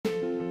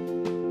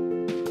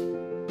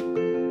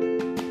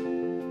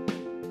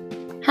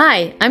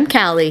Hi, I'm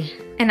Callie.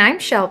 And I'm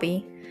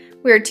Shelby.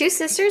 We are two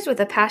sisters with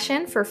a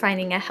passion for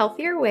finding a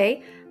healthier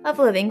way of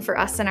living for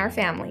us and our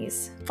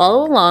families.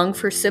 Follow along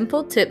for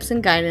simple tips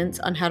and guidance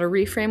on how to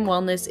reframe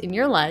wellness in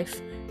your life,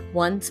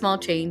 one small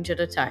change at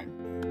a time.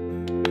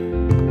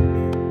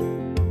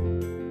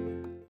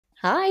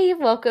 Hi,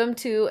 welcome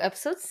to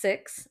episode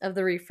 6 of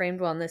the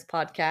Reframed Wellness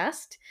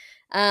podcast.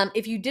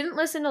 If you didn't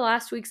listen to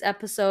last week's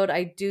episode,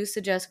 I do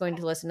suggest going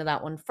to listen to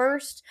that one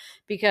first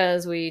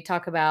because we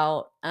talk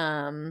about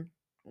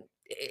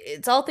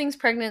it's all things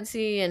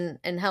pregnancy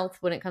and health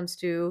when it comes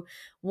to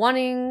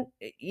wanting,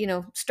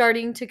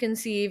 starting to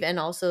conceive and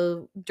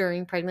also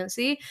during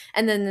pregnancy.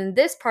 And then in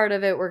this part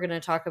of it, we're going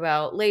to talk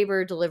about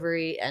labor,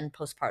 delivery, and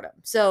postpartum.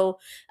 So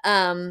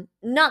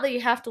not that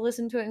you have to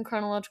listen to it in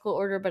chronological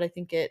order, but I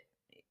think it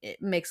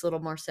makes a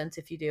little more sense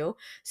if you do.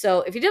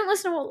 So if you didn't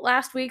listen to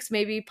last week's,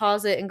 maybe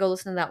pause it and go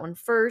listen to that one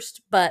first.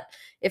 But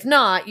if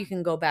not, you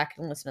can go back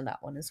and listen to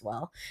that one as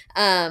well.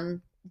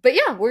 But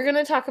yeah, we're going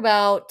to talk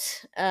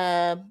about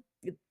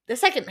the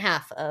second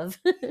half of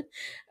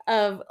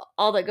of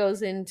all that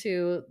goes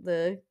into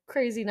the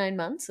crazy 9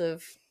 months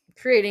of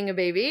creating a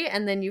baby,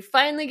 and then you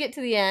finally get to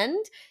the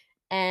end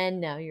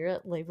and now you're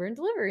at labor and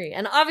delivery.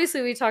 And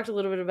obviously we talked a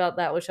little bit about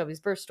that with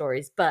Shelby's birth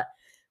stories, but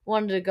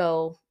wanted to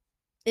go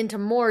into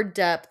more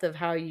depth of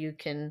how you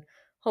can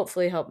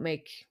hopefully help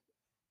make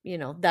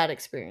that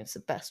experience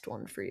the best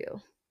one for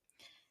you.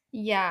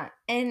 Yeah,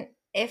 and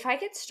if I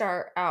could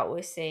start out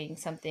with saying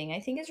something I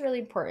think is really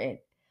important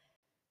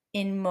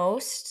in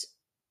most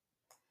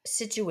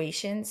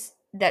situations,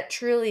 that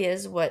truly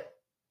is what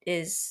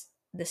is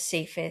the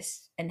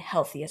safest and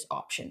healthiest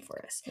option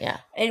for us. Yeah.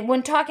 And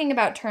when talking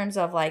about terms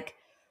of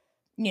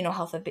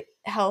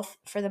health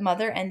for the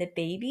mother and the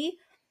baby,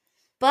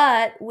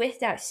 but with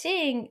that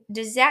saying,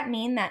 does that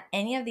mean that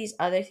any of these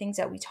other things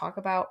that we talk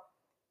about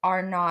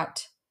are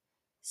not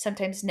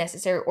sometimes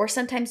necessary or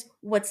sometimes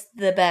what's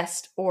the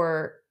best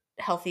or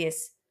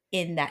healthiest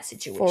in that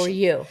situation? For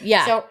you.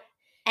 Yeah. So,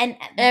 and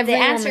every the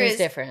answer woman is is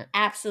different.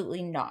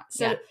 Absolutely not.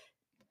 So Yeah.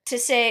 to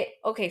say,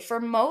 okay,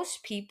 for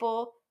most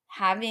people,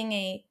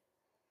 having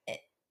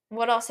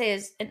what I'll say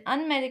is an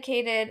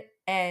unmedicated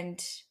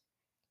and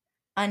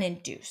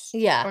uninduced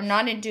or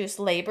non-induced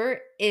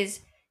labor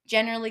is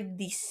generally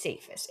the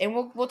safest. And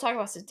we'll talk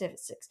about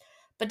statistics.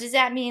 But does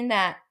that mean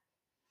that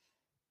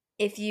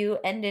if you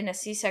end in a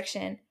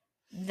C-section,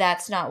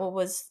 that's not what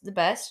was the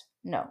best?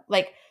 No.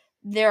 Like,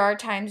 there are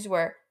times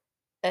where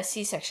a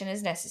C-section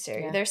is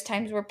necessary. Yeah. There's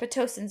times where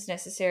Pitocin is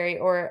necessary,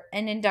 or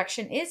an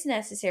induction is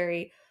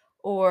necessary,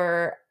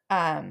 or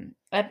an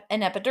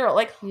epidural.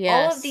 Like,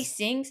 all of these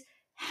things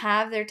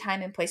have their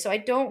time and place. So I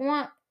don't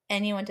want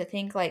anyone to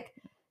think like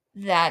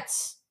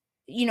that's,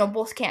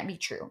 both can't be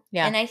true.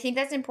 Yeah. And I think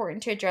that's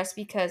important to address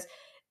because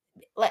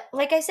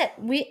like I said,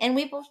 we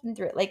both been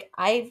through it. Like,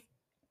 I've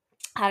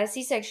had a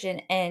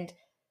C-section, and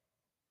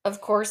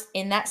of course,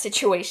 in that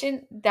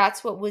situation,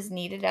 that's what was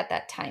needed at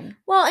that time.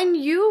 Well, and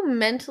you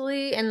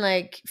mentally and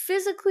like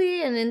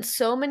physically and in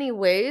so many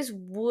ways,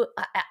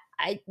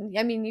 I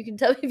mean, you can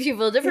tell me if you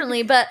feel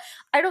differently, but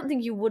I don't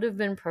think you would have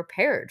been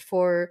prepared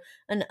for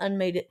an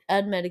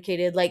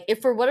unmedicated, like if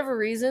for whatever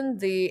reason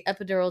the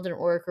epidural didn't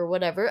work or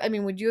whatever. I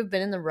mean, would you have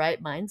been in the right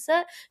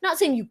mindset? Not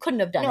saying you couldn't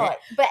have done it,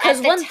 but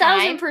because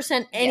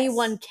 1000%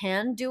 anyone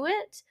can do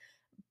it,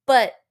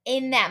 but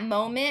in that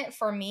moment,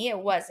 for me, it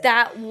wasn't.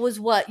 That was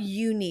what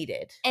you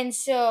needed. And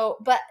so,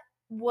 but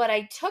what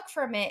I took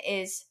from it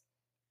is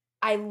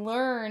I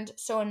learned,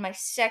 so in my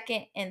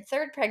second and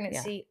third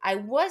pregnancy, I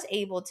was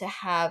able to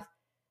have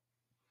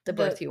the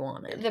birth you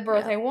wanted. The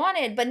birth I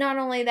wanted, but not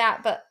only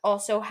that, but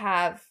also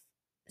have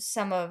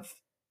some of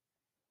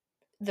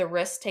the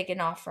risk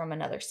taken off from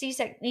another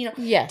C-section,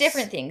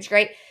 different things,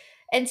 right?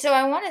 And so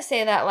I want to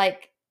say that,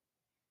 like,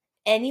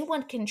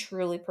 anyone can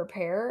truly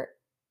prepare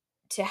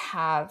to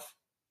have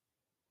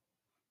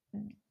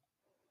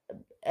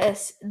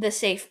the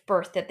safe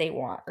birth that they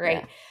want, right?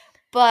 Yeah.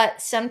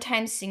 But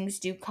sometimes things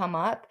do come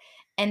up,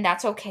 and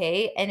that's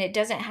okay. And it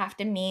doesn't have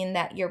to mean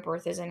that your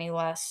birth is any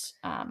less,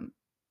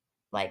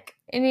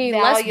 any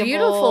less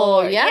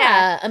beautiful,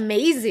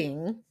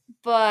 amazing.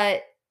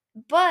 But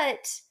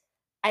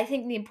I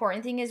think the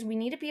important thing is we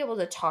need to be able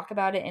to talk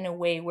about it in a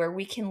way where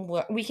we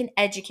can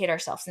educate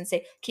ourselves and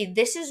say, okay,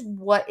 this is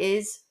what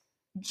is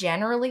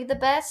generally the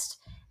best,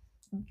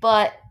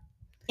 but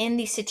in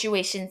these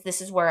situations,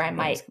 this is where I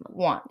might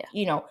want,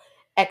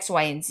 X,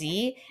 Y, and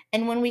Z.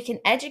 And when we can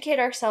educate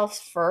ourselves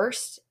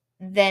first,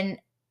 then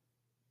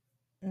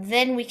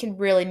we can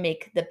really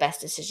make the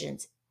best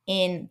decisions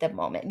in the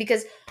moment,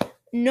 because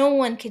no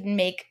one can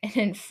make an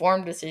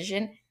informed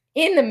decision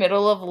in the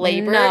middle of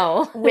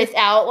labor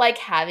without like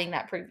having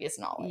that previous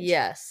knowledge.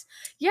 Yes.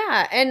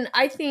 Yeah. And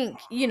I think,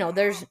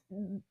 there's,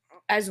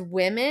 as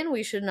women,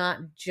 we should not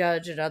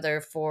judge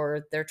another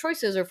for their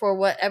choices or for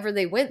whatever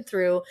they went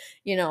through,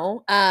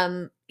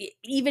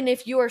 even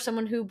if you are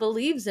someone who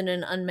believes in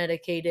an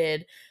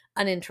unmedicated,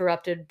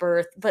 uninterrupted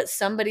birth, but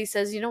somebody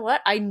says, you know what,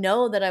 I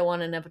know that I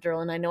want an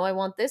epidural and I know I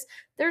want this.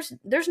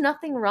 There's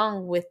nothing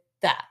wrong with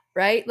that,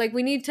 right? Like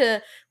we need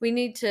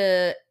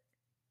to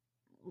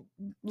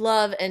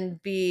love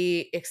and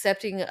be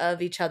accepting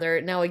of each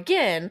other. Now,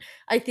 again,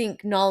 I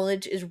think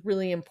knowledge is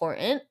really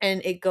important,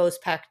 and it goes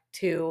back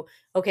to,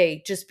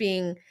 okay, just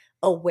being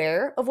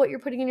aware of what you're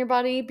putting in your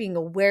body, being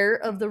aware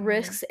of the Mhm.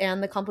 risks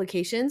and the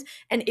complications.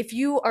 And if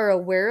you are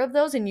aware of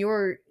those and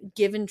you're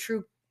given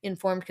true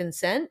informed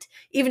consent,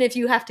 even if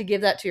you have to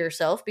give that to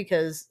yourself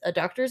because a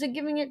doctor isn't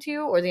giving it to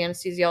you or the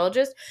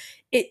anesthesiologist,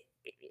 it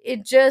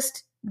it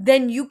just,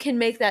 then you can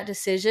make that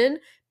decision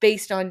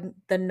based on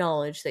the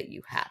knowledge that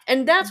you have.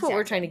 And that's what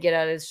we're trying to Exactly.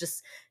 get at, is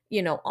just,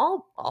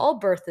 all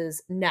birth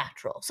is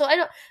natural. So I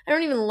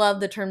don't even love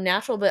the term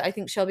natural, but I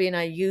think Shelby and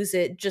I use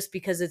it just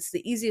because it's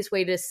the easiest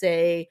way to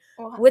say,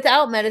 Well,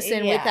 without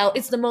medicine, without, yeah.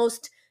 it's the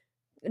most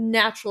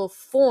natural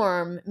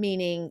form,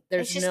 meaning It's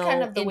there's just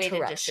kind no of the way to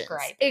interruptions.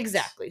 describe it.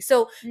 Exactly.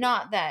 So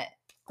Not that.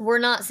 we're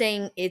not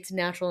saying it's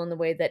natural in the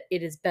way that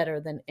it is better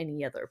than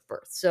any other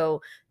birth.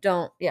 So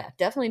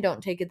definitely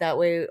don't take it that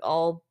way.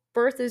 All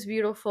birth is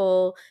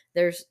beautiful.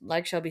 There's,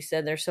 like Shelby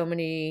said, there's so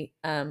many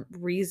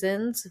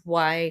reasons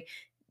why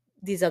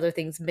these other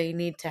things may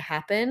need to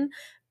happen.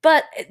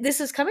 But this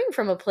is coming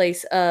from a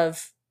place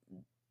of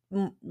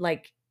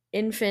like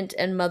infant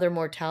and mother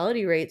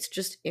mortality rates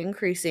just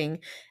increasing,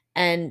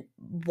 and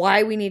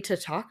why we need to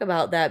talk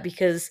about that,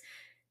 because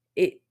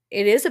it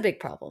is a big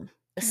problem, Mhm.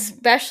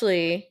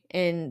 especially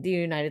in the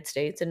United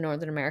States and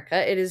Northern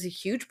America. It is a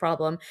huge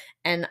problem,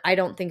 and I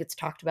don't think it's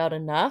talked about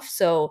enough.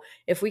 So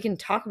if we can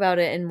talk about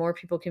it and more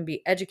people can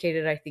be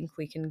educated, I think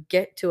we can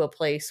get to a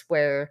place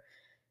where,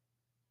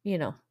 you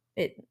know,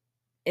 it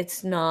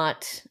it's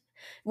not,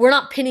 we're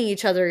not pinning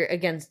each other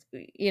against,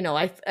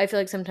 I feel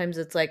like sometimes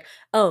it's like,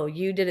 oh,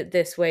 you did it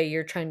this way,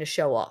 you're trying to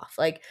show off.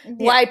 Like, Yeah.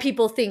 why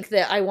people think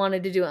that I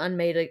wanted to do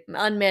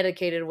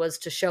unmedicated was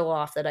to show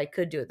off that I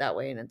could do it that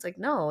way, and it's like,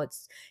 no,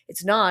 it's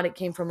not. It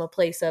came from a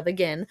place of,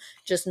 again,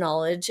 just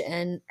knowledge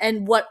and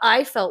what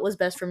I felt was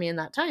best for me in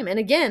that time. And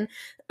again,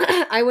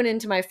 I went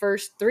into my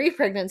first 3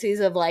 pregnancies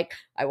of, like,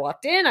 I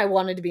walked in, I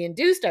wanted to be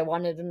induced, I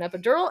wanted an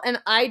epidural,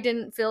 and I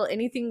didn't feel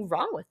anything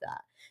wrong with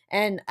that.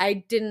 And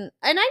I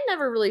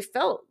never really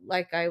felt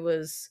like I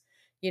was,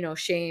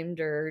 shamed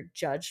or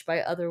judged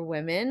by other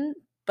women.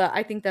 But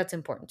I think that's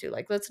important too.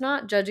 Like, let's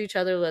not judge each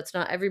other. Let's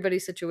not,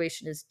 everybody's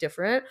situation is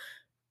different.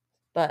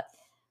 But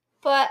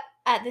But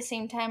at the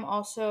same time,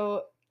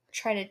 also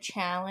try to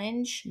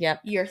challenge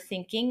yep. your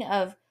thinking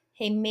of,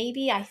 hey,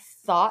 maybe I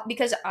thought,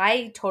 because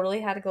I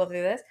totally had to go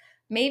through this,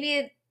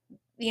 maybe,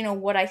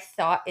 what I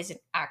thought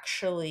isn't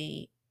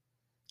actually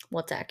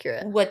What's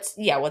accurate?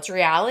 what's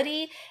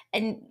reality,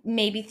 and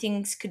maybe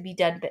things could be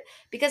done. But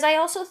because I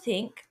also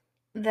think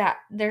that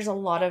there's a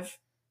lot of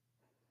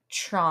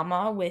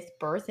trauma with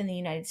birth in the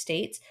United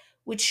States,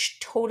 which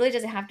totally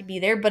doesn't have to be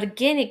there. But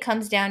again, it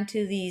comes down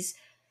to these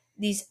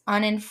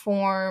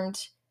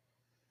uninformed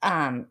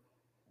um,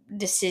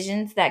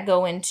 decisions that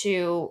go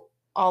into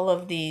all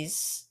of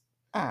these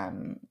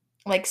um,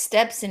 like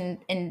steps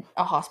in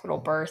a hospital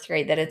birth,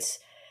 right? That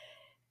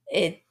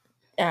it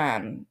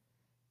um,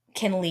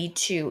 can lead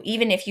to,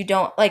 even if you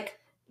don't, like,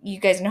 you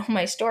guys know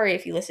my story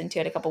if you listened to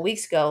it a couple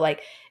weeks ago,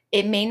 like,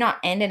 it may not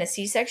end in a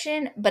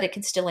C-section, but it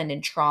can still end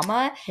in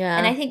trauma.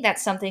 And I Yeah. think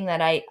that's something that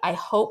I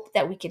hope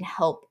that we can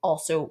help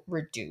also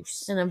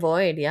reduce And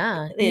avoid,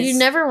 yeah. You is,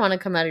 never want to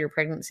come out of your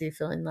pregnancy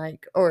feeling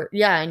like, or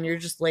yeah, and you're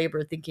just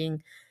labor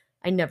thinking,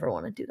 I never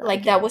want to do that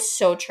like, that again. was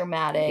so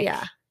traumatic.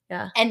 Yeah.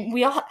 Yeah. And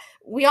we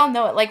all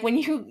know it. Like, when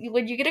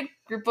you get a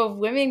group of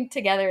women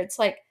together, it's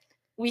like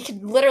we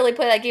could literally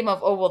play that game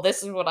of, oh, well,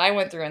 this is what I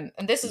went through, and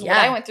this is what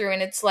I Yeah. went through,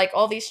 and it's like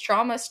all these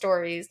trauma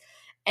stories.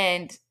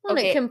 And Well, and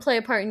it okay, can play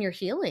a part in your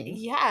healing.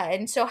 yeah,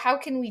 and so how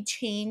can we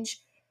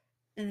change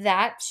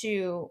that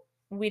to,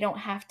 we don't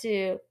have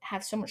to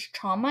have so much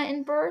trauma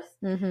in birth,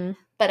 Mm-hmm.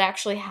 but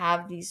actually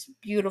have these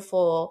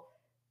beautiful,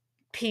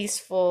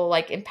 peaceful,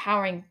 like,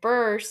 empowering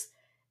births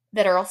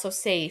that are also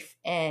safe,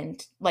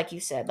 and like you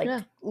said, Yeah.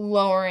 like,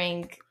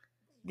 lowering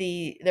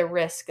the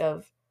risk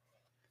of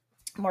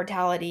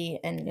mortality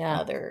and Yeah.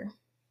 other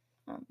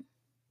um,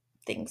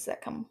 things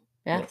that come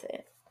Yeah. with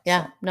it.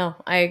 Yeah. So, No,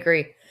 I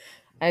agree.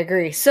 I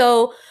agree.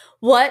 So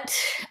what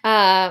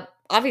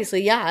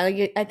obviously,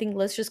 yeah, I think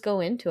let's just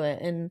go into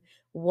it. And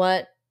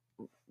what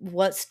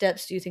what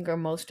steps do you think are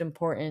most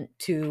important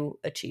to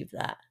achieve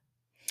that?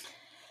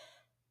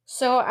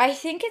 so I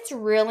think it's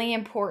really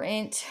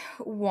important,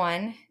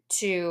 one,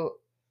 to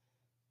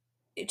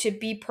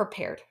be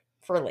prepared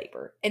for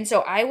labor. And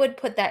so I would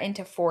put that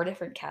into 4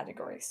 different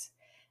categories.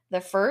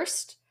 The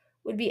first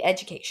would be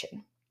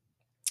education.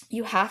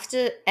 You have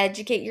to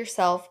educate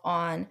yourself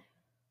on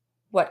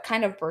what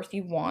kind of birth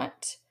you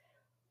want,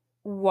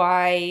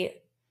 why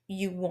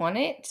you want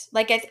it.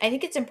 Like, I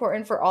think it's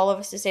important for all of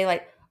us to say,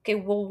 like, okay,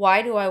 well,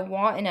 why do I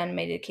want an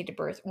unmedicated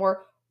birth?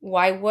 Or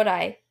why would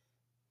I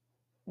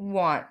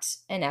want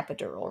an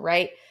epidural,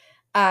 right?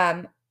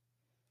 Um,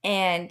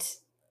 and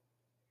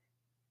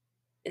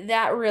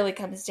that really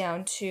comes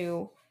down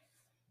to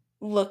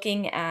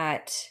looking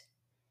at,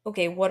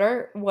 okay, what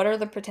are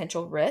the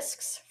potential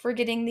risks for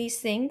getting these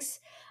things?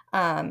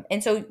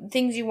 And so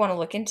things you want to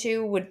look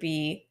into would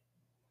be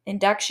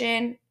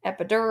induction,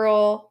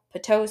 epidural,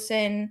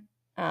 Pitocin,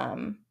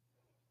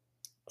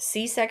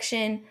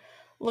 C-section,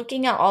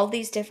 looking at all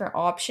these different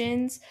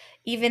options,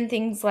 even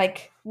things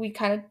like we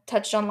kind of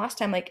touched on last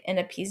time, like an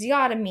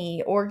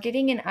episiotomy or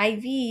getting an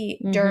IV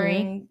Mm-hmm.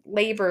 during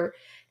labor.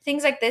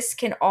 Things like this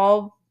can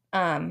all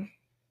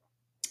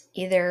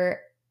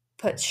either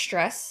put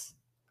stress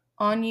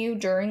on you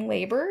during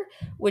labor,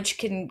 which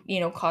can,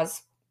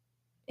 cause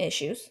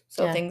issues.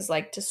 So Yeah. things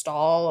like to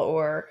stall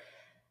or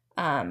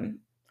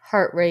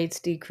Heart rate's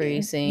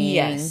decreasing.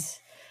 yes.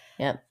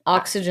 Yep.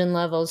 Oxygen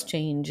levels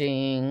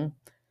changing.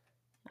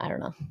 I don't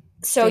know.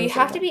 So you Things like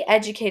have to that. be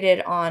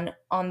educated on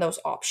those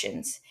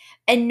options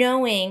and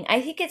knowing.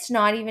 I think it's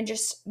not even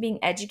just being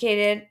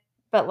educated,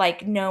 but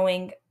like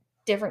knowing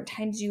different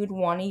times you would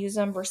want to use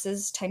them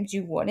versus times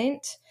you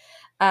wouldn't.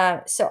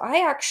 So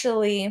I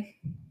actually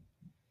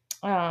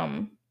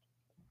um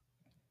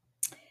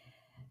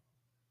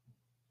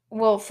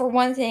well, for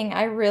one thing,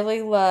 I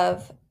really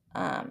love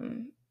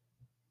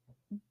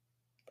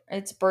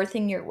it's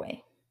Birthing Your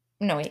Way.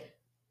 No, wait.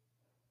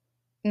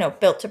 No,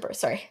 Built to Birth.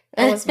 Sorry.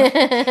 That was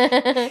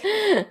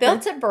my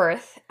Built to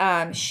Birth.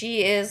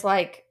 She is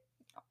like,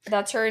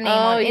 that's her name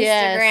Oh on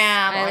yes,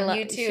 Instagram, I on love.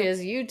 She YouTube. has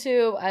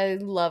YouTube. I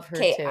love her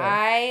Okay, too.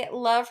 I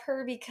love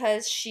her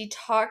because she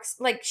talks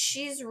like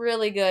she's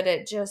really good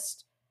at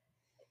just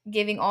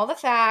giving all the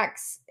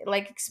facts,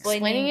 like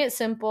Explaining explaining. it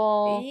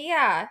simple.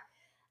 Yeah.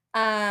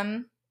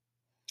 Um,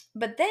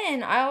 but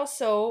then I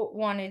also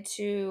wanted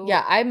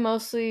Yeah, to. I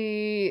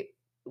mostly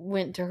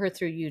went to her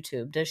through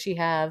YouTube. Does she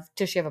have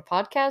a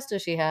podcast?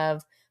 Does she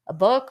have a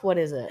book? What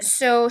is it?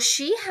 So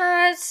she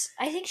has,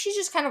 I think she's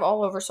just kind of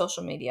all over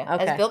social media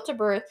as Okay. Built to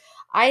Birth.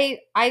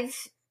 I've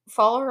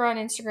follow her on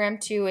Instagram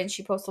too, and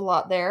she posts a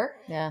lot there.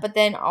 Yeah. But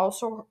then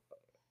also,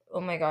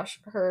 oh my gosh,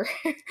 her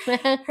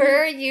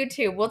her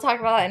YouTube. We'll talk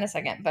about that in a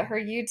second. But her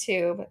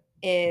YouTube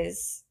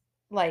is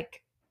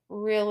like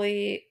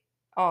really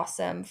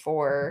awesome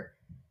for.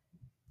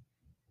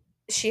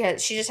 She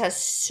just has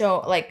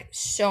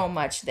so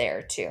much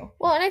there too.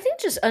 Well, and I think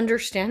just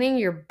understanding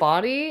your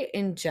body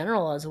in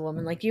general as a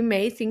woman, like you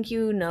may think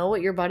you know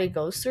what your body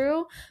goes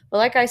through, but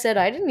like I said,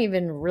 I didn't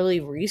even really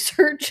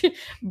research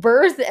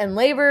birth and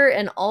labor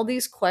and all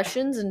these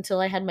questions until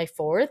I had my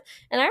fourth.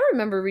 And I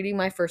remember reading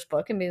my first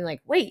book and being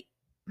like, wait,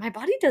 my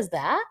body does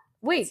that?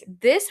 Wait,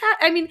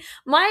 I mean,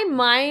 my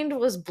mind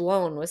was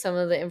blown with some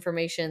of the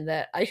information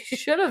that I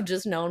should have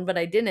just known, but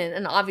I didn't.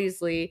 And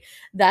obviously,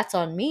 that's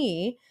on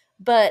me.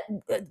 But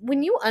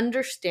when you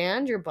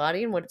understand your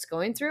body and what it's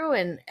going through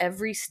and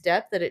every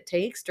step that it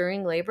takes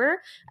during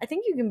labor, I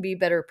think you can be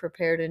better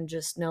prepared in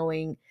just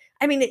knowing.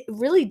 I mean, it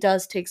really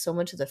does take so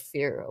much of the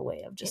fear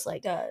away of just It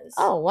like, does.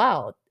 oh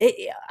wow,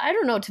 I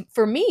don't know.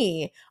 For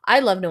me,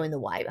 I love knowing the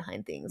why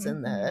behind things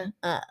and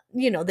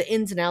Mm-hmm. the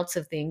ins and outs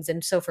of things.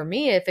 And so for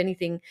me, if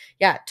anything,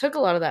 yeah, it took a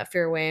lot of that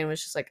fear away and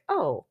was just like,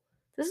 oh,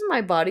 this is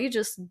my body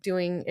just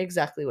doing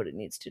exactly what it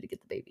needs to get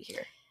the baby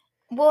here.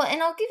 Well,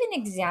 and I'll give an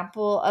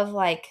example of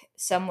like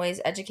some ways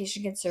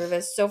education can serve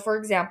us. So, for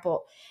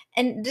example,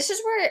 and this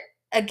is where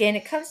again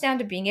it comes down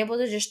to being able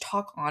to just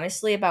talk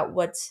honestly about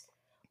what's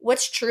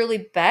truly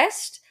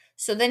best.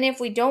 So then if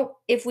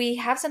we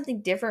have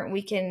something different,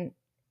 we can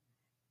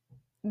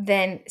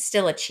then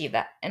still achieve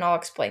that. And I'll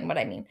explain what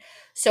I mean.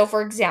 So,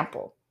 for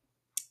example,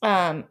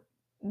 um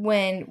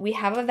when we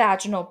have a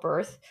vaginal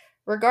birth,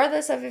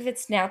 regardless of if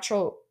it's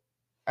natural,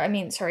 I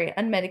mean, sorry,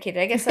 unmedicated.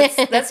 I guess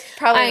that's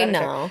probably a I better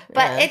term. know.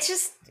 But Yeah. it's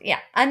just yeah,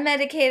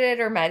 unmedicated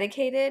or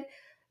medicated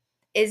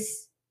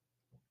is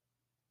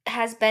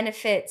has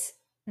benefits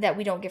that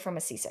we don't get from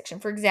a C-section.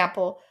 For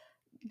example,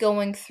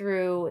 going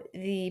through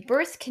the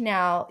birth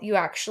canal, you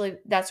actually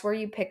that's where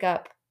you pick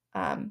up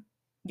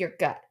your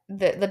gut.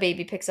 The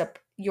baby picks up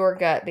your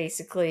gut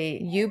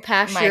basically You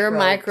pass your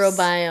microbes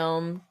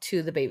microbiome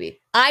to the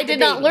baby. I to the did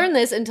not baby. learn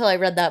this until I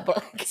read that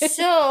book.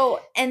 So,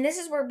 and this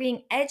is where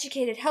being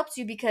educated helps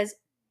you because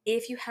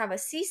if you have a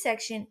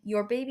C-section,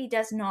 your baby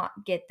does not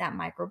get that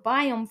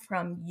microbiome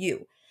from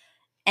you.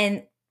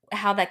 And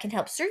how that can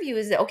help serve you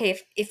is that okay,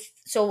 if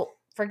so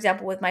for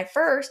example with my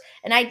first,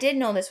 and I did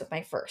know this with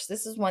my first.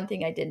 This is one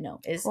thing I did know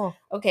is Cool.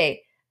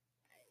 okay,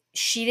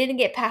 she didn't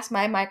get past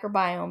my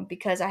microbiome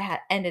because I had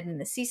ended in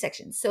the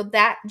C-section. So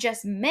that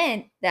just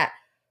meant that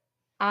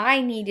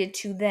I needed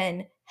to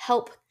then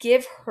help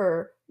give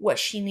her what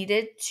she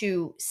needed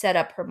to set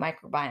up her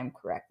microbiome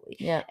correctly.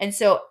 Yeah. And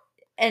so,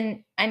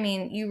 and I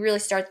mean, you really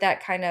start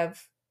that kind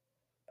of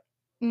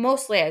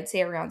mostly, I'd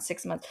say around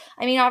 6 months.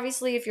 I mean,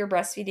 obviously, if you're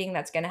breastfeeding,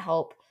 that's going to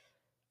help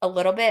a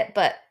little bit,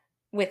 but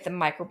with the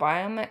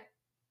microbiome,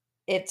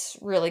 it's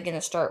really going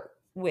to start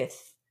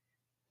with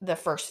the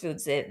first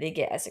foods that they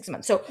get at 6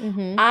 months. So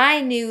Mhm.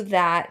 I knew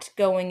that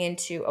going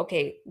into,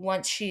 okay,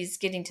 once she's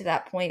getting to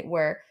that point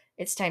where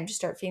it's time to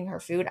start feeding her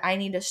food, I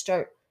need to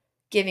start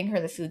giving her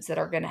the foods that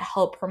are going to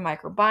help her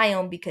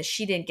microbiome because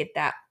she didn't get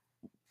that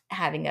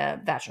having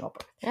a vaginal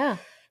birth. Yeah.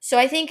 So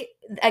I think,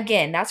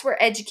 again, that's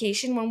where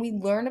education, when we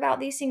learn about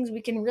these things,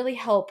 we can really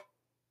help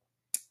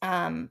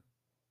um,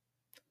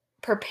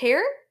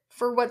 prepare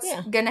for what's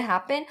Yeah. going to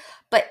happen.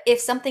 But if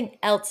something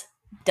else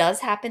does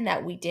happen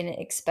that we didn't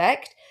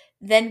expect,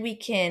 then we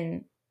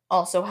can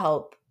also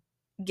help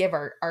give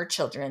our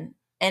children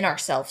and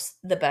ourselves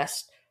the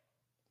best,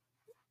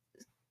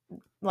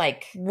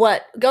 like,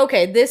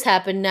 Okay, this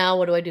happened, now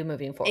what do I do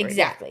moving forward?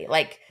 exactly,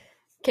 like,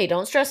 Okay,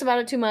 don't stress about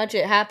it too much.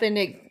 It happened,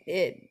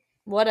 it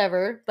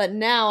whatever. But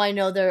now I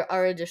know there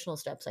are additional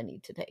steps I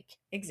need to take.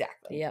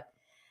 exactly. Yep.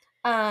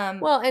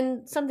 Um, Well,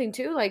 and something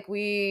too, like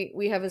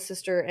we have a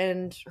sister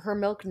and her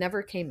milk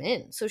never came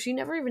in. So she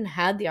never even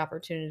had the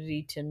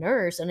opportunity to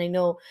nurse. And I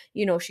know,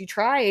 she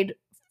tried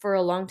for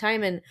a long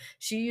time, and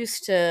she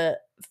used to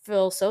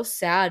feel so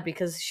sad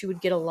because she would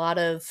get a lot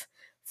of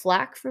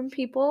flack from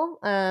people,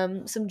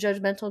 some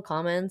judgmental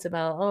comments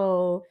about,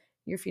 oh,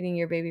 you're feeding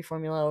your baby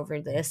formula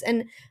over this.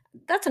 And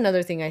that's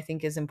another thing I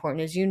think is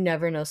important, is you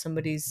never know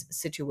somebody's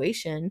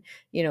situation.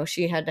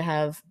 She had to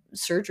have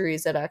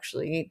surgeries that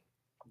actually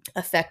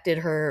affected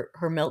her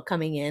milk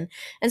coming in,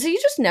 and so you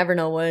just never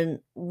know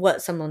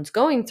what someone's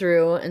going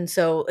through. And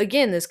so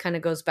again, this kind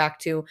of goes back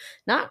to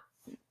not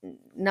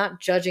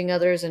judging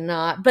others, and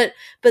not but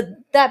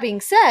that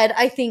being said,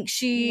 I think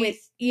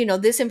with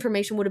this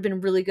information would have been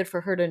really good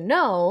for her to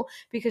know,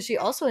 because she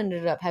also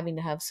ended up having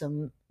to have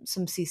some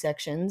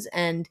C-sections,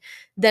 and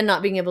then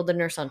not being able to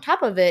nurse on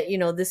top of it.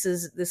 This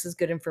is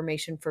good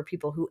information for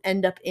people who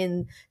end up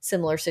in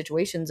similar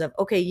situations of,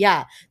 okay,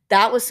 yeah,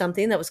 that was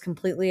something that was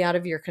completely out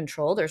of your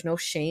control. There's no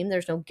shame,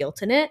 there's no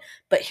guilt in it,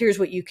 but here's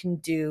what you can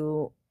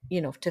do,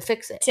 to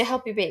fix it. to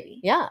help your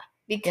baby. Yeah.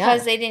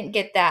 Because they didn't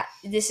get that,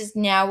 this is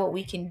now what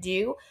we can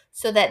do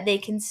so that they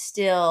can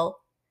still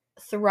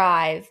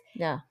thrive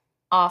Yeah.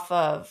 off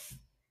of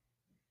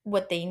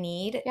what they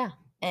need. Yeah.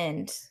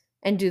 And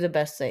do the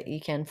best that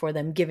you can for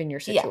them given your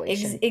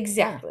situation.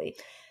 exactly.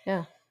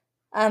 Yeah.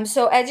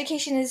 So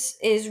education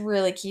is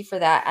really key for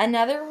that.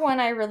 Another one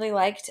I really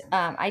liked,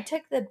 I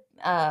took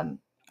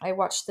I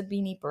watched the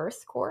Beanie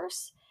Birth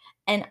course,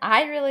 and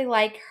I really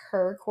like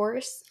her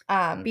course.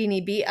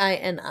 Beanie, Bini.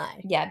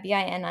 Yeah,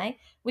 BINI.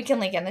 We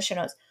can link in the show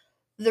notes.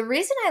 The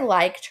reason I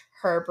liked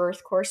her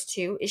birth course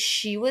too is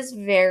she was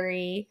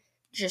very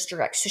just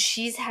direct. So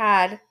she's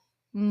had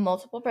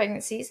multiple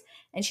pregnancies,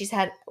 and she's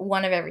had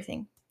one of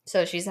everything.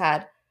 So she's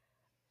had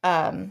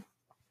um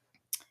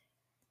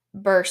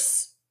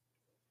births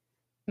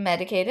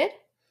medicated,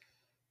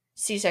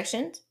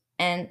 C-sections,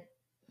 and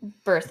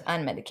birth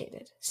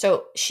unmedicated.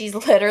 So she's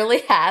literally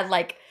had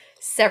like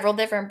several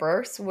different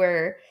births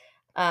where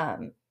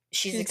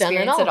she's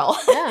experienced it all.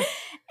 Yeah.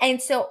 And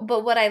so,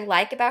 but what I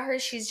like about her,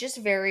 she's just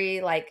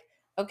very like,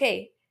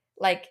 okay,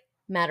 like,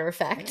 Matter of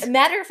fact.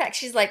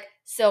 she's like,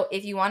 so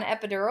if you want an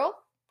epidural,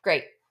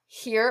 great.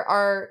 Here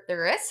are the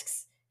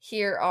risks.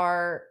 Here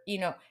are,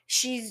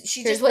 she Here's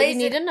just what you lays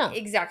need it to know.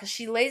 exactly.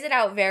 She lays it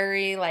out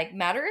very like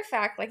matter of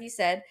fact, like you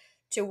said,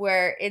 to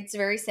where it's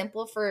very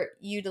simple for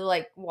you to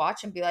like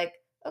watch and be like,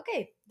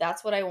 okay,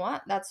 that's what I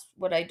want. That's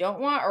what I don't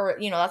want, or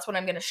that's what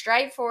I'm going to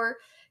strive for,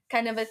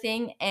 kind of a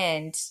thing.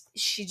 And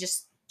she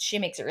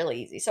makes it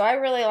really easy. So I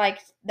really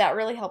liked that.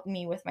 Really helped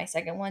me with my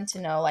second one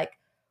to know like,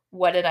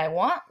 what did I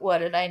want? What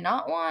did I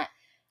not want?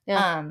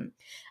 Yeah. And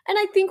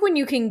I think when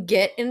you can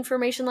get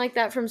information like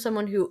that from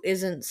someone who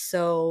isn't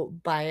so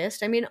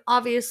biased, I mean,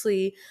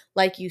 obviously,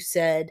 like you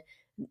said,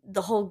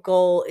 the whole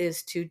goal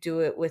is to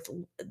do it with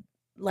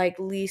like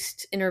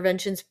least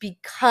interventions,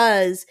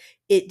 because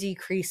it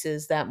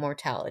decreases that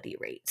mortality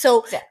rate.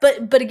 So,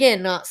 but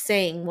again, not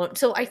saying what.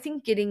 So I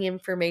think getting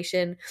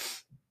information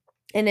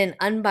in an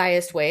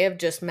unbiased way of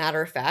just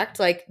matter of fact,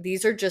 like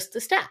these are just the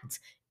stats.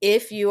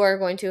 If you are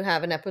going to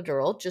have an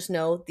epidural, just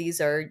know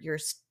these are your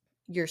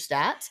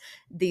stats,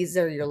 these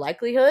are your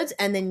likelihoods,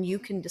 and then you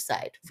can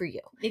decide for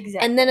you.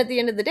 Exactly. And then at the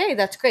end of the day,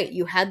 that's great.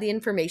 You had the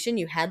information,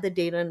 you had the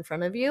data in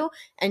front of you,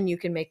 and you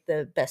can make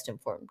the best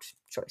informed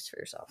choice for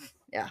yourself.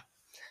 Yeah.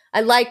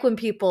 I like when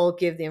people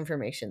give the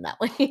information that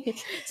way.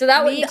 So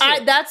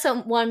that's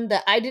one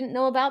that I didn't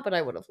know about, but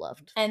I would have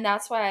loved. And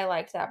that's why I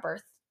liked that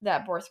birth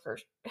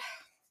course.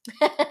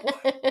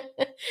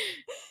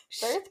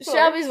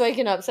 Shelby's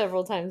waking up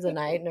several times a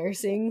night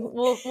nursing.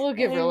 We'll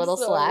give her a little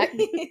slack.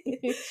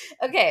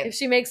 Okay. If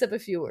she makes up a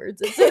few words,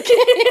 it's okay.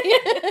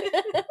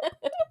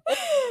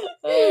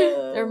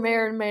 There may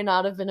or may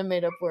not have been a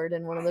made up word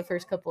in one of the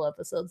first couple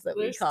episodes that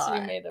we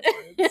caught. 2 made up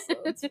words, so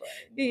it's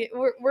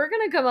fine. We're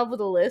gonna come up with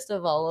a list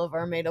of all of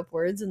our made up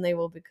words, and they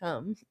will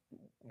become.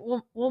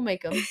 We'll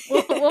make them.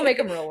 We'll make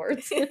them real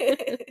words.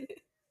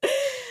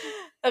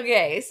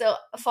 Okay, so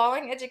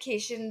following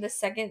education, the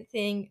second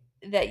thing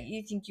that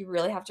you think you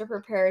really have to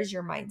prepare is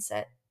your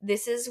mindset.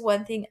 This is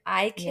one thing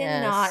I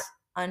cannot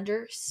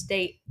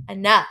understate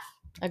enough.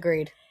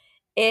 Agreed.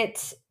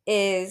 It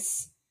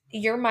is,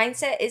 your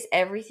mindset is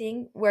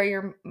everything. Where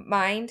your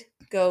mind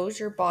goes,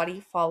 your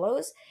body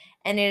follows,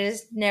 and it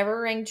is never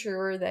rang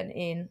truer than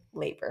in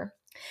labor.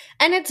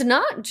 And it's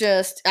not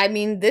just, I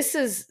mean, this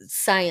is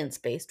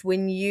science-based.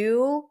 When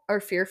you are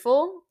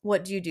fearful,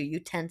 what do? You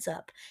tense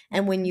up.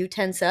 And when you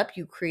tense up,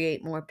 you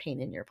create more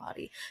pain in your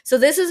body. So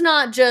this is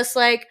not just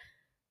like,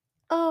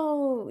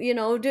 oh,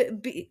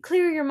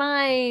 clear your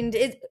mind.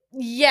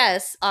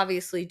 Yes,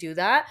 obviously do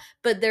that,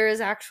 but there is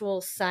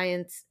actual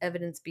science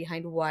evidence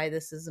behind why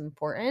this is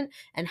important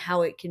and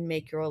how it can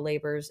make your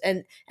labors.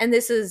 And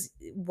this is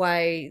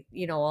why,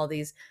 all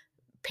these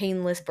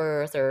painless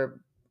birth or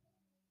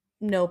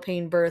no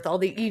pain birth, all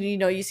the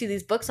you see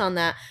these books on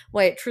that,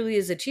 why it truly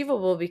is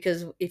achievable,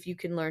 because if you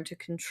can learn to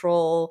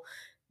control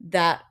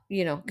that,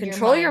 Your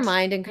control your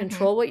mind. mind and Mhm.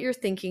 control what you're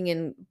thinking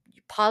and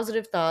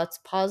positive thoughts,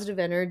 positive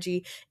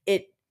energy,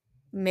 it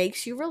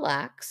makes you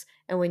relax.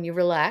 And when you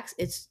relax,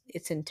 it's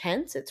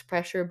intense, it's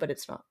pressure, but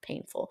it's not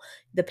painful.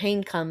 The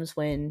pain comes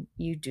when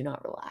you do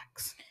not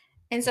relax.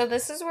 And so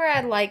this is where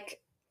I'd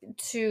like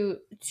to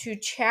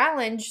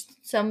challenge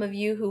some of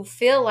you who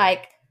feel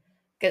like,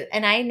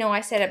 and I know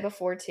I said it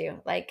before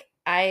too. Like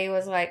I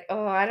was like,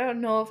 oh, I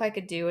don't know if I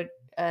could do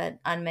an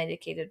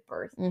unmedicated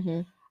birth.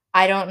 Mm-hmm.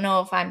 I don't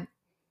know if I'm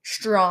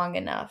strong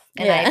enough,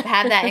 and I Yeah.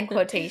 have that in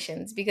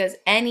quotations because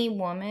any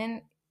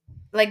woman,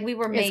 like we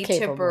were It's made to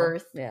capable.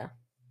 birth Yeah.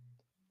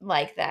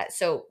 like that,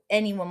 so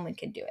any woman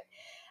can do it.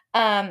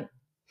 Um,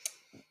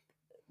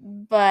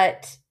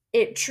 but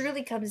it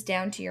truly comes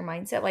down to your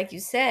mindset, like you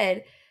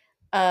said,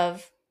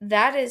 of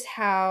that is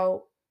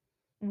how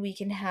we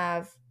can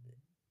have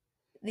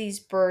these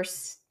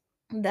bursts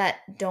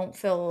that don't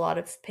feel a lot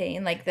of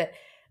pain, like that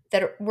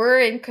we're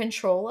in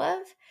control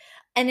of.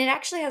 And it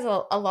actually has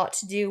a lot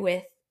to do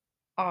with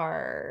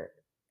our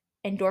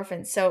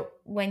endorphins. So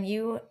when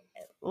you,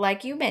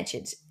 like you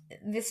mentioned,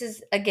 this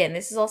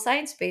is all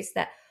science based,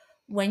 that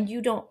when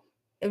you don't,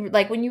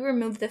 like when you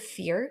remove the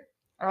fear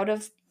out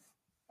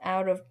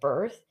of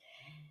birth,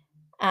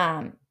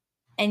 um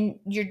and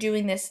you're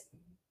doing this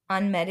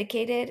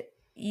unmedicated,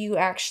 you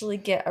actually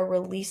get a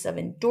release of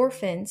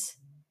endorphins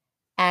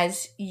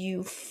as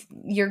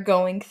you're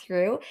going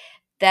through,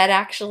 that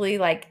actually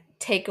like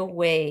take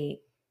away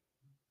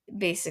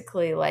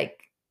basically like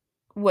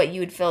what you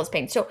would feel as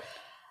pain. So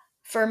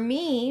for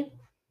me,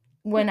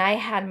 when I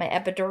had my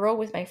epidural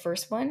with my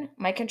first one,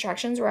 my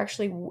contractions were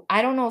actually,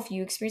 I don't know if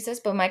you experienced this,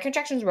 but my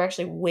contractions were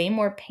actually way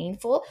more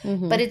painful, but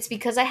Mm-hmm. it's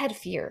because I had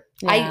fear.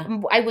 Yeah.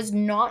 I was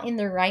not in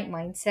the right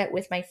mindset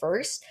with my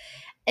first.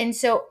 And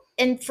so,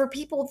 and for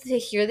people to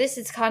hear this,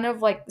 it's kind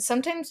of like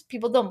sometimes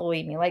people don't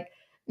believe me. Like,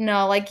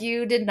 no, like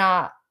you did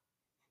not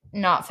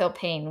feel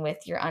pain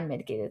with your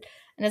unmitigated.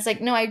 And it's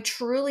like, no, I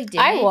truly I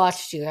didn't.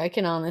 watched you. I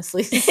can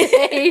honestly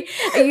say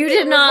you It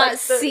did was not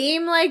like the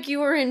seem like you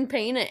were in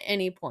pain at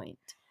any point.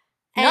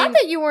 Not and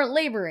that you weren't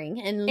laboring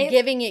and it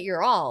giving it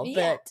your all,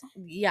 yeah, but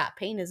yeah,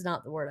 pain is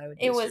not the word I would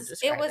it use to was it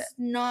describe it. was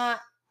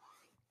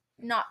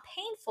not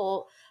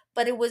painful,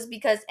 but it was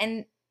because,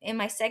 and in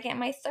my second,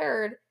 my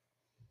third,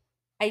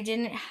 I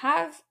didn't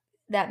have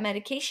that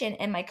medication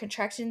and my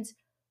contractions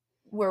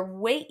were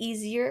way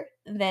easier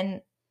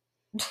than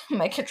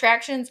my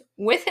contractions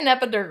with an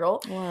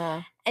epidural,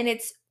 Wow. and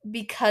it's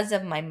because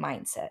of my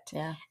mindset.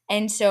 Yeah.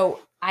 And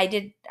so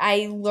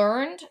I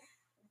learned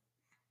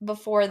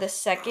before the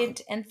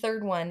second and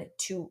third one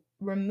to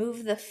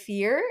remove the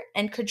fear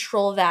and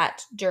control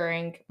that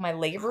during my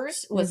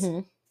labors, was Mm-hmm.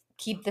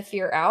 keep the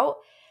fear out,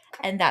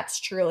 and that's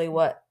truly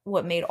what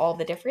made all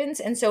the difference.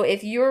 And so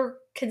if you're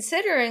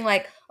considering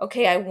like,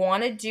 okay, I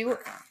want to do,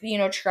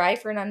 try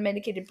for an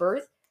unmedicated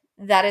birth,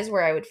 that is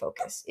where I would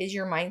focus, is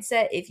your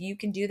mindset. If you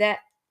can do that,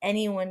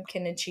 anyone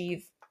can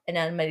achieve an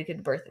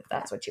unmedicated birth if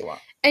that's what you want.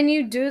 And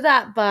you do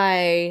that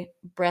by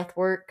breath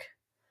work,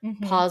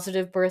 Mm-hmm.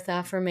 positive birth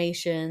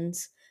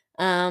affirmations,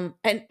 and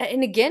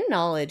again,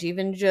 knowledge.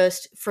 Even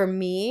just for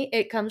me,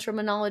 it comes from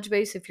a knowledge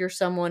base. If you're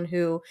someone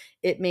who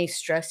it may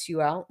stress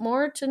you out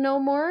more to know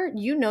more,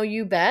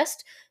 you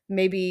best,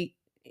 maybe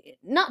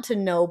not to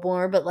know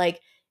more, but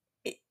like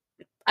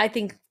I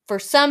think for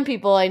some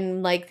people,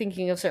 I'm like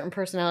thinking of certain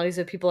personalities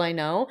of people I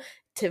know,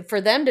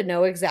 for them to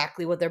know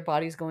exactly what their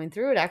body's going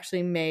through, it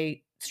actually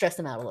may stress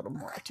them out a little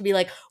more, to be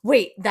like,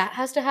 wait, that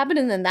has to happen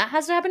and then that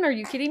has to happen, are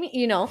you kidding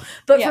me,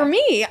 but for Yeah.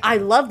 me, I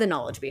love the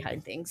knowledge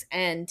behind things,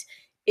 and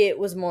it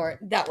was more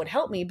that would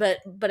help me, but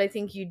I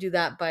think you do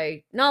that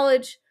by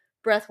knowledge,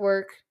 breath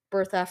work,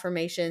 birth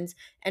affirmations,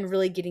 and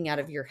really getting out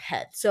of your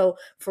head. So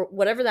for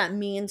whatever that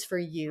means for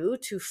you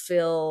to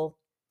feel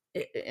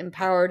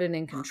empowered and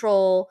in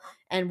control,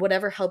 and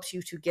whatever helps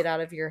you to get out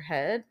of your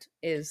head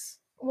is.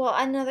 Well,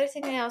 another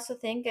thing I also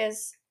think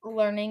is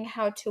learning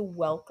how to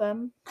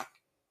welcome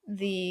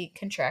the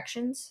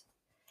contractions.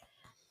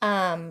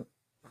 Um,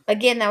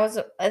 Again, that was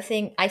a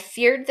thing. I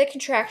feared the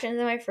contractions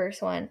in my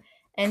first one,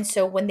 and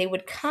so when they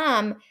would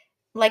come,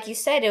 like you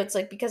said, it was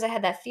like because I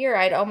had that fear,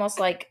 I'd almost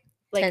like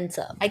Tense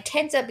up. I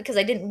tense up because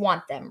I didn't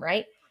want them,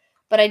 right?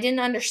 But I didn't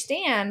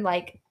understand,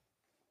 like,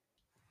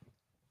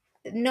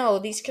 no,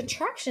 these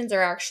contractions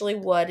are actually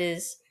what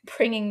is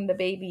bringing the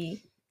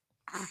baby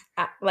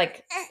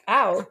like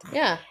out.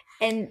 Yeah.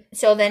 And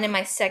so then in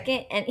my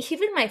second and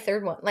even my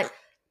third one, like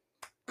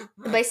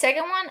my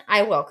second one,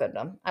 I welcomed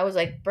them. I was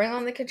like, bring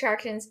on the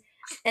contractions.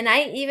 And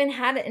I even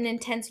had an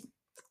intense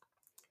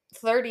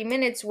 30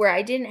 minutes where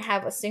I didn't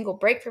have a single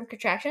break from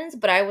contractions,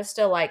 but I was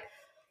still like,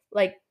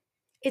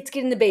 It's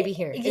getting the baby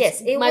here.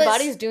 yes, it My was,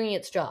 body's doing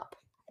its job.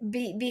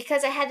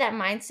 because I had that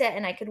mindset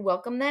and I could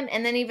welcome them.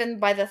 And then even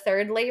by the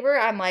third labor,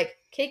 I'm like,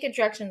 okay,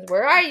 contractions,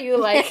 where are you?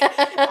 Like,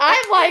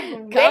 I'm like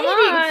Come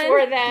waiting on.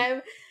 for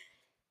them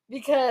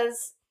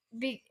because,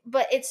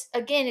 but it's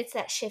again, it's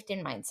that shift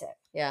in mindset.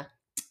 Yeah.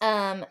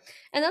 Um,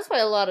 And that's why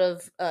a lot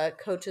of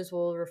coaches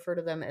will refer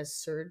to them as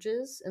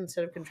surges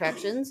instead of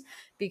contractions,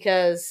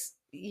 because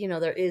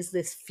there is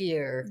this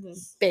fear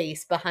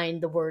base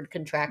behind the word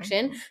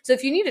contraction. So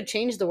if you need to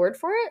change the word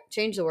for it,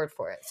 change the word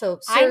for it. So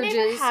I never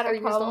surges had are a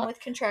used a problem lot. with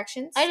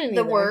contractions. I didn't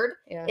the either. word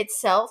Yeah.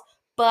 itself,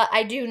 but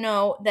I do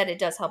know that it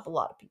does help a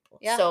lot of people.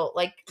 Yeah. So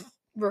like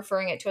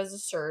referring it to as a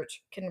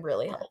surge can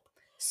really help.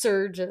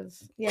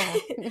 Surges. Yeah.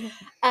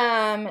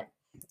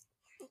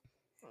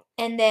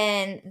 And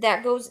then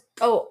that goes.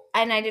 Oh,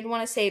 and I did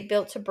want to say,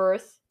 Built to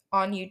Birth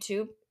on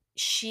YouTube.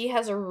 She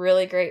has a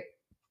really great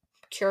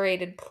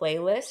curated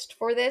playlist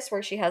for this,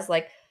 where she has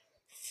like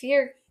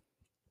fear.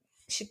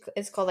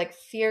 It's called like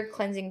Fear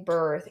Cleansing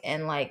Birth,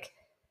 and like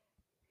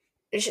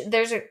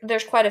there's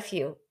quite a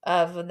few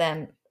of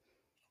them.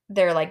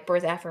 They're like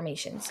birth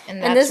affirmations,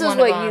 and that's this is one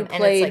what of them. you And it's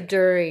played like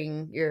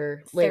during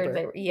your labor. third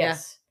labor.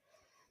 Yes.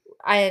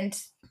 Yeah.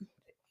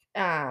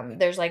 And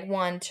there's like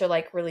one to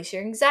like release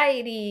your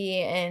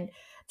anxiety, and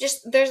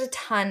just there's a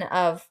ton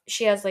of,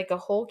 she has like a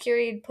whole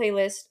curated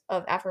playlist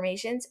of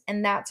affirmations,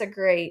 and that's a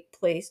great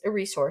a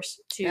resource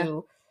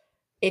to,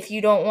 if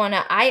you don't want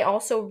to. I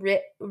also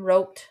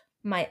wrote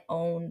my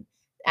own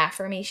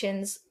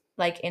affirmations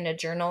like in a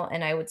journal,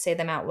 and I would say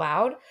them out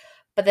loud,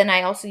 but then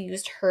I also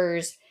used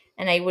hers,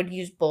 and I would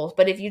use both.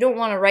 But if you don't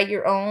want to write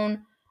your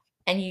own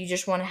and you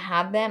just want to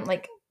have them,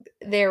 like,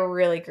 they're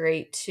really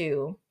great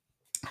to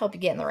help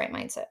you get in the right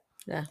mindset.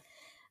 Yeah.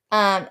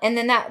 And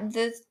then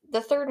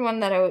the third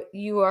one that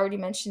you already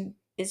mentioned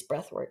is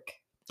breath work.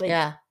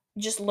 Like,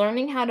 just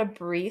learning how to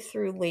breathe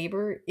through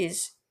labor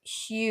is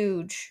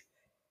huge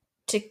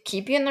to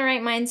keep you in the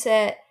right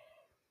mindset,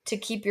 to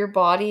keep your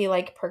body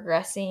like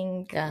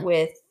progressing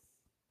with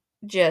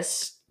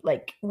just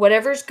like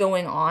whatever's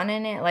going on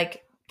in it,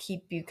 like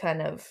keep you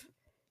kind of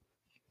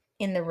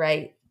in the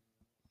right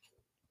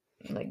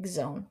like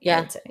zone.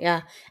 Yeah.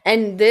 Yeah.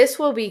 And this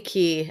will be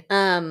key.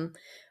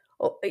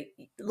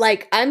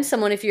 Like, I'm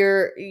someone, if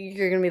you're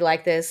gonna be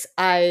like this,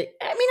 I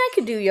mean, I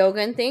could do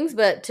yoga and things,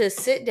 but to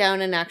sit down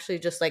and actually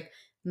just like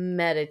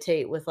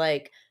meditate with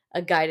like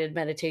a guided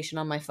meditation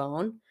on my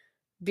phone,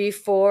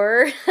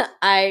 before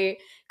I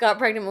got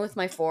pregnant with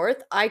my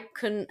fourth, I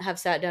couldn't have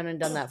sat down and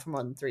done that for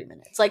more than 3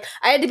 minutes. Like,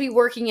 I had to be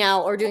working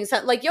out or doing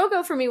something. Like,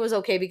 yoga for me was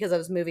okay because I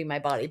was moving my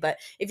body. But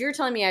if you're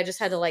telling me I just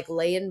had to like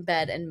lay in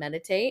bed and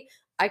meditate,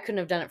 I couldn't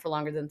have done it for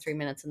longer than 3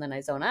 minutes. And then I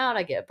zone out,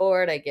 I get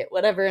bored, I get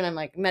whatever. And I'm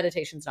like,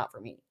 meditation's not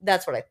for me.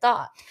 That's what I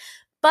thought.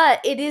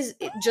 But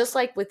just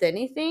like with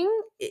anything,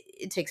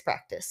 it takes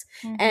practice.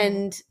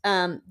 And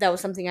that was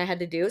something I had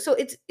to do. So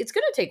it's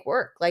going to take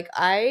work. Like,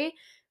 I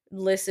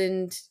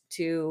listened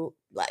to,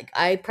 like,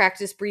 I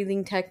practice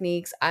breathing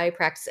techniques.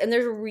 And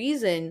there's a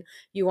reason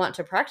you want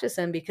to practice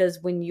them, because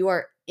when you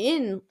are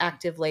in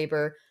active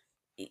labor,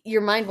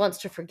 your mind wants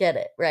to forget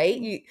it, right?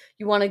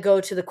 You want to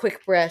go to the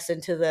quick breaths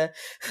and to the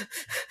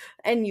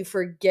and you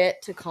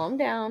forget to calm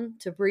down,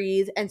 to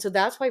breathe. And so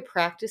that's why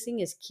practicing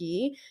is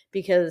key,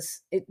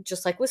 because it,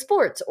 just like with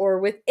sports or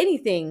with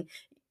anything,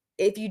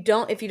 if you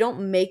don't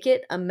make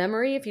it a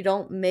memory, if you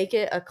don't make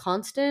it a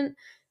constant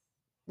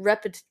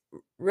repetitive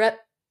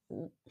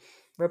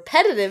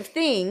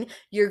thing,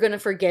 you're going to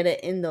forget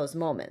it in those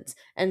moments.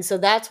 And so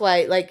that's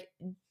why, like,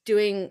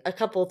 doing a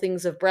couple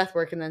things of breath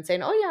work and then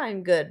saying, oh yeah,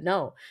 I'm good.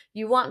 No,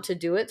 you want to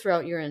do it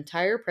throughout your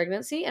entire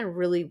pregnancy and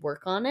really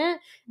work on it.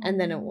 And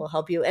then it will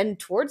help you. And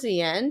towards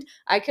the end,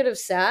 I could have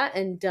sat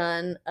and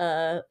done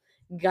a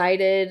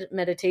guided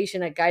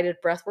meditation, a guided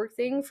breath work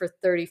thing for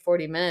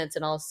 30-40 minutes.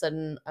 And all of a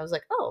sudden I was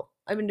like, oh,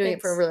 I've been doing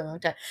it for a really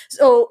long time.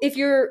 So if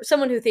you're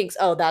someone who thinks,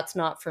 oh, that's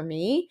not for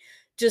me,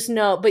 just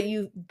know, but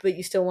you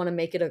still want to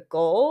make it a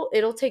goal,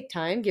 it'll take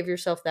time. Give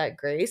yourself that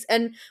grace.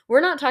 And we're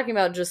not talking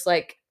about just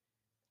like,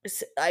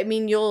 I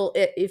mean,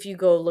 if you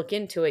go look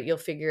into it, you'll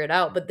figure it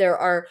out. But there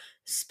are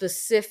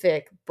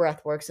specific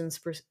breath works and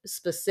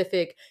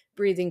specific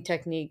breathing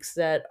techniques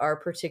that are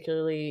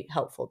particularly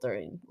helpful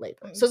during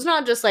labor. So it's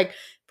not just like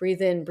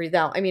breathe in, breathe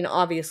out. I mean,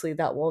 obviously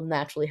that will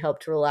naturally help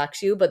to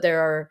relax you, but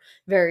there are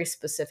very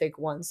specific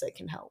ones that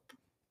can help.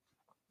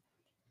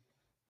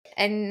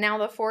 And now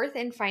the fourth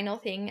and final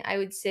thing I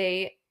would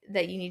say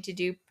that you need to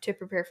do to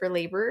prepare for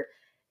labor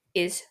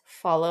is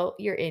follow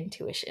your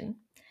intuition.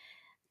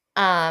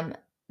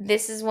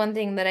 This is one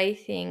thing that I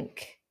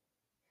think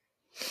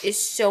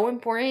is so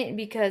important,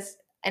 because,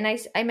 and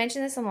I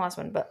mentioned this in the last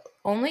one, but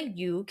only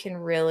you can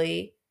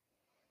really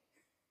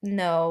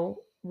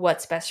know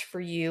what's best for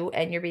you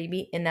and your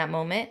baby in that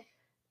moment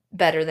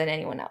better than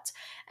anyone else.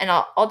 And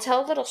I'll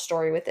tell a little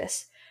story with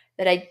this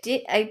that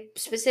I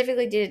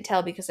specifically didn't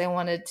tell because I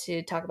wanted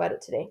to talk about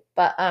it today.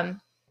 But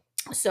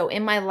so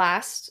in my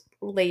last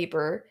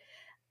labor,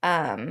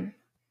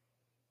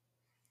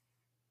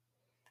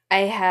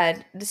 I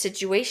had the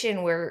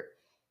situation where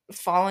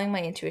following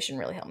my intuition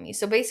really helped me.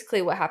 So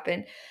basically what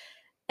happened,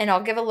 and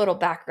I'll give a little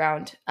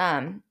background.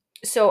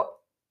 So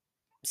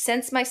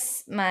since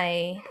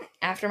my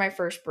after my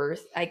first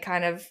birth, I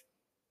kind of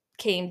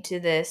came to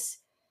this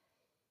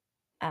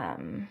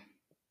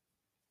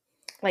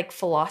like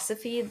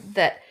philosophy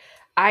that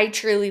I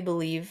truly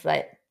believe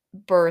that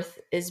birth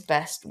is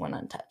best when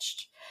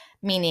untouched,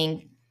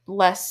 meaning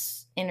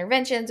less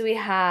interventions we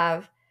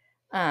have,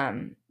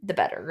 the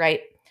better,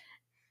 right?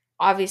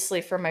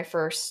 Obviously, for my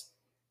first,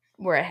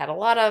 where I had a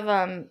lot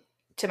of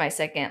to my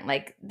second,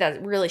 like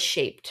that really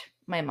shaped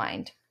my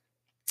mind,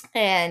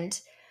 and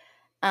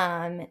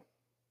um,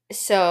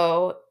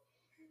 so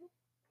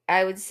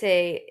I would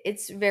say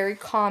it's very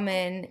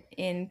common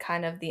in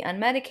kind of the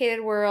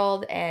unmedicated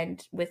world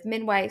and with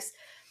midwives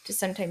to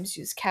sometimes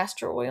use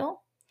castor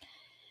oil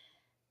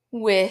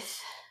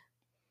with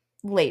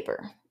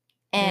labor.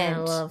 Yeah, I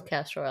And love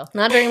castor oil.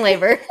 Not during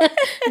labor,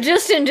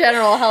 just in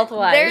general, health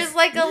wise. there's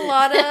like a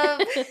lot of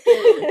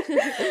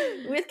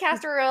with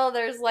castor oil,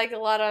 there's like a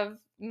lot of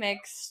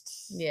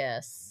mixed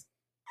yes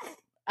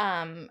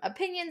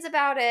opinions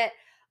about it.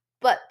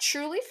 But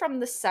truly from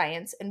the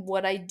science and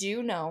what I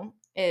do know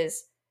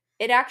is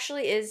it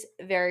actually is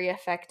very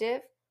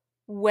effective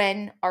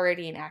when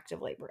already in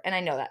active labor. And I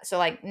know that. So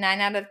like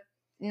 9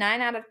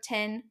 out of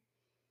 10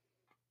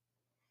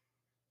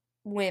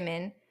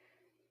 women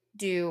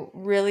do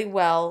really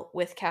well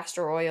with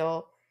castor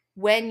oil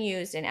when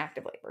used in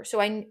active labor.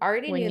 So I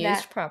already when knew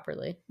used that.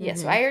 properly. Yeah,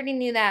 so I already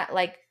knew that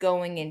like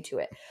going into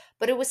it.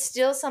 But it was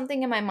still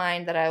something in my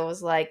mind that I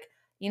was like,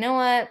 you know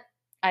what?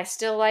 I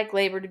still like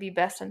labor to be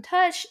best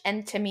untouched.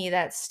 And to me,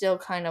 that's still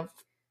kind of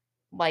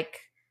like,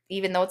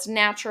 even though it's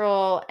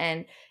natural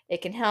and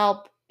it can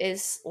help,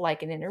 is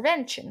like an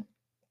intervention.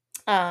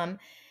 And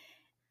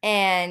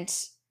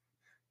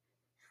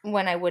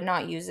when I would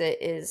not use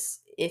it is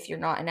if you're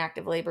not in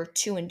active labor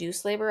to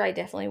induce labor. I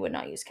definitely would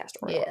not use castor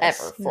oil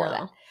ever for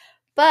that.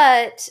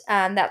 But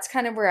that's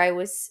kind of where I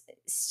was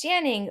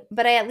standing.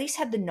 But I at least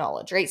had the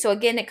knowledge, right? So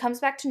again, it comes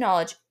back to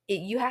knowledge.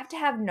 You have to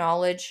have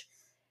knowledge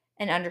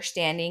and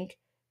understanding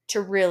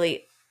to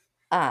really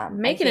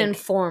make an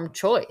informed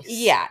choice.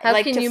 Yeah, how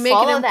like can to you make an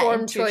follow that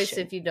informed choice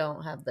intuition. if you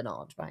don't have the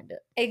knowledge behind it?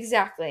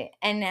 Exactly.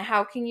 And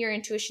how can your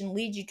intuition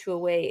lead you to a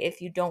way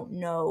if you don't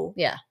know?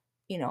 Yeah.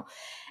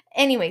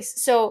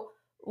 Anyways, so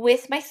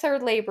with my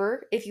third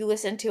labor, if you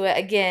listen to it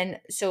again,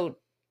 so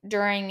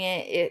during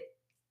it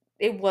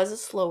was a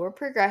slower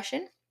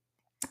progression,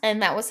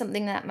 and that was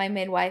something that my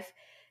midwife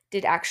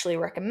did actually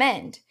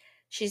recommend.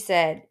 She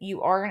said,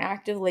 "You are in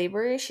active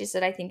labor." She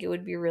said, "I think it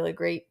would be really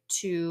great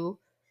to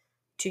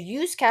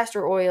use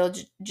castor oil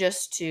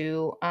just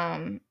to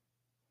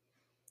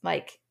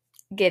like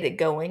get it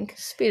going,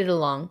 speed it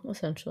along,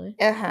 essentially."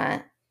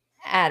 At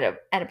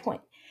a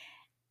point.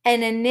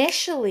 And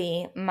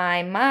initially,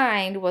 my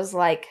mind was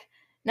like,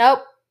 "Nope,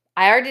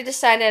 I already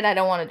decided I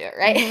don't want to do it."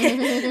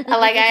 Right?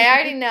 Like I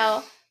already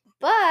know.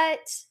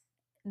 But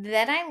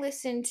then I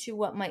listened to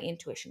what my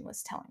intuition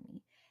was telling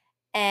me,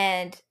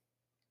 and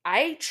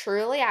I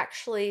truly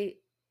actually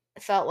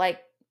felt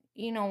like,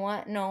 you know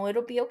what? No,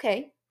 it'll be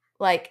okay.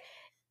 Like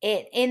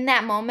it in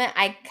that moment,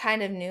 I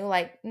kind of knew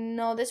like,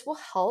 no, this will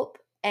help,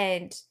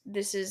 and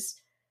this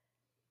is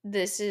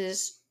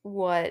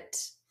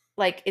what,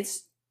 like,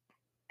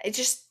 it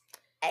just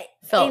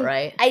felt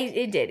right.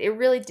 It did. It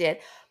really did.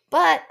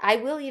 But I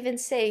will even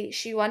say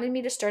she wanted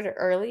me to start it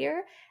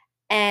earlier,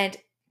 and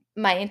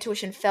my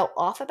intuition felt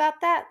off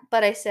about that,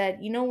 but I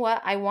said, "You know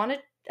what? I want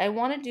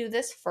to do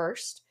this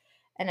first."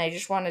 And I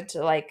just wanted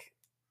to like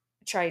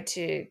try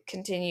to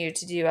continue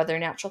to do other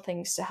natural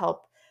things to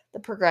help the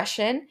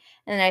progression.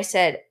 And I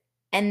said,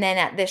 and then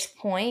at this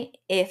point,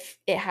 if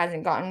it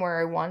hasn't gotten where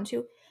I want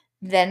to,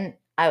 then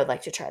I would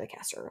like to try the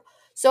castor oil.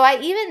 So I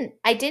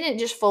didn't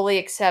just fully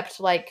accept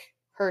like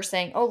her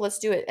saying, "Oh, let's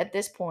do it at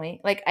this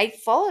point." Like I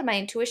followed my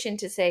intuition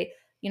to say,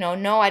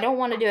 no, I don't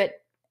want to do it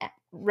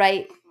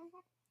right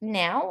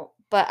now,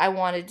 but I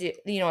want to do,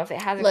 if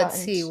it hasn't let's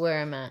gotten see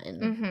where I'm at.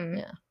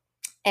 Yeah.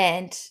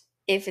 And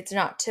if it's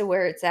not to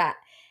where it's at.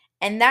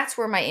 And that's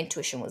where my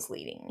intuition was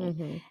leading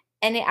me.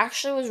 And it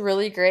actually was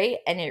really great,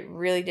 and it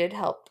really did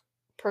help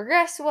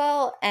progress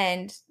well.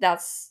 And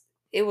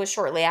it was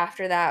shortly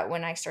after that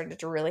when I started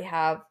to really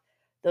have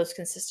those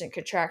consistent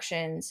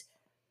contractions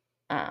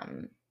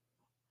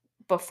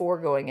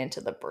before going into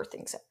the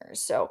birthing center.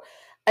 So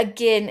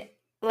again,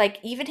 like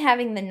even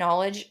having the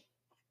knowledge,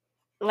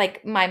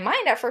 like my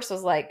mind at first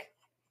was like,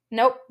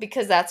 nope,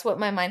 because that's what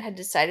my mind had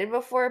decided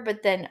before.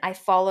 But then I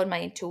followed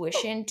my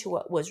intuition to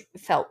what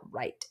felt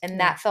right, and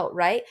that felt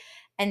right,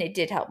 and it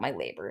did help my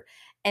labor.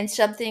 And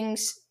some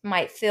things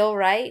might feel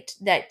right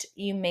that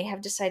you may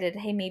have decided,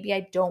 hey, maybe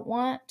I don't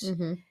want.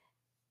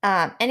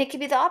 And it could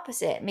be the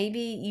opposite. Maybe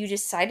you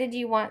decided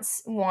you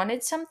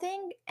wanted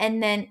something,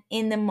 and then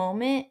in the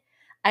moment,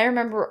 I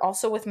remember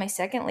also with my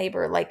second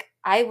labor, like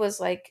I was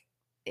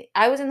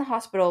in the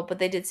hospital, but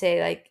they did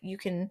say like you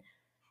can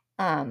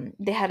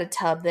they had a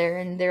tub there,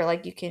 and they're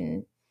like, you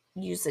can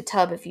use the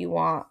tub if you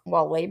want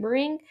while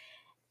laboring.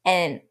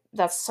 And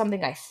that's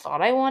something I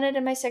thought I wanted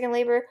in my second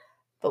labor.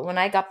 But when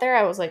I got there,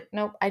 I was like,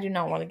 nope, I do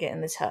not want to get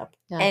in this tub.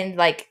 Yeah. And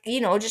like,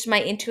 just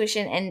my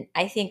intuition, and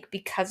I think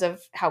because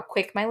of how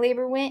quick my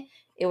labor went,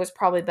 it was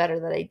probably better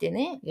that I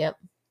didn't. Yep.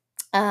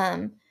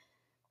 Um,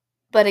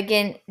 but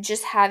again,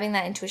 just having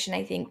that intuition,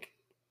 I think,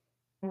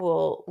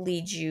 will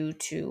lead you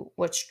to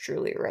what's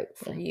truly right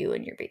for you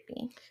and your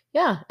baby.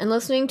 Yeah, and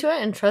listening to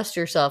it and trust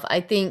yourself.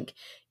 I think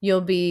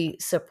you'll be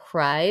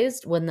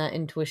surprised when that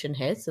intuition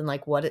hits and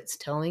like what it's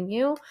telling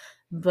you,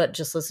 but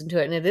just listen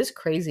to it. And it is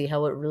crazy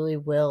how it really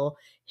will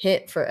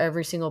hit for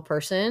every single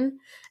person.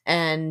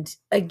 And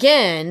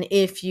again,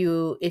 if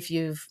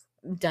you've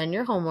done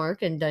your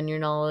homework and done your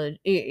knowledge,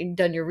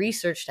 done your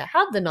research to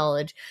have the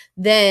knowledge,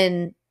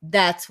 then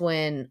that's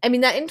when, I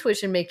mean, that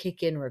intuition may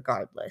kick in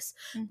regardless.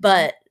 Mm-hmm.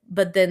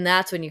 But then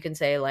that's when you can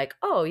say like,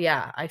 oh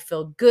yeah, I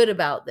feel good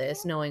about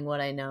this knowing what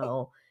I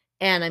know,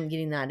 and I'm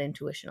getting that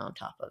intuition on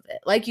top of it.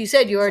 Like you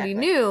said, you already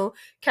knew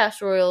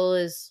castor oil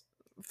is,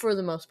 for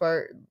the most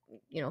part,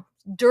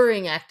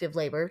 during active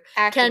labor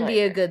can be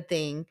a good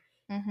thing.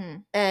 Mm-hmm.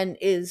 And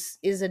is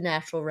a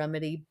natural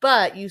remedy,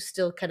 but you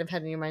still kind of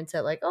had in your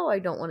mindset like, oh, I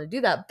don't want to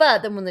do that.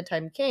 But then when the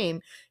time came,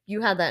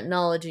 you had that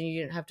knowledge and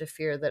you didn't have to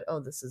fear that,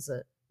 oh, this is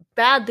a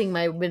bad thing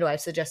my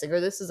midwife's suggesting,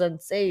 or this is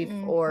unsafe,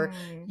 Mm-hmm. or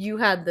you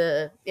had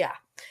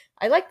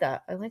I like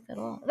that a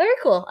lot. Very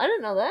cool. I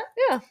didn't know that.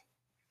 Yeah,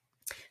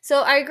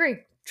 so I agree,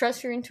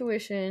 trust your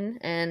intuition,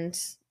 and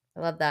I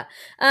love that.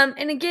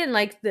 And again,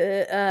 like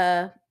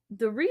the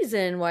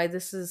reason why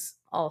this is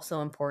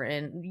also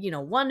important,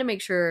 one, to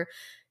make sure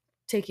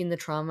taking the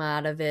trauma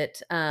out of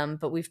it,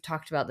 but we've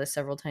talked about this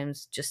several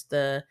times, just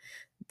the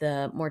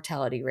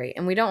mortality rate,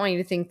 and we don't want you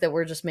to think that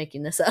we're just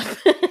making this up.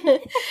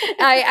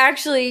 I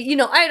actually,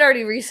 I had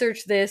already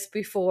researched this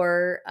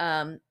before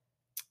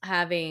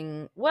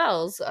having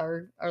Wells,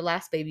 our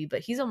last baby,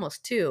 but he's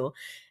almost 2.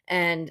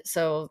 And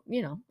so,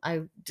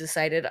 I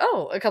decided,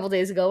 a couple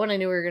days ago when I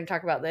knew we were going to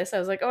talk about this, I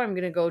was like, I'm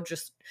going to go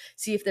just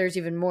see if there's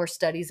even more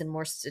studies and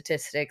more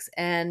statistics.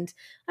 And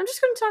I'm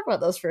just going to talk about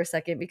those for a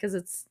second because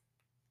it's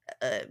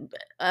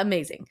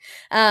amazing.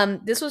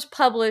 This was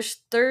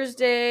published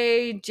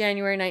Thursday,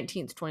 January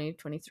 19th,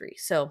 2023.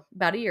 So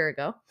about a year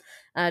ago,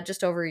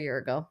 just over a year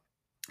ago.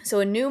 So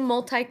a new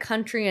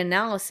multi-country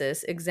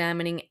analysis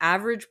examining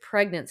average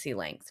pregnancy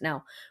length.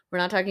 Now, we're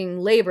not talking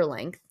labor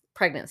length,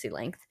 pregnancy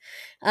length,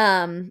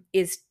 and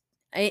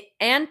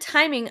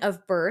timing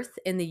of birth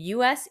in the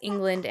US,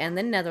 England, and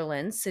the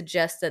Netherlands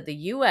suggests that the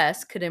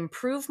US could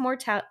improve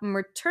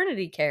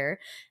maternity care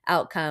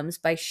outcomes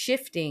by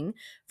shifting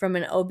from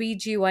an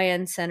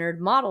OBGYN-centered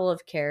model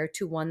of care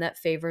to one that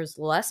favors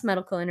less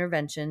medical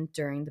intervention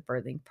during the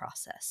birthing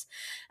process.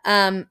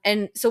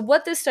 And so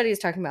what this study is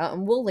talking about,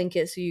 and we'll link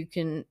it so you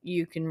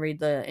can read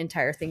the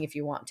entire thing if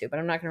you want to, but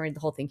I'm not going to read the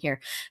whole thing here.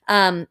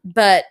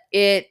 But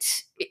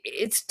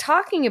it's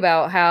talking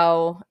about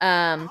how,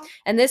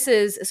 and this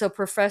is, so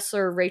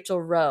Professor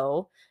Rachel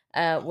Rowe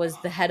was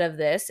the head of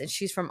this, and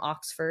she's from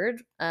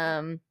Oxford.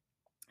 And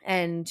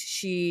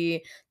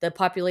the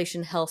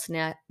Population Health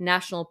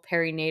National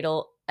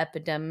Perinatal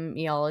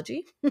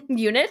Epidemiology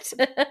Unit,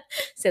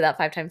 say that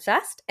 5 times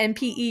fast,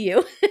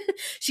 NPEU.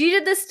 She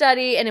did this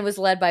study, and it was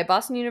led by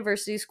Boston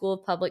University School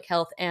of Public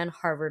Health and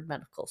Harvard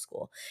Medical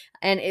School.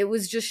 And it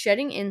was just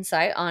shedding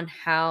insight on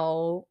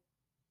how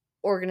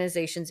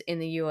organizations in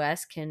the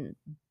US can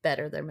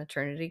better their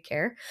maternity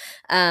care.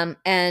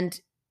 And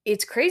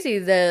it's crazy.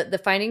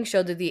 The findings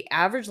showed that the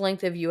average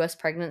length of US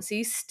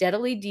pregnancy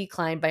steadily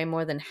declined by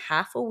more than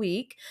half a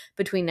week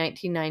between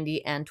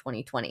 1990 and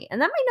 2020.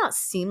 And that might not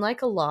seem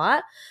like a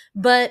lot,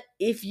 but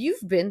if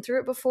you've been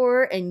through it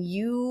before and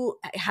you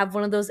have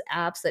one of those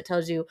apps that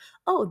tells you,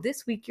 oh,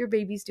 this week your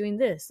baby's doing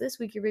this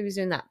week your baby's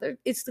doing that,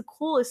 it's the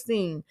coolest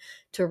thing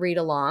to read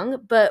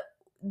along. But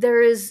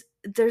there's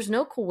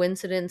no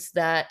coincidence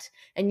that,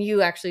 and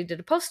you actually did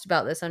a post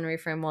about this on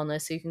Reframe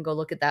Wellness, so you can go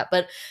look at that,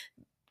 but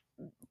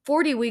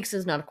 40 weeks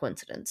is not a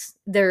coincidence.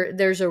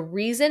 There's a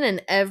reason,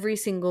 and every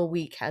single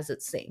week has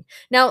its thing.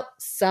 Now,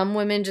 some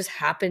women just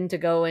happen to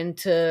go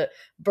into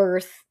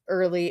birth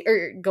early,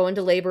 or go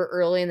into labor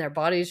early, and their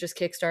bodies just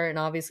kickstart. And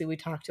obviously we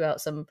talked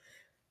about some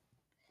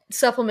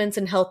supplements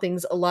and health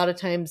things. A lot of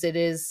times it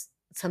is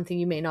something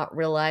you may not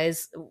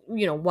realize,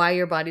 why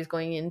your body's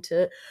going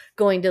into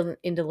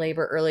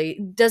labor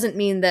early. Doesn't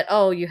mean that,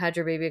 oh, you had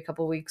your baby a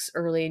couple weeks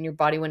early and your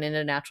body went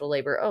into natural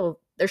labor, oh,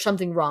 there's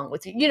something wrong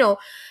with you,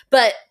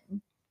 but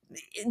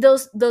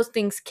those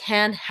things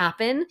can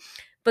happen.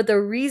 But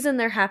the reason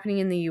they're happening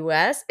in the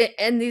US,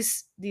 and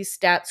these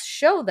stats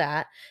show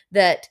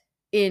that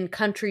in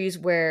countries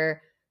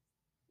where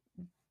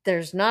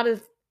there's not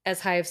as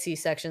high of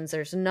C-sections,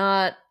 there's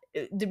not,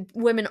 the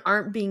women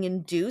aren't being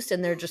induced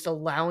and they're just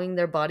allowing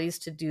their bodies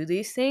to do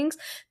these things,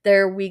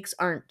 their weeks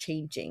aren't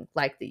changing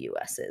like the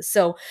US is.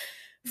 So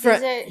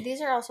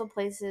these are also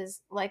places,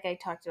 like I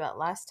talked about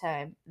last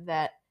time,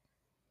 that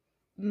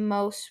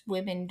most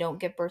women don't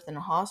give birth in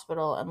a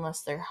hospital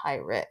unless they're high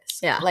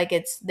risk. Yeah. Like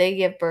they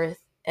give birth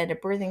at a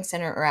birthing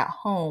center or at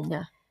home.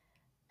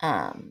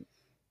 Yeah.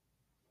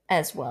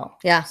 as well.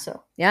 Yeah.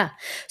 So Yeah.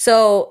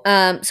 So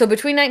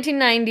between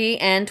 1990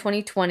 and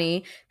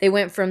 2020, they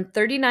went from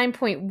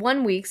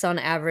 39.1 weeks on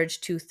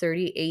average to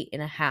 38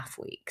 and a half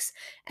weeks.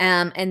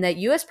 And that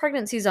US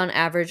pregnancies on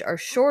average are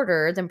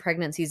shorter than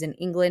pregnancies in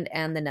England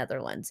and the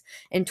Netherlands.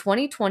 In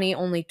 2020,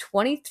 only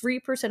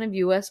 23% of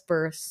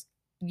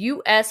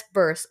US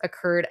births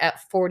occurred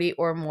at 40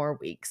 or more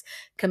weeks,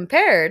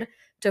 compared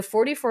to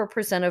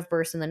 44% of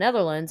births in the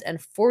Netherlands and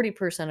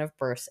 40% of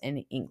births in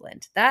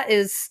England. That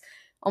is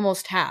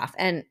almost half,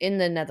 and in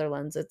the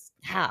Netherlands it's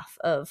half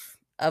of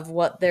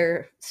what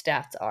their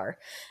stats are.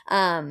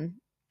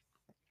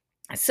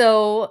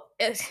 So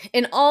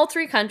in all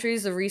three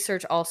countries, the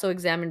research also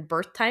examined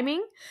birth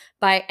timing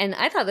by, and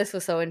I thought this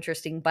was so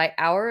interesting, by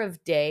hour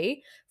of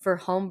day for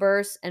home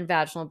births and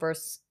vaginal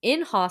births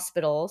in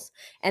hospitals,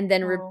 and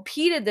then oh,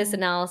 repeated this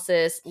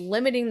analysis,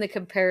 limiting the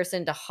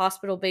comparison to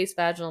hospital-based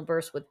vaginal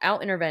births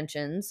without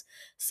interventions,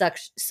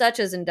 such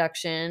as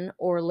induction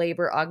or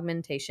labor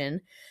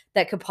augmentation,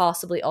 that could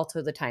possibly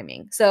alter the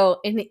timing. So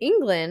in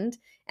England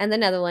and the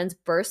Netherlands,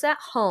 births at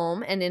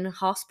home and in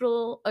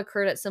hospital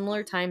occurred at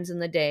similar times in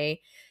the day,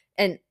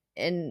 and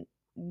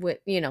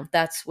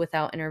that's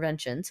without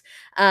interventions,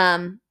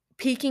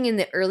 peaking in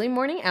the early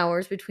morning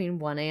hours between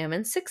 1 a.m.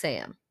 and 6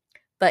 a.m.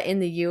 But in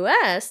the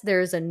US, there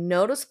is a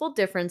noticeable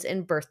difference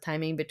in birth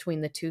timing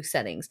between the two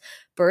settings.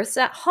 Births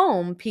at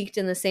home peaked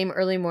in the same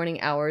early morning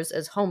hours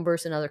as home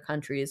births in other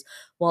countries,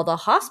 while the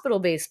hospital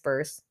based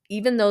births,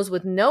 even those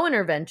with no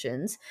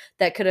interventions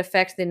that could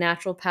affect the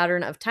natural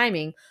pattern of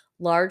timing,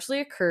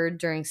 largely occurred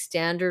during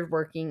standard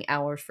working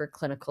hours for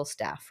clinical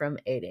staff from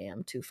 8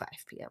 a.m. to 5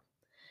 p.m.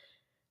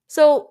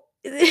 So,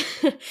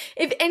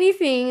 if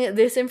anything,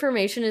 this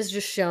information is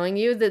just showing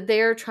you that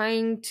they are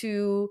trying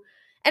to,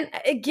 and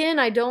again,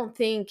 I don't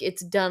think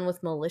it's done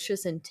with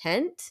malicious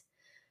intent,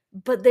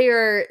 but they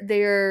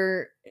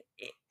are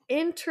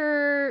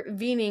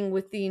intervening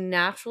with the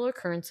natural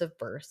occurrence of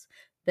birth,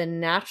 the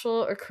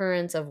natural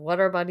occurrence of what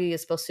our body is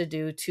supposed to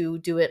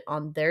do it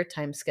on their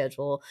time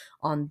schedule,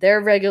 on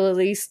their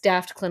regularly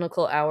staffed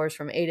clinical hours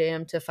from 8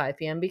 a.m. to 5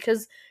 p.m.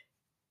 because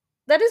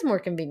that is more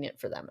convenient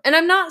for them. And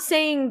I'm not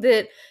saying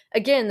that,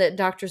 again, that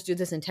doctors do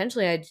this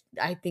intentionally.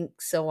 I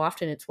think so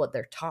often it's what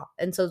they're taught.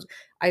 And so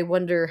I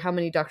wonder how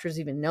many doctors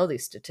even know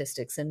these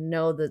statistics and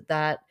know that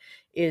that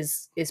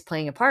is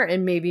playing a part,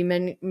 and maybe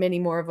many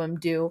more of them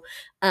do,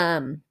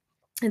 than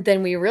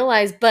we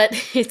realize. But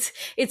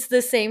it's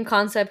the same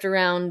concept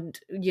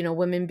around,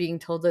 women being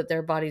told that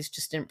their bodies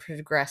just didn't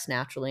progress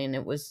naturally, and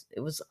it was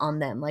on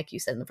them, like you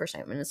said in the first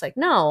time. And it's like,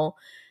 no,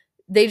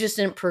 they just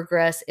didn't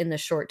progress in the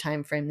short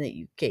time frame that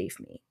you gave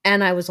me,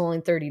 and I was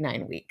only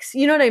 39 weeks.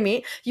 You know what I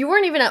mean? You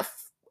weren't even at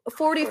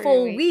 40 40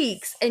 full weeks.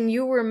 weeks, and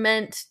you were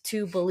meant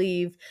to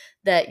believe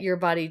that your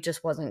body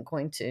just wasn't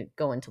going to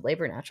go into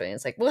labor naturally. And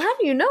it's like, well, how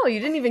do you know? You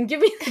didn't even give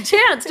me the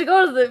chance to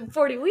go to the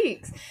 40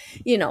 weeks.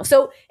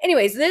 So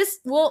anyways, this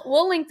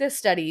we'll link this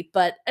study,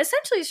 but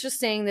essentially it's just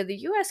saying that the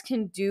US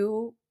can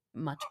do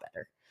much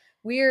better.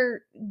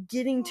 We're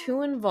getting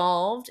too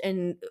involved,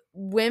 and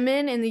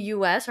women in the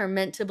US are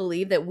meant to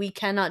believe that we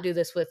cannot do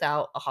this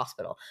without a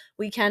hospital.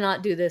 We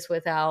cannot do this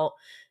without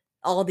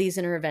all these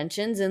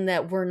interventions, and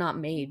that we're not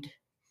made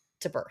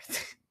to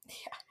birth.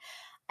 Yeah.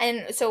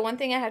 And so one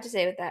thing I have to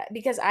say with that,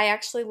 because I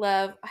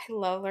love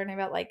learning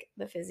about like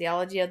the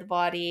physiology of the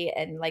body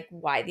and like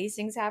why these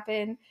things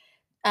happen.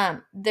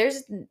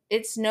 There's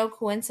it's no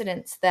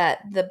coincidence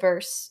that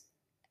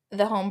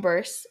the home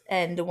births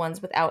and the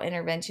ones without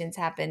interventions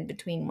happen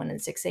between 1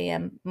 and 6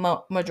 a.m.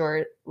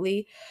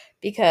 Majorly,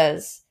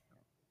 because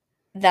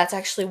that's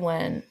actually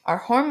when our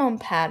hormone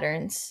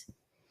patterns,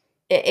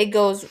 it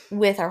goes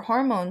with our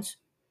hormones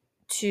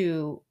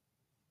to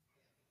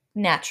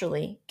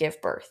naturally give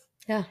birth.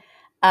 Yeah.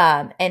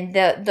 And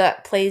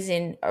that plays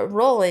in a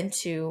role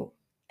into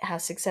how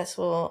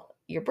successful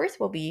your birth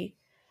will be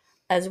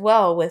as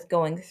well, with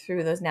going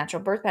through those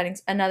natural birth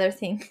patterns. Another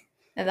thing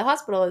at the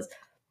hospital is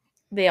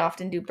they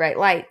often do bright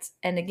lights,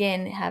 and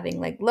again, having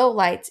like low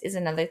lights is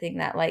another thing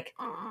that like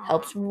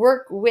helps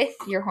work with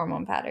your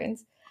hormone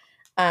patterns.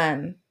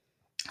 um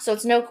so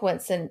it's no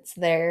coincidence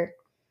there.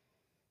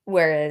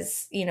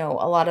 Whereas, a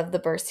lot of the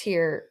births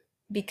here,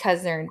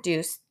 because they're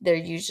induced,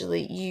 you're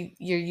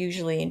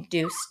usually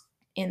induced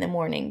in the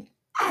morning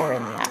or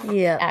in the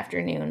Yeah.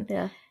 afternoon,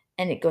 Yeah.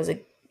 and it goes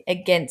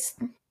against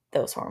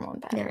those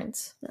hormone Yeah.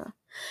 patterns. Yeah.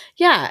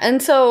 Yeah,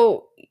 and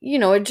so,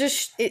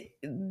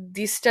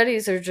 these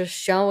studies are just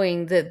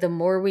showing that the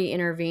more we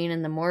intervene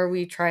and the more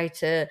we try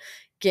to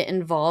get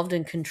involved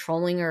in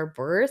controlling our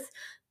birth,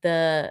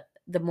 the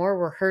more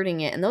we're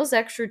hurting it. And those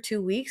extra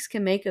 2 weeks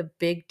can make a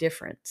big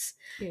difference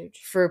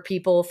Huge. for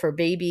people, for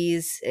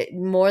babies,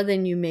 more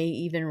than you may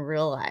even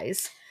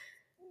realize.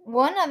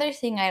 One other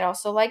thing I'd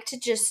also like to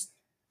just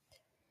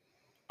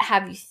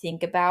have you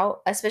think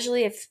about,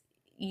 especially if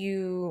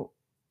you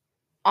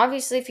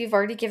obviously if you've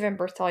already given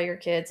birth to all your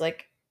kids,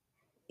 like,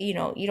 you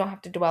don't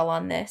have to dwell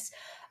on this.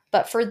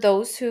 But for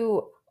those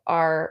who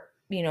are,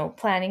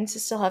 planning to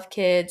still have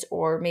kids,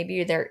 or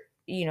maybe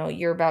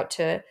you're about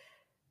to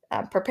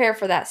prepare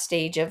for that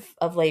stage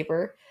of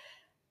labor,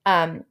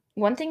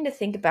 One thing to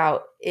think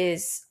about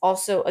is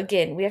also,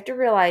 again, we have to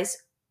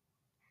realize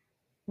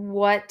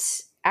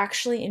what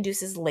actually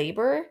induces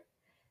labor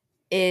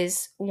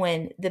is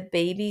when the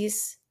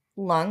baby's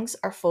lungs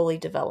are fully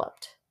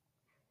developed.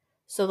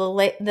 So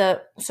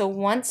so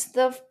once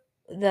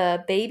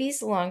the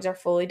baby's lungs are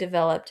fully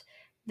developed,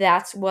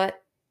 that's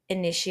what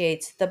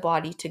initiates the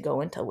body to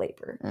go into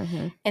labor.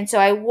 Mm-hmm. And so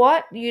I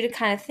want you to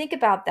kind of think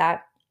about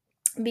that,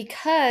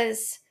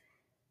 because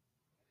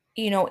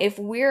if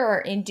we're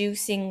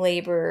inducing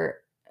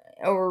labor,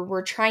 or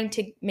we're trying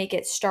to make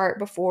it start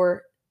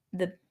before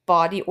the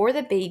body or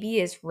the baby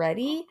is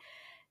ready,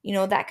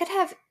 that could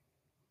have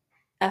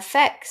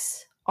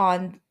effects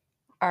on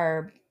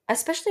our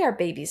especially our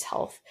baby's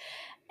health.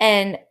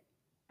 And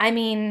I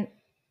mean,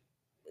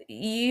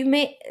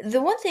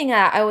 the one thing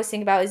I always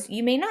think about is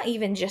you may not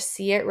even just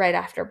see it right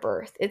after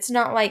birth. It's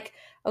not like,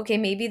 okay,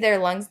 maybe their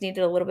lungs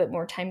needed a little bit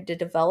more time to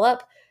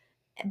develop,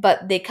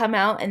 but they come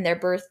out and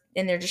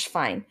they're just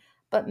fine.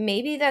 But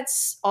maybe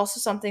that's also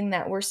something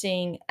that we're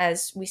seeing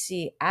as we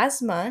see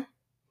asthma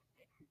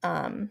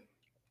um,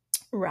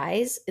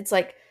 rise. It's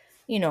like,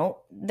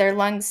 their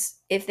lungs,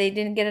 if they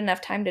didn't get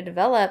enough time to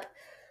develop,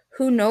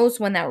 who knows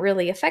when that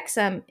really affects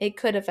them. It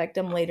could affect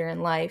them later in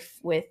life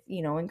with,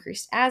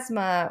 increased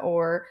asthma,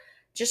 or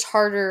just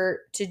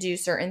harder to do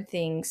certain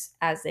things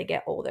as they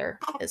get older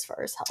as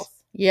far as health.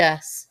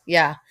 Yes.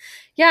 Yeah.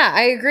 Yeah,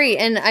 I agree.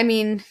 And I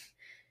mean,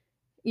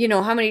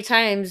 how many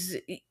times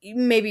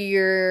maybe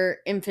your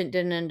infant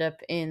didn't end up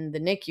in the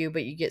NICU,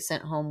 but you get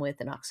sent home with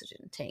an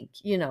oxygen tank,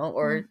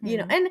 or,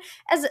 Mm-hmm. and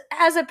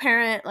as a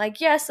parent, like,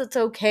 yes, it's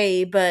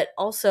okay, but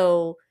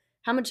also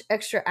how much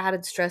extra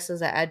added stress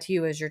does that add to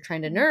you as you're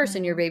trying to nurse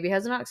and your Mm-hmm. baby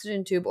has an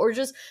oxygen tube, or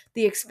just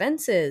the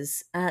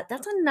expenses?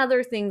 That's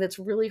another thing that's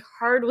really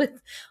hard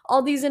with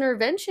all these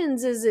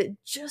interventions, is it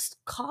just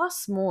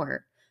costs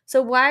more.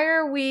 So why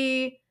are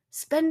we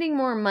spending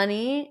more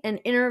money and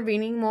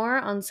intervening more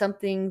on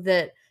something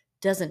that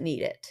doesn't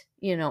need it?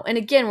 And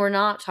again, we're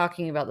not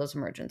talking about those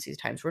emergency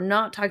times. We're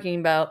not talking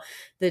about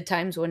the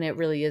times when it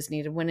really is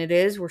needed. When it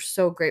is, we're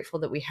so grateful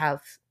that we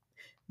have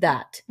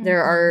that. Mm-hmm.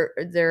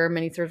 There are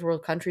many third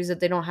world countries that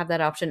they don't have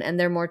that option, and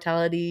their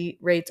mortality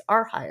rates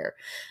are higher.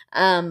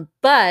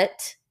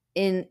 But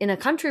in a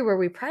country where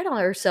we pride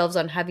ourselves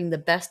on having the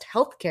best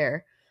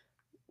healthcare,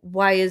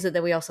 why is it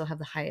that we also have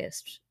the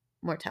highest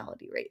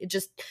mortality rate?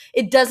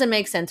 It doesn't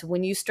make sense.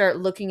 When you start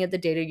looking at the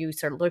data, you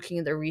start looking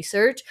at the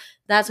research,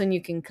 that's when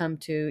you can come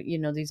to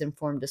these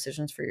informed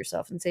decisions for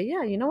yourself and say,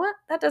 yeah, you know what,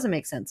 that doesn't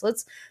make sense.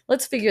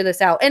 Let's figure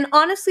this out. And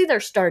honestly, they're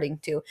starting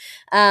to.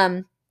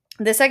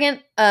 The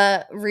second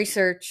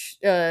research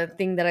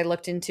thing that I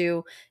looked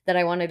into that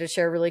I wanted to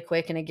share really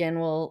quick, and again,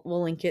 we'll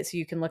link it so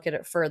you can look at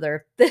it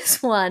further.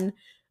 This one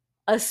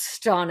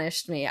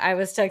astonished me. I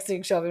was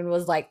texting Shelby and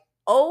was like,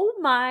 oh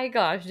my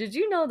gosh, did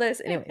you know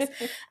this? Anyways,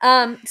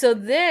 so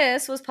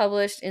this was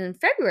published in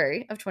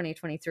February of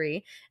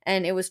 2023,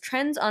 and it was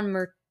trends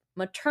on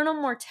maternal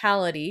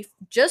mortality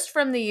just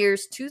from the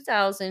years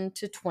 2000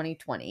 to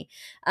 2020.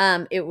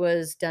 It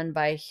was done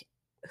by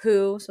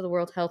WHO, so the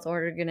World Health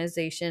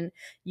Organization,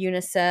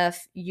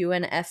 UNICEF,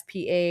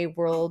 UNFPA,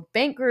 World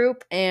Bank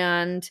Group,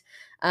 and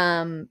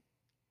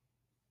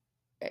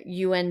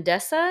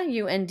UNDESA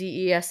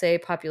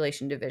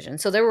population division.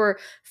 So there were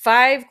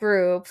 5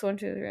 groups, 1,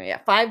 2, 3, yeah,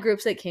 5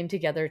 groups that came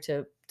together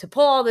to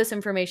pull all this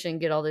information,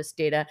 get all this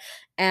data,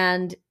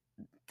 and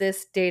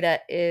this data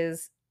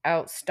is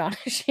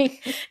astonishing,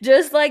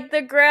 just like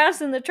the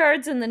graphs and the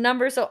charts and the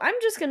numbers. So I'm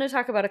just going to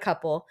talk about a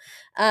couple.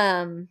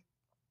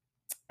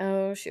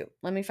 Oh shoot,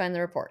 let me find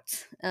the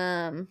reports.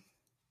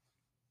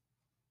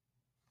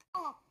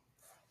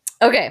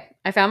 Okay,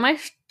 I found my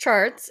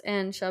charts,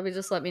 and Shelby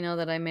just let me know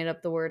that I made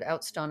up the word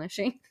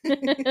astonishing.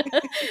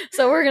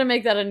 So we're going to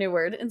make that a new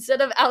word.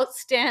 Instead of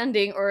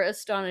outstanding or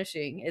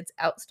astonishing, it's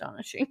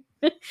astonishing.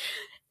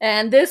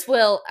 And this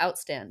will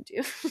outstand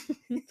you.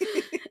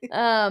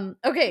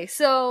 Okay,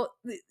 so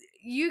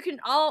you can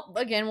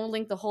again, we'll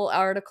link the whole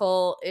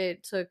article.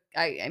 It took,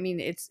 I mean,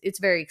 it's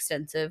very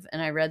extensive,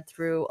 and I read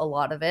through a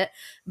lot of it.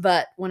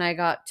 But when I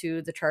got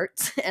to the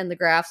charts and the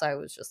graphs, I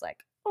was just like,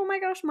 oh my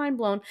gosh, mind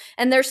blown.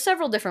 And there's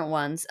several different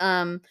ones.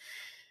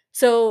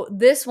 So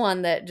this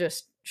one that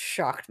just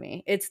shocked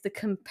me. It's the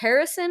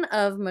comparison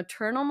of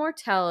maternal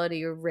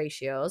mortality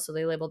ratio, so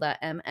they label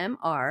that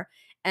MMR,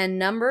 and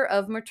number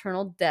of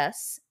maternal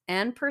deaths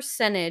and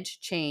percentage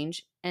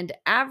change and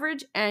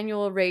average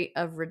annual rate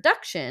of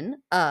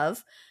reduction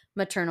of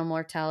maternal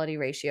mortality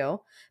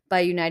ratio by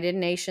United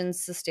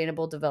Nations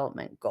Sustainable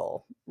Development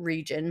Goal,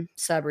 region,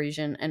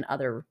 subregion, and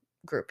other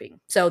grouping.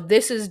 So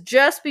this is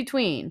just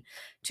between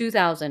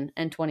 2000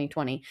 and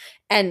 2020.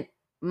 And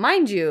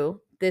mind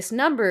you, this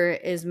number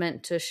is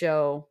meant to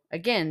show,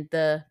 again,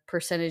 the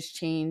percentage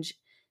change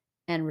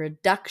and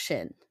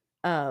reduction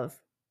of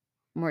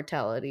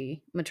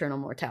maternal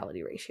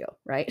mortality ratio,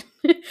 right?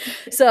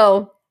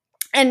 So,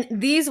 and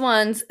these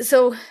ones,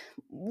 so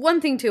one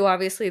thing too,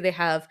 obviously they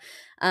have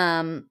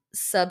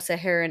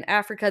Sub-Saharan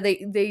Africa.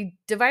 They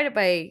divide it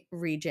by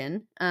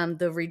region,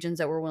 the regions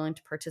that were willing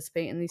to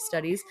participate in these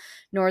studies,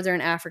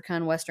 Northern Africa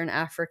and Western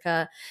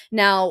Africa.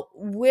 Now,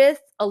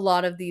 with a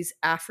lot of these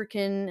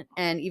African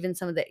and even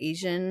some of the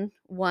Asian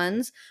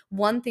ones,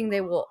 one thing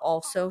they will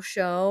also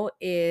show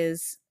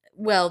is,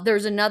 well,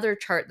 there's another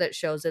chart that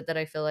shows it that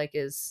I feel like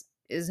is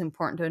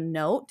important to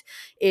note,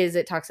 is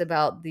it talks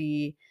about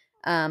the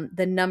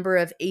number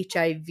of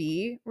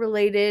HIV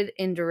related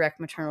indirect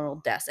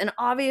maternal deaths. And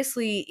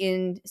obviously,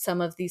 in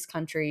some of these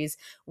countries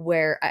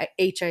where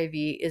HIV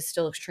is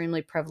still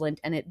extremely prevalent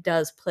and it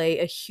does play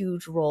a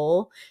huge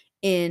role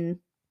in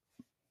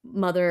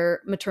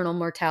maternal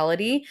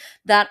mortality,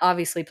 that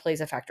obviously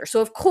plays a factor. So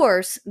of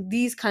course,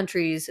 these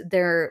countries,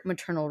 their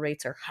maternal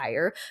rates are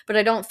higher, but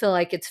I don't feel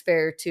like it's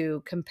fair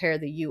to compare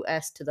the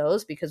US to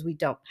those because we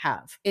don't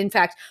have. In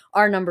fact,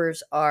 our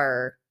numbers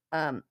are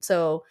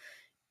so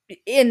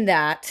in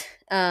that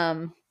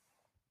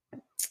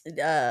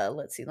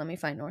let's see, let me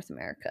find North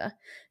America.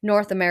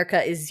 North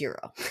America is 0.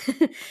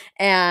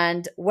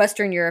 And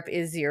Western Europe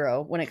is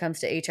 0 when it comes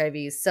to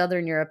HIV.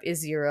 Southern Europe is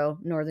 0.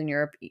 Northern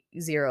Europe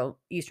 0.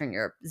 Eastern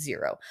Europe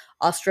 0.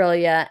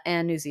 Australia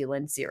and New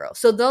Zealand 0.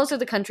 So those are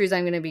the countries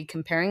I'm going to be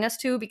comparing us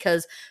to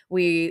because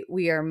we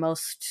are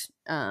most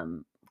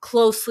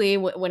closely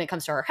when it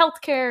comes to our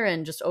healthcare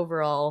and just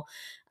overall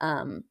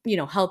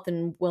health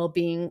and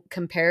well-being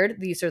compared.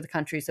 These are the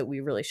countries that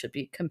we really should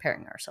be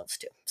comparing ourselves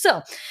to.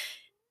 So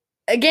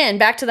again,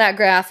 back to that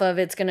graph of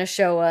it's going to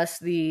show us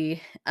the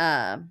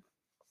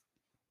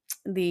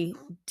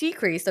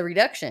decrease, the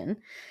reduction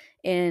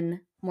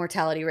in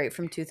mortality rate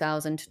from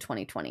 2000 to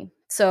 2020.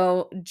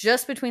 So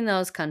just between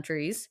those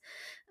countries,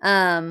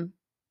 Australia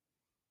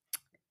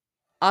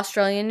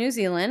and New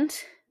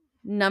Zealand,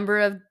 number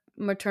of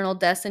maternal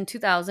deaths in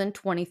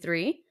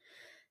 2023,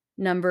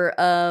 number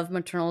of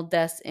maternal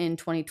deaths in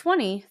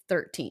 2020,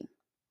 13.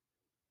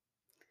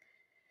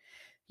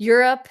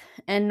 Europe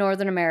and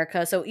Northern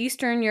America. So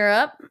Eastern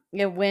Europe,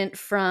 it went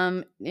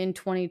from in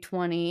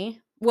 2020.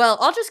 Well,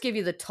 I'll just give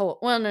you the total.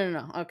 Well,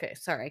 no. Okay,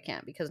 sorry, I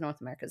can't because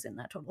North America is in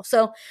that total.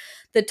 So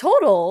the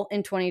total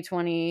in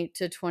 2020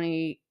 to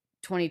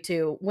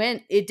 2022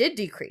 it did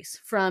decrease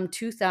from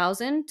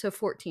 2,000 to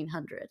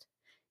 1,400.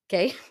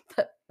 Okay,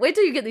 but wait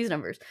till you get these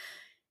numbers.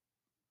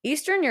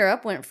 Eastern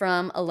Europe went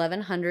from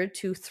 1,100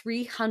 to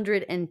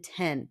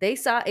 310. They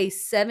saw a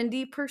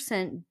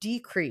 70%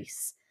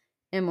 decrease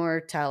in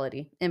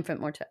maternal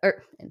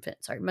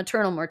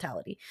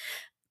mortality.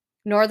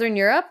 Northern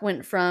Europe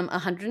went from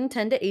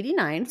 110 to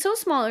 89, so a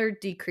smaller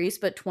decrease,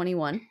 but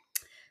 21.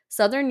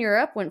 Southern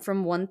Europe went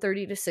from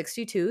 130 to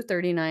 62,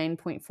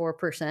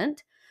 39.4%.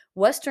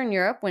 Western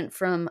Europe went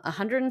from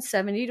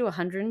 170 to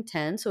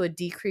 110, so a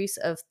decrease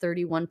of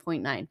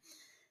 31.9.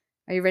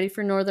 Are you ready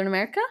for Northern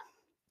America?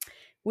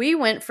 We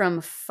went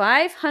from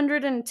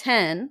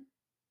 510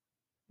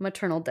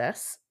 maternal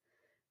deaths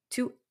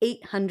to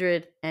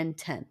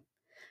 810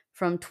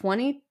 from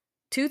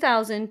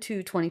 2000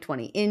 to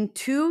 2020. In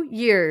 2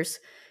 years,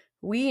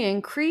 we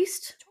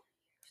increased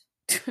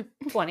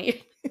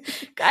 20.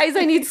 Guys,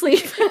 I need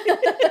sleep.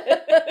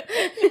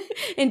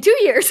 In 2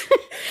 years,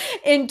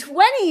 in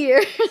 20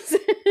 years,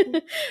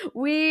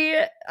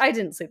 I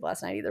didn't sleep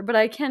last night either, but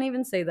I can't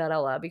even say that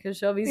out loud because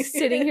Shelby's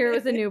sitting here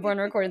with a newborn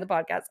recording the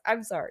podcast.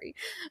 I'm sorry.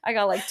 I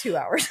got like 2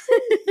 hours.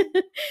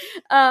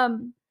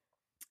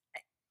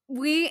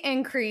 We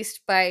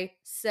increased by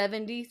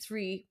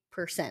 73%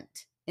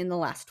 in the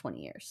last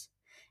 20 years.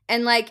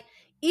 And like,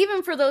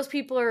 even for those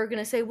people who are going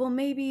to say, well,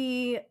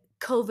 maybe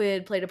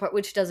COVID played a part,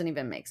 which doesn't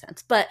even make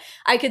sense. But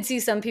I could see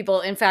some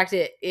people, in fact,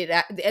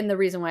 and the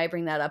reason why I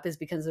bring that up is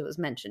because it was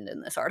mentioned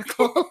in this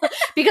article,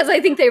 because I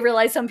think they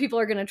realize some people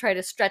are going to try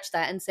to stretch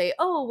that and say,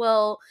 oh,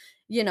 well,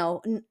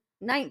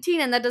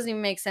 19, and that doesn't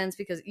even make sense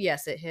because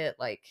yes, it hit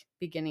like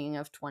beginning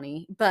of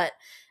 20, but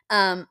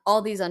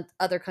all these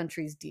other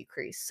countries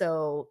decreased,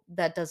 so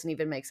that doesn't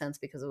even make sense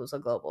because it was a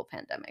global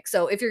pandemic.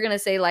 So if you're going to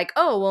say like,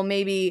 oh, well,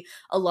 maybe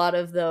a lot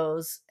of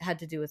those had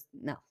to do with,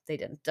 no, they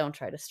didn't. Don't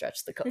try to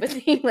stretch the COVID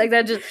thing like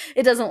that. Just,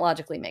 it doesn't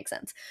logically make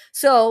sense.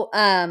 So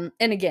and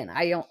again,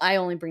 I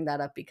only bring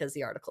that up because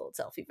the article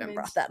itself even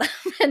brought that up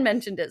and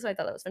mentioned it, so I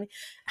thought that was funny.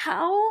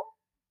 How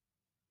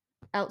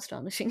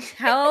astonishing,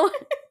 how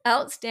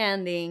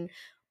outstanding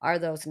are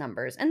those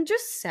numbers, and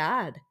just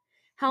sad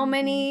how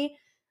many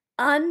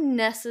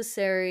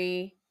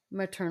unnecessary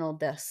maternal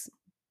deaths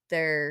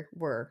there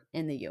were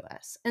in the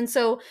US. And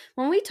so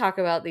when we talk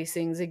about these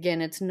things,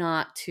 again, it's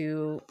not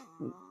to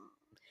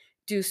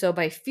do so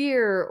by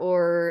fear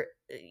or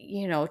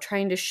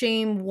trying to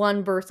shame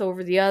one birth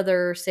over the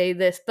other, say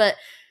this, but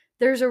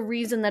there's a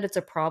reason that it's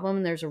a problem,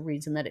 and there's a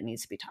reason that it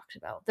needs to be talked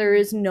about. There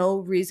is no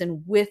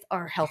reason with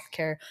our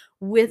healthcare,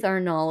 with our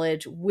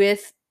knowledge,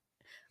 with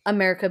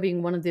America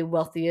being one of the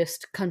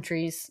wealthiest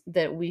countries,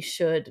 that we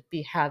should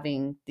be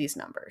having these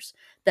numbers,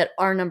 that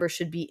our numbers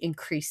should be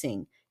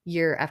increasing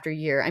year after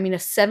year. I mean, a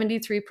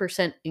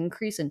 73%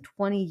 increase in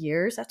 20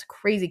 years, that's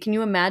crazy. Can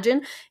you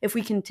imagine if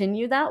we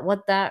continue that,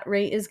 what that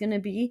rate is going to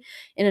be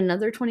in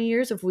another 20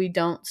 years if we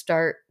don't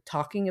start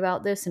talking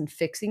about this and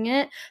fixing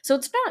it. So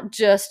it's not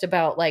just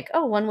about like,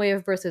 oh, one way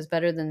of birth is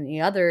better than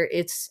the other.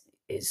 It's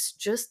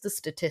just the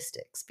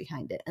statistics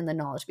behind it and the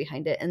knowledge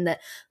behind it. And that,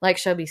 like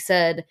Shelby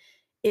said,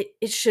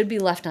 it should be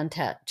left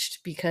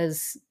untouched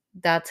because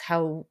that's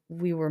how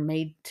we were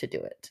made to do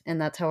it, and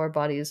that's how our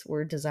bodies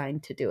were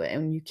designed to do it,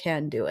 and you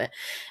can do it.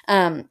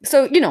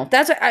 So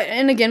that's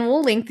and again,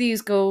 we'll link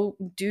these. Go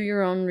do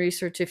your own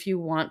research if you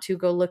want to.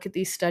 Go look at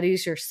these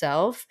studies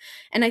yourself.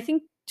 And I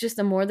think just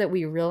the more that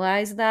we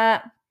realize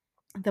that,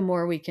 the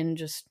more we can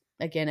just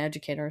again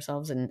educate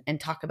ourselves and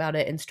talk about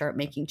it and start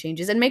making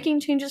changes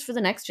for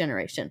the next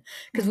generation,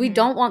 because we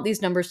don't want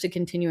these numbers to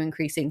continue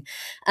increasing.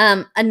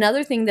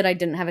 Another thing that I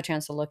didn't have a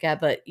chance to look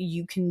at, but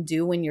you can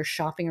do when you're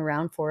shopping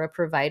around for a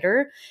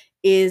provider,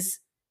 is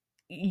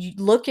you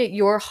look at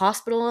your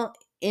hospital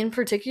in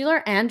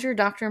particular and your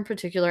doctor in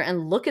particular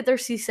and look at their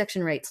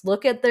C-section rates,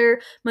 look at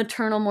their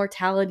maternal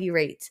mortality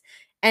rates,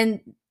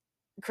 and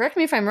correct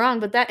me if I'm wrong,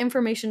 but that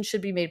information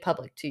should be made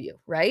public to you,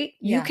 right?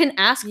 Yeah. You can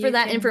ask for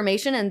that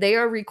information and they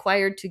are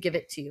required to give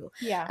it to you.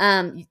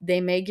 Yeah.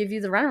 They may give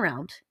you the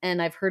runaround,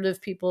 and I've heard of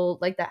people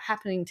like that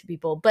happening to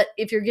people. But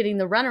if you're getting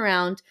the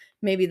runaround,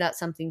 maybe that's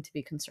something to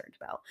be concerned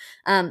about.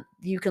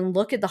 You can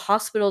look at the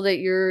hospital that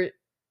you're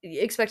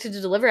expected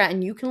to deliver at,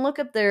 and you can look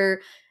up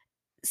their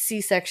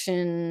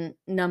C-section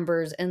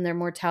numbers and their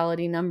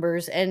mortality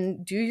numbers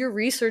and do your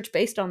research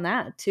based on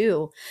that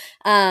too.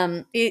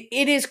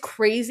 It is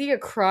crazy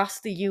across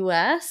the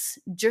US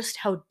just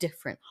how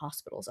different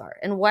hospitals are.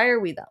 And why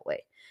are we that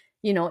way?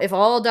 If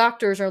all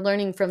doctors are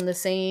learning from the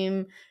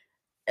same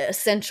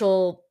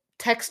essential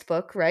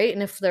textbook, right?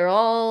 And if they're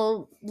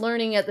all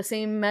learning at the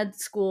same med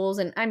schools,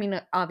 and I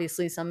mean,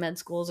 obviously some med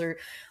schools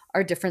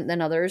are different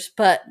than others,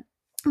 but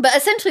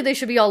essentially they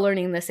should be all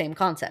learning the same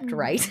concept,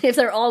 right? If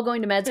they're all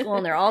going to med school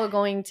and they're all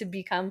going to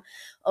become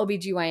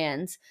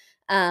OBGYNs,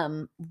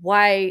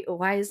 why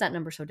is that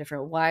number so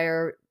different? Why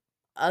are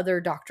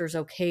other doctors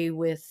okay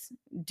with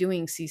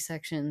doing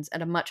C-sections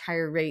at a much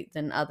higher rate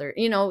than other?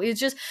 It's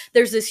just,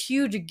 there's this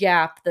huge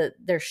gap that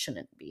there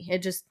shouldn't be.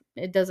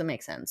 It doesn't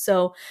make sense.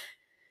 So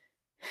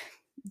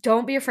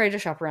don't be afraid to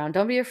shop around.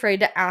 Don't be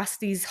afraid to ask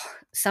these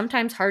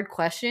sometimes hard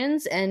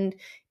questions. And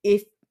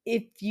if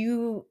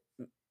you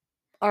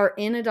are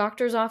in a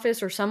doctor's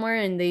office or somewhere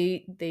and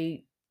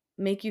they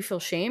make you feel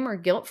shame or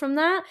guilt from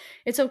that,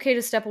 it's okay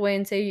to step away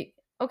and say,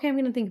 okay, I'm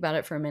going to think about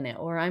it for a minute,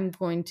 or I'm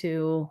going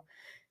to,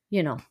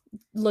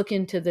 look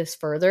into this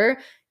further.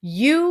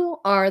 You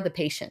are the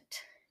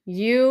patient.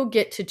 You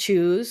get to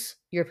choose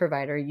your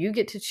provider. You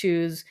get to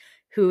choose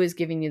who is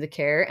giving you the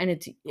care,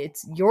 and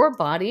it's your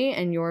body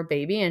and your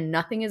baby, and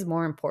nothing is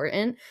more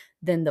important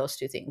than those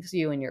two things,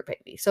 you and your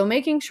baby. So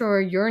making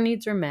sure your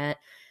needs are met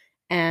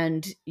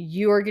and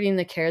you are getting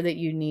the care that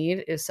you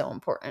need is so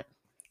important.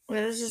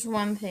 Well, there's just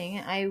one thing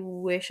I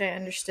wish I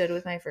understood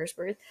with my first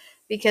birth,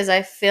 because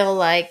I feel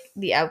like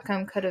the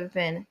outcome could have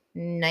been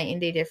night and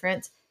day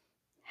difference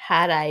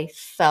had I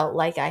felt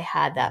like I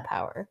had that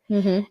power.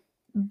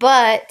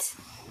 But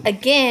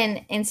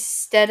again,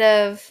 instead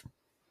of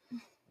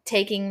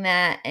taking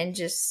that and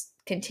just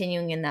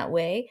continuing in that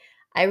way,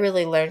 I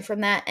really learned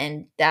from that,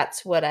 and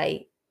that's what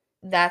I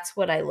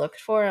looked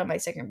for on my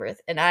second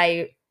birth. And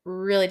I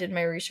really did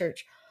my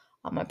research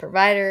on my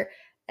provider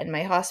and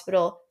my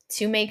hospital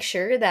to make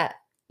sure that,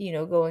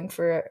 going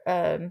for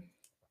a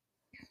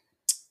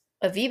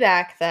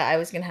VBAC, that I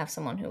was going to have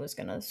someone who was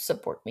going to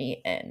support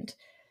me and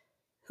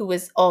who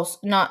was also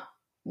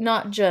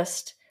not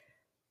just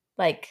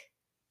like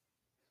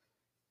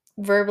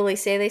verbally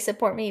say they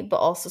support me, but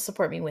also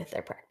support me with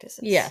their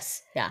practices.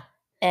 Yes. Yeah.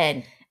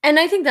 And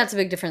I think that's a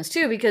big difference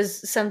too,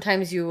 because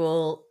sometimes you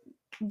will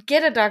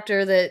get a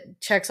doctor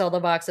that checks all the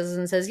boxes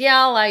and says,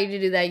 yeah, I'll allow you to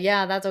do that.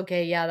 Yeah, that's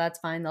okay. Yeah, that's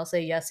fine. They'll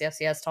say yes, yes,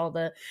 yes to all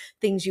the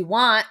things you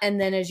want.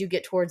 And then as you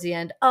get towards the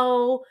end,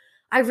 oh,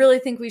 I really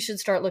think we should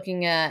start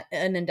looking at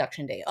an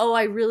induction day. Oh,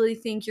 I really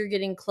think you're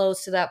getting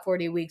close to that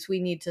 40 weeks. We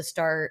need to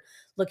start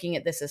looking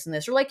at this, and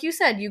this. Or like you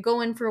said, you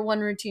go in for one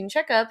routine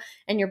checkup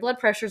and your blood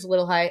pressure is a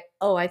little high.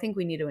 Oh, I think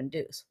we need to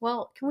induce.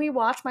 Well, can we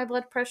watch my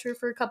blood pressure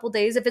for a couple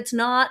days if it's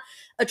not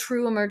a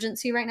true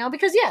emergency right now?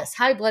 Because yes,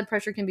 high blood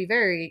pressure can be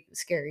very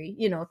scary,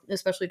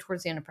 especially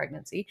towards the end of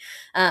pregnancy.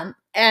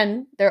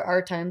 And there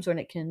are times when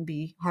it can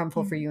be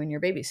harmful for you and your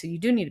baby. So you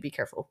do need to be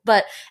careful.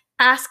 But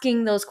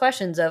asking those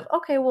questions of,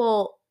 okay,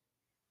 well,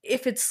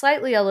 if it's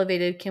slightly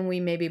elevated, can we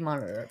maybe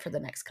monitor it for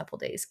the next couple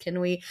days? Can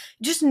we,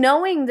 just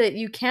knowing that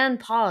you can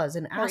pause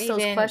and ask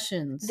those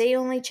questions. They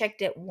only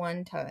checked it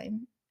one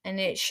time, and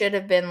it should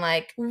have been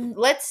like,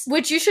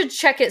 which you should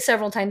check it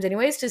several times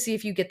anyways to see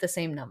if you get the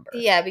same number.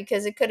 Yeah,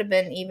 because it could have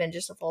been even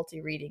just a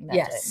faulty reading that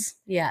time.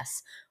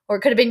 Yes. Or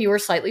it could have been you were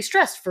slightly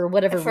stressed for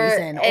whatever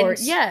reason. Or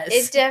yes.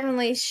 It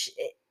definitely,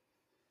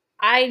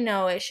 I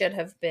know it should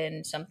have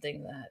been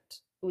something that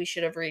we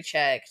should have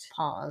rechecked.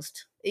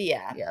 Paused.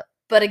 Yeah. Yep.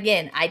 But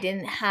again, I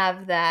didn't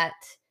have that.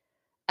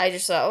 I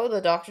just thought, oh, the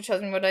doctor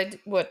tells me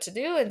what to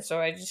do, and so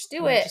I just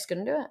do it. Just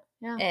gonna do it.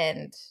 Yeah.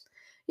 And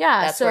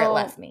Yeah, That's where it so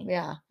left me.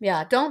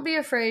 yeah, don't be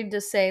afraid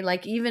to say,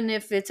 like, even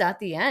if it's at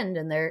the end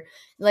and they're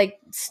like,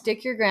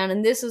 stick your ground.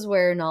 And this is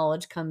where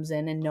knowledge comes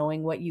in, and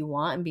knowing what you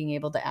want and being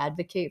able to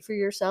advocate for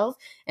yourself.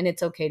 And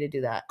it's okay to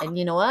do that. And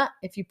you know what?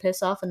 If you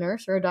piss off a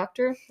nurse or a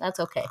doctor, that's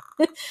okay.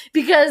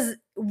 Because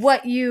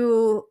what what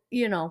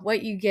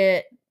you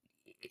get.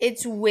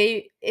 It's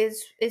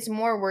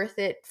more worth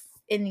it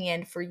in the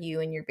end for you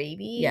and your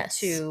baby Yes.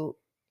 to,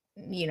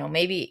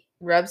 maybe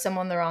rub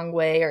someone the wrong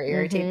way or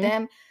irritate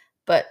them,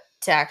 but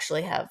to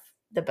actually have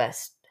the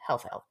best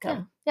health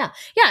outcome. Yeah.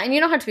 And you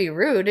don't have to be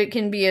rude. It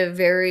can be a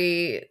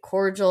very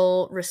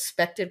cordial,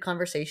 respected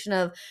conversation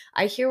of,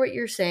 I hear what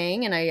you're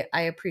saying and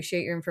I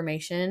appreciate your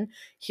information.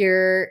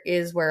 Here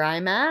is where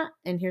I'm at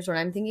and here's what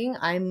I'm thinking.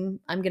 I'm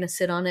going to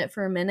sit on it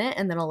for a minute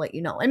and then I'll let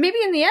you know. And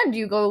maybe in the end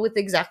you go with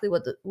exactly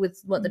what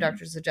the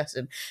doctor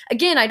suggested.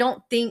 Again, I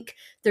don't think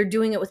they're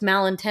doing it with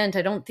malintent.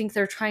 I don't think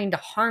they're trying to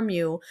harm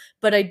you,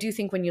 but I do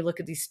think when you look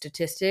at these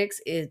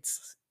statistics,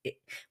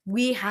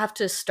 we have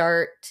to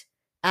start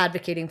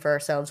advocating for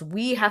ourselves.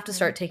 We have to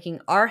start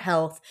taking our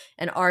health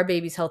and our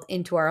baby's health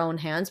into our own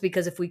hands,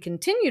 because if we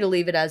continue to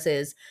leave it as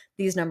is,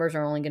 these numbers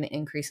are only going to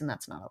increase, and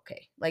that's not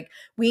okay. Like,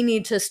 we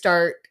need to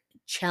start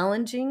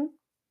challenging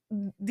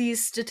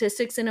these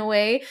statistics in a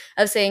way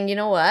of saying, you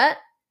know what?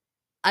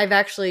 I've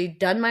actually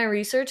done my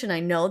research and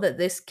I know that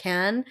this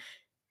can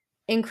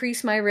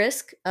increase my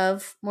risk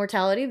of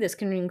mortality. This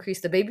can increase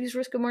the baby's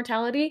risk of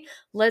mortality.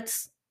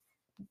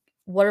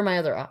 What are my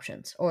other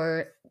options?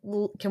 Or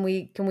can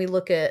we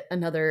look at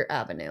another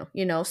avenue?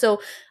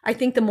 So I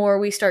think the more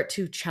we start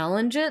to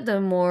challenge it, the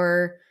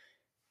more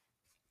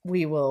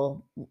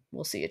we'll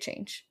see a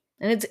change.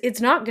 And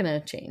it's not going to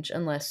change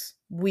unless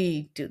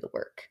we do the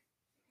work.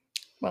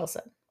 Well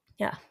said.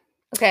 Yeah.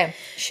 Okay.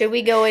 Should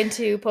we go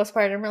into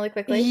postpartum really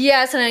quickly?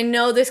 Yes, and I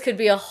know this could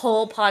be a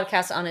whole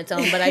podcast on its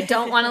own, but I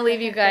don't want to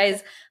leave you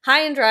guys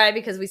high and dry,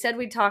 because we said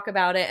we'd talk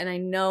about it, and I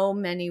know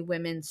many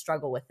women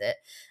struggle with it.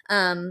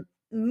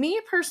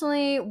 Me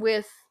personally,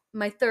 with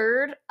my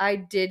third, I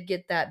did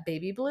get that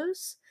baby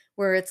blues,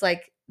 where it's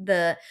like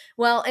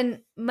and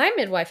my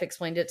midwife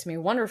explained it to me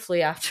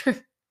wonderfully after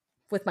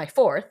with my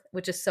fourth,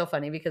 which is so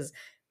funny because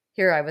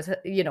here I was,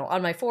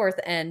 on my fourth,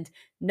 and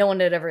no one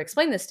had ever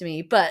explained this to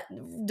me. But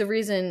the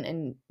reason,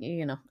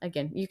 and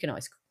again, you can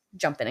always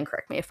jump in and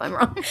correct me if I'm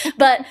wrong,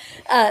 but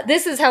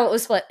this is how it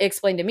was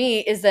explained to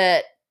me, is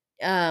that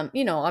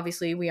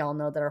obviously we all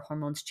know that our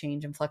hormones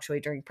change and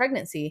fluctuate during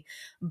pregnancy.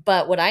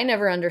 But what I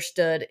never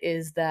understood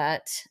is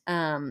that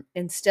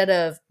instead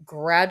of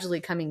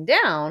gradually coming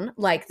down,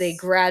 like they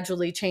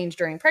gradually change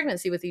during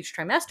pregnancy with each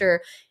trimester,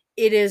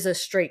 it is a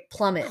straight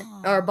plummet.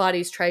 Our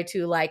bodies try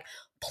to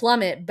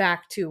plummet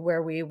back to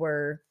where we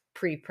were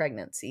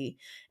pre-pregnancy.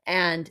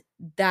 And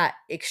that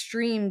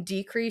extreme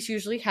decrease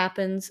usually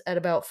happens at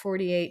about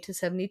 48 to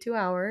 72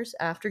 hours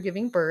after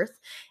giving birth,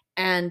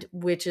 and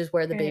which is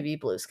where the baby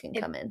blues can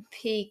come in.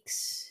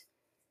 Peaks.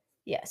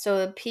 Yeah, so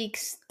it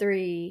peaks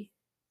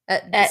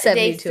at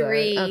day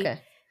 3 hours. Okay.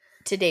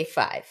 To day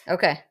 5.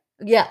 Okay.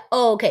 Yeah.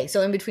 Oh, okay.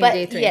 So in between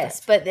day 3 and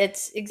 5. But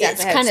it's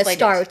exactly it kind of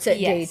starts at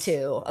day 2.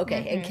 Okay.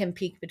 Mm-hmm. And can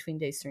peak between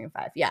days 3 and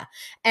 5. Yeah.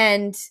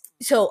 And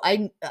so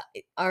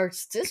our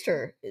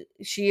sister,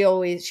 she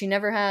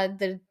never had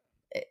the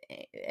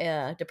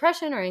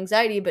depression or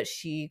anxiety, but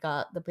she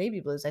got the baby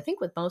blues, I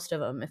think with most of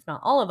them, if not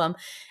all of them.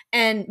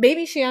 And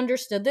maybe she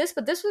understood this,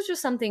 but this was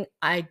just something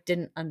I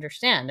didn't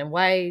understand. And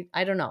why,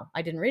 I don't know.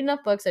 I didn't read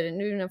enough books. I didn't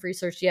do enough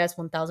research. Yes,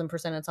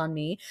 1000% it's on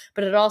me.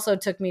 But it also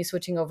took me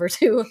switching over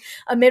to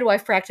a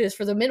midwife practice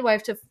for the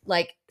midwife to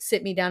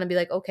sit me down and be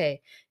like,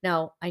 okay,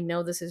 now I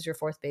know this is your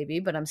fourth baby,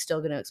 but I'm still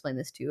going to explain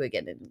this to you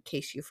again in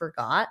case you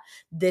forgot.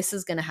 This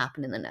is going to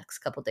happen in the next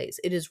couple days.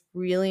 It is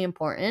really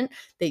important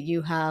that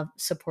you have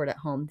support at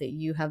home, that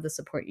you have the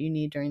support you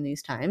need during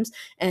these times.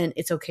 And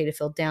it's okay to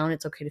feel down.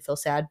 It's okay to feel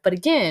sad. But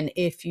again,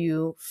 if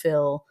you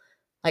feel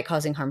like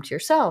causing harm to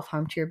yourself,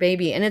 harm to your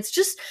baby. And it's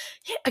just,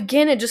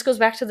 again, it just goes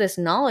back to this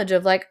knowledge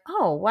of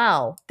oh,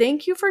 wow,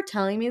 thank you for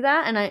telling me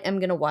that. And I am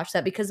going to watch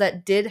that, because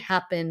that did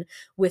happen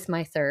with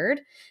my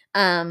third.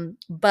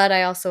 But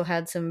I also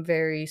had some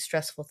very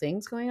stressful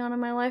things going on in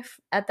my life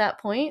at that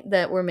point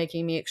that were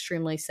making me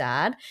extremely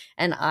sad.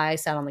 And I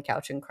sat on the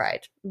couch and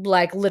cried,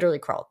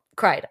 literally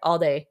cried all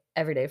day,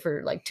 every day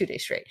for 2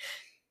 days straight.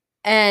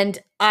 And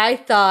I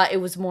thought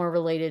it was more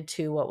related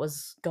to what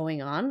was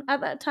going on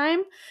at that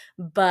time.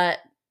 But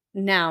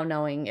now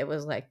knowing it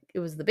was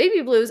the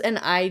baby blues, and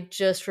I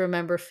just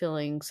remember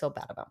feeling so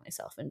bad about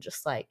myself and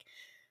just am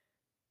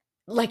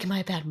I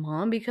a bad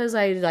mom because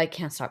I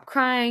can't stop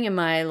crying? Am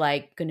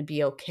I going to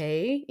be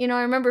okay?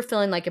 I remember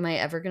feeling am I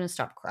ever going to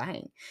stop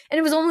crying? And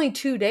it was only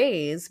 2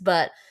 days,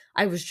 but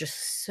I was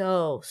just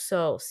so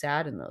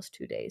sad in those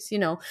 2 days,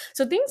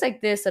 So things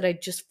like this that I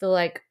just feel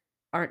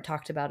aren't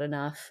talked about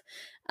enough.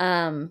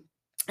 And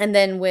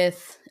then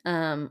with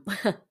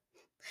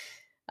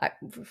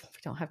we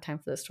don't have time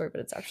for this story, but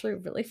it's actually a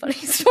really funny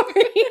story.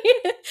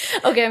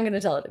 Okay, I'm going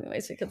to tell it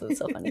anyways because it's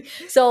so funny.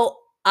 So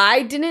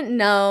I didn't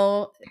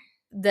know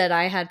that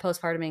I had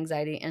postpartum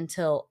anxiety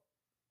until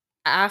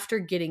after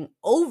getting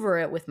over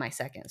it with my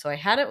second. So I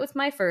had it with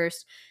my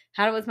first,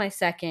 had it with my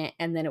second,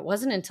 and then it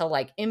wasn't until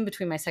like in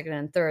between my second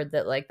and third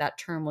that like that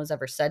term was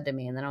ever said to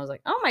me. And then I was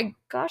like, oh my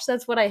gosh,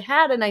 that's what I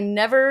had. And I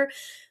never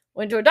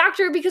went to a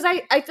doctor because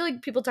I feel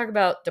like people talk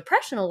about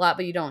depression a lot,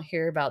 but you don't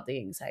hear about the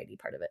anxiety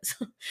part of it.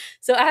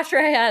 So after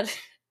I had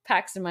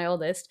Paxton, my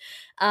oldest,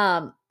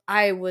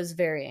 I was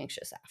very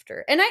anxious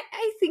after. And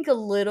I think a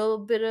little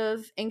bit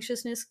of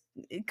anxiousness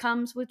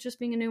comes with just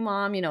being a new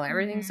mom. You know,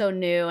 everything's so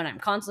new and I'm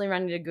constantly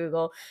running to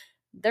Google.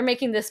 They're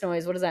making this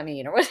noise. What does that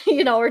mean? Or what,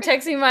 you know, or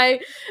texting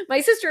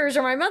my sisters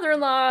or my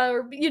mother-in-law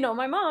or, you know,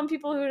 my mom,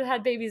 people who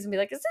had babies and be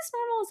like, is this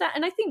normal? Is that?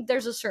 And I think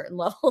there's a certain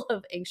level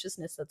of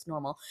anxiousness that's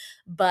normal.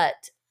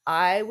 But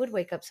I would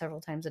wake up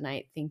several times a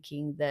night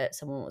thinking that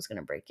someone was going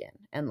to break in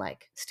and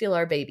like steal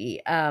our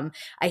baby. I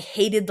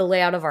hated the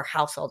layout of our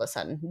house all of a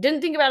sudden.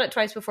 Didn't think about it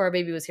twice before our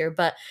baby was here,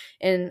 but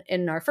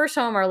in our first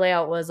home, our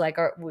layout was like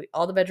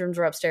all the bedrooms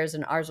were upstairs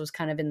and ours was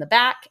kind of in the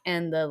back,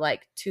 and the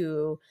like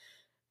two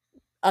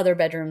other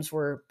bedrooms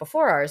were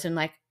before ours, and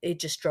like it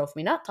just drove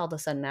me nuts all of a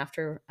sudden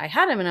after I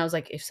had him. And I was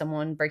like, if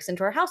someone breaks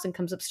into our house and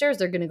comes upstairs,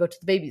 they're going to go to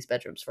the baby's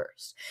bedrooms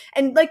first.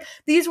 And like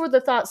these were the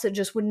thoughts that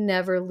just would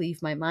never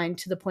leave my mind,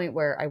 to the point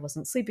where I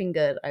wasn't sleeping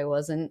good. I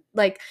wasn't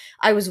like,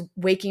 I was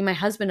waking my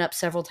husband up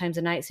several times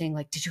a night saying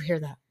like, did you hear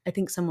that? I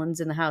think someone's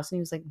in the house. And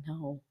he was like,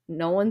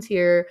 no one's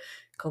here.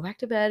 Go back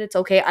to bed. It's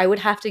okay. I would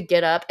have to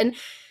get up and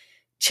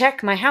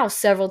check my house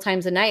several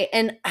times a night.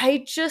 And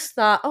I just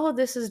thought, oh,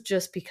 this is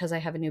just because I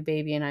have a new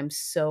baby and I'm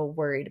so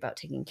worried about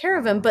taking care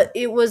of him. But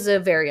it was a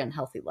very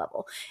unhealthy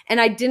level. And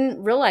I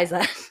didn't realize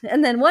that.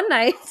 And then one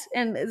night,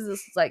 and this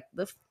is like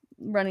the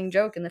running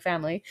joke in the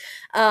family,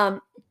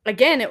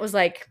 again, it was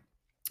like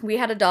we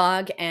had a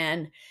dog,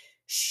 and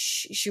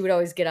she would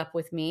always get up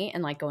with me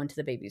and like go into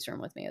the baby's room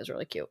with me. It was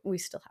really cute. We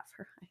still have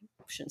her.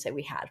 I shouldn't say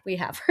we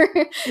have her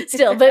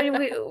still, but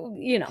we,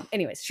 you know,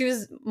 anyways, she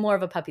was more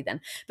of a puppy then,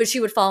 but she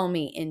would follow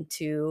me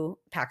into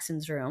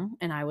Paxton's room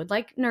and I would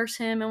like nurse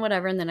him and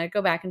whatever. And then I'd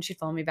go back and she'd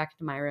follow me back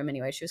into my room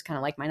anyway. She was kind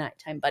of like my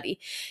nighttime buddy.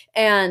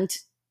 And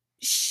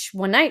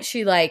one night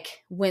she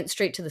like went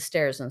straight to the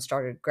stairs and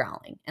started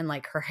growling, and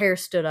like her hair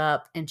stood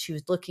up and she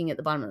was looking at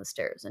the bottom of the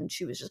stairs, and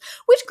she was just,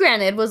 which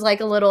granted was like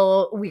a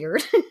little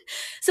weird.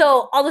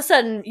 So all of a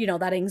sudden, you know,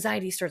 that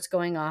anxiety starts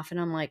going off and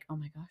I'm like, oh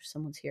my gosh,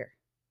 someone's here.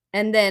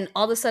 And then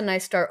all of a sudden I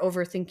start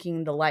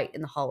overthinking the light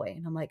in the hallway.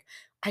 And I'm like,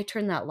 I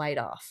turned that light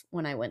off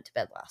when I went to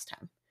bed last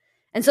time.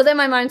 And so then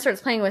my mind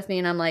starts playing with me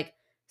and I'm like,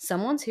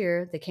 someone's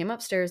here. They came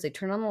upstairs. They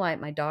turned on the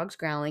light. My dog's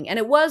growling. And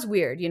it was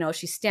weird. You know,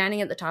 she's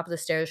standing at the top of the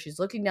stairs. She's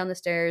looking down the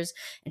stairs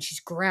and she's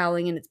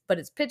growling, and but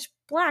it's pitch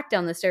black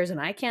down the stairs and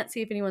I can't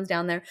see if anyone's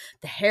down there.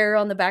 The hair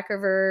on the back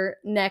of her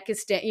neck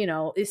is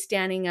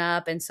standing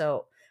up. And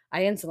so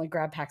I instantly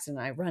grab Paxton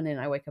and I run in.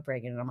 I wake up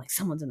Reagan and I'm like,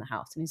 someone's in the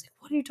house. And he's like,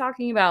 what are you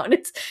talking about? And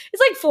it's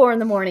like 4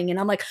 a.m. and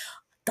I'm like,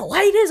 the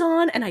light is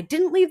on and I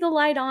didn't leave the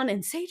light on,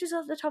 and Sage is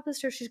at the top of the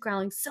stairs. She's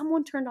growling.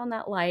 Someone turned on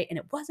that light and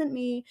it wasn't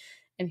me.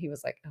 And he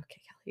was like, okay,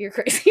 Kelly, you're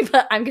crazy,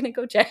 but I'm going to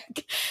go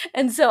check.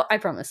 And so I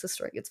promise the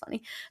story gets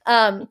funny.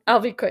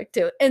 I'll be quick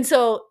too. And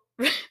so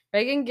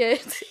Reagan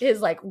gets his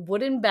like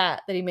wooden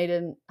bat that he made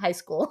in high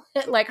school,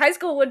 like high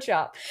school wood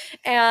shop.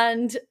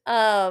 And,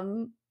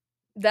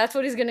 that's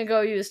what he's going to go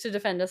use to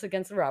defend us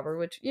against the robber,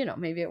 which, you know,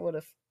 maybe it would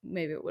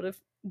have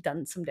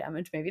done some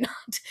damage, maybe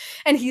not.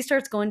 And he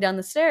starts going down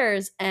the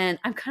stairs and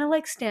I'm kind of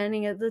like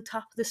standing at the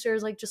top of the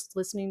stairs, like just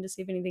listening to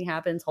see if anything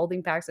happens,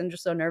 holding Paxton,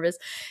 just so nervous.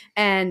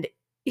 And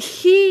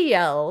he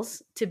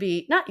yells to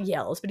be, not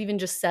yells, but even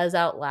just says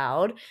out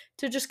loud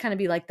to just kind of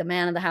be like the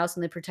man of the house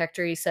and the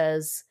protector. He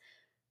says,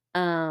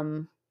 oh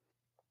my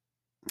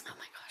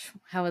gosh,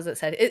 how was it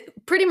said?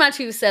 It pretty much,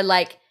 he said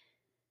like,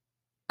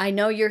 I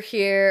know you're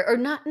here, or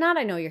not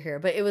I know you're here,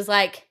 but it was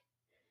like,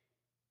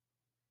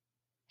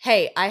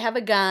 hey, I have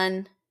a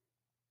gun.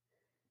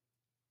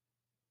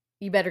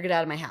 You better get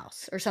out of my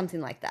house, or something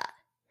like that.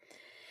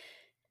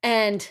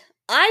 And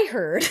I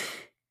heard,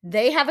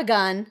 they have a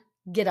gun,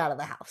 get out of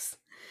the house.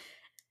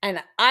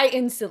 And I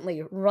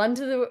instantly run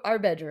to our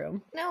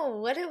bedroom. No,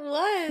 what it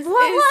was.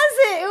 What was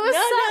it? It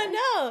was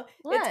no.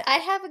 What? It's, I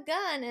have a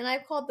gun and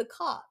I've called the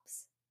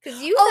cops. Because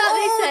you thought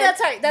they said,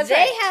 that's right.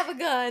 They have a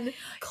gun,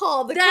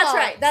 call the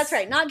cops. That's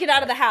right. Not get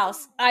out of the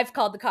house. I've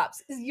called the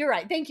cops. You're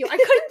right. Thank you. I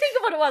couldn't think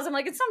of what it was. I'm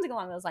like, it's something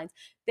along those lines.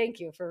 Thank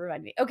you for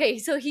reminding me. Okay,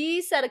 so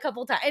he said a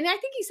couple times, and I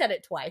think he said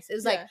it twice. It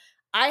was like,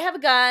 I have a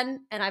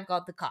gun and I've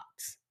called the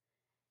cops.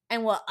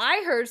 And what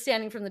I heard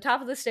standing from the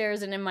top of the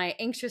stairs and in my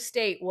anxious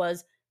state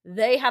was,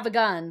 they have a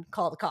gun,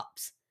 call the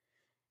cops.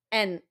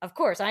 And of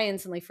course, I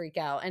instantly freak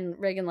out. And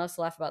Reagan loves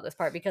to laugh about this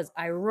part because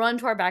I run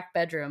to our back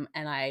bedroom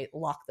and I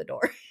lock the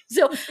door.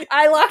 So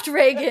I locked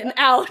Reagan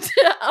out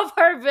of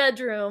our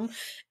bedroom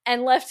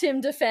and left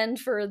him defend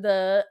for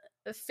the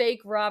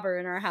fake robber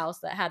in our house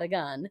that had a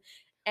gun.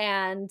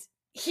 And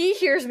he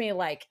hears me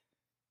like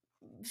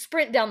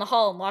sprint down the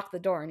hall and lock the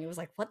door. And he was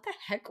like, what the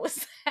heck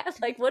was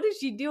that? Like, what is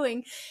she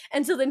doing?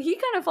 And so then he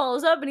kind of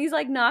follows up and he's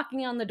like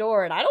knocking on the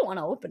door and I don't want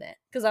to open it.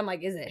 because I'm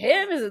like, is it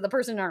him? Is it the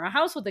person in our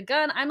house with the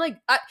gun? I'm like,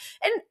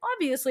 and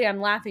obviously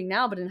I'm laughing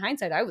now, but in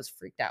hindsight, I was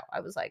freaked out. I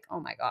was like, oh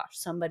my gosh,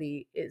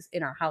 somebody is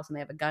in our house and they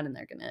have a gun and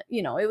they're gonna,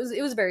 it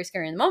was very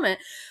scary in the moment.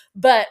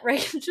 But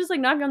Reagan's just like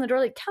knocking on the door,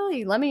 like,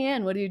 Kelly, let me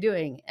in. What are you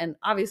doing? And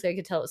obviously I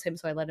could tell it was him,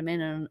 so I let him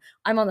in, and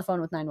I'm on the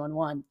phone with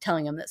 911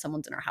 telling him that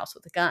someone's in our house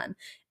with a gun.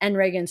 And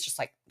Reagan's just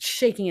like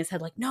shaking his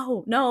head, like,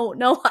 no, no,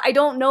 no, I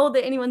don't know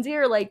that anyone's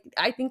here. Like,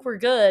 I think we're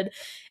good.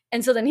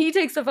 And so then he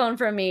takes the phone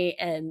from me,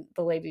 and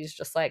the lady's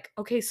just like,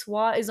 okay,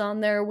 SWAT is on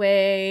their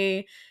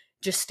way.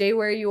 Just stay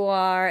where you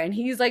are. And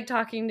he's like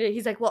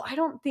he's like, well, I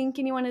don't think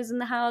anyone is in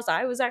the house.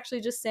 I was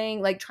actually just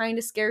saying, like, trying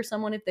to scare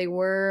someone if they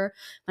were.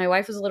 My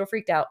wife was a little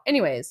freaked out.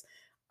 Anyways,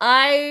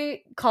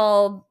 I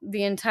called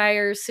the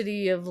entire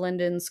city of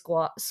Linden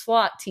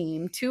SWAT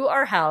team to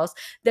our house.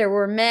 There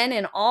were men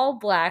in all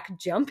black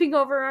jumping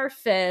over our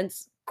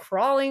fence,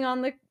 crawling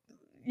on the,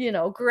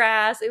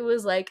 grass. It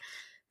was like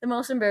the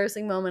most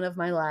embarrassing moment of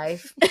my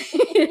life.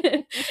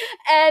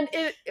 And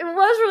it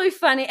was really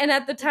funny. And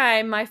at the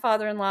time, my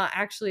father-in-law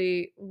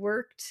actually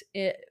worked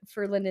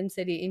for Linden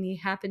City, and he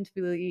happened to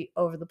be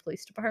over the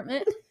police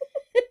department.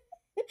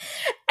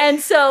 And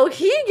so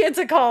he gets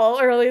a call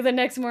early the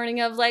next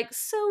morning of like,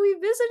 so we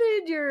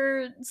visited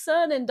your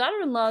son and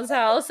daughter-in-law's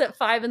house at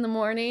 5 a.m.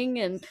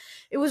 and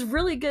it was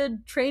really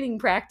good training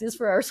practice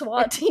for our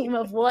SWAT team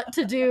of what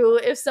to do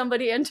if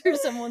somebody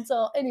enters someone's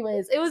house.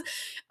 Anyways,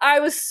 I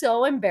was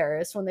so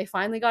embarrassed when they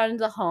finally got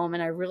into the home,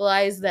 and I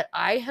realized that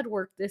I had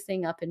worked this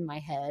thing up in my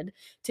head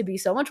to be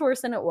so much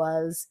worse than it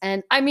was.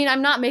 And I mean,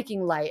 I'm not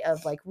making light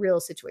of like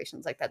real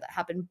situations like that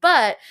happen,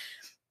 but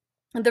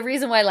the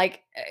reason why,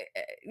 like,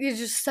 it's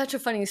just such a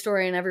funny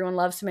story and everyone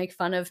loves to make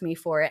fun of me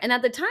for it. And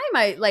at the time,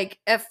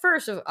 at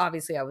first,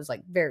 obviously I was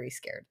like very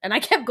scared, and I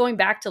kept going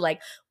back to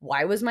like,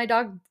 why was my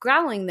dog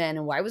growling then?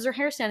 And why was her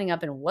hair standing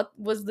up? And what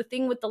was the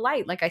thing with the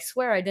light? Like, I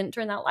swear I didn't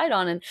turn that light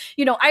on. And,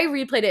 I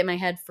replayed it in my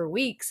head for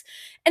weeks,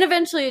 and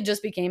eventually it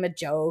just became a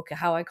joke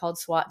how I called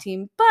SWAT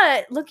team.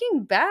 But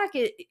looking back,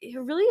 it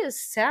really is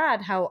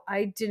sad how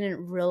I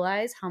didn't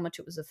realize how much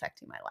it was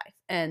affecting my life.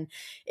 And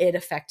it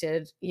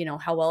affected,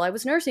 how well I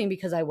was nursing,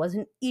 because I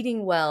wasn't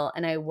eating well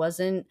and I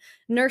wasn't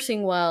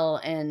nursing well.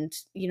 And,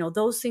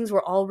 those things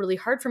were all really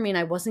hard for me. And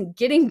I wasn't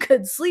getting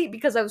good sleep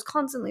because I was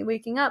constantly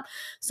waking up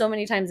so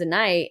many times a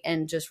night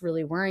and just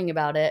really worrying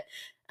about it.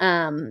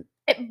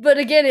 But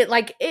again,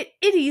 it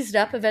eased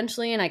up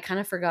eventually, and I kind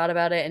of forgot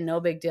about it, and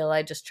no big deal.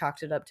 I just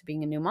chalked it up to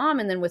being a new mom.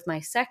 And then with my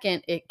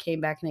second, it came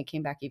back, and it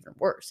came back even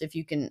worse. If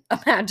you can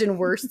imagine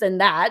worse than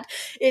that,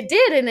 it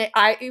did. And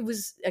it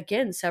was,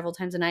 again, several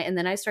times a night. And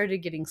then I started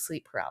getting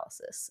sleep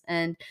paralysis.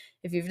 And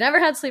if you've never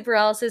had sleep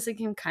paralysis, it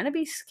can kind of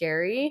be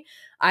scary.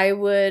 I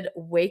would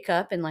wake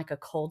up in like a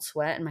cold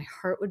sweat, and my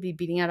heart would be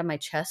beating out of my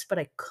chest, but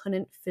I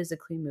couldn't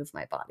physically move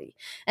my body.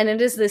 And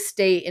it is this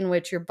state in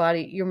which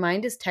your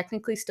mind is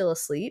technically still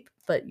asleep,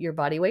 but your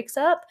body wakes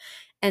up.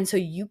 And so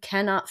you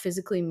cannot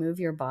physically move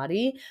your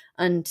body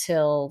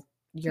until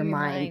your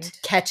mind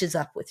catches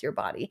up with your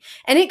body.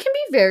 And it can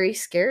be very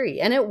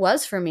scary. And it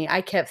was for me. I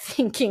kept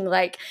thinking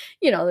like,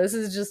 this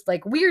is just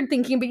like weird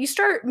thinking, but you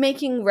start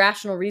making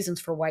rational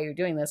reasons for why you're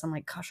doing this. I'm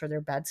like, gosh, are there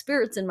bad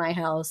spirits in my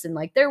house? And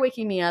like, they're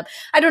waking me up.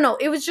 I don't know.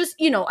 It was just,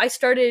 I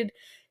started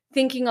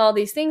thinking all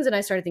these things, and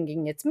I started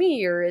thinking it's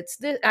me or it's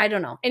this. I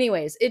don't know.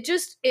 Anyways,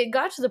 it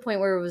got to the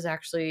point where it was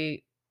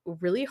actually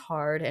really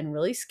hard and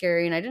really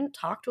scary. And I didn't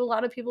talk to a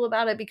lot of people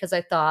about it because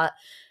I thought,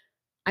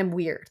 I'm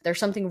weird. There's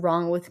something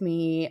wrong with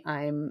me.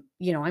 I'm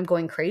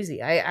going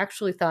crazy. I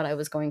actually thought I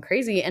was going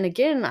crazy. And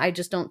again, I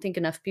just don't think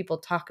enough people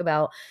talk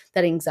about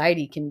that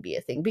anxiety can be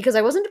a thing, because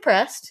I wasn't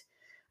depressed.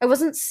 I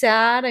wasn't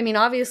sad. I mean,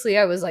 obviously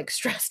I was like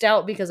stressed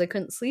out because I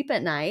couldn't sleep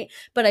at night,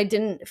 but I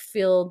didn't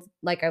feel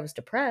like I was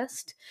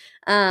depressed.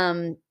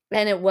 And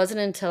it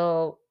wasn't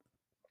until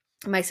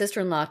my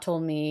sister-in-law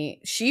told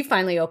me, she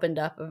finally opened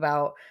up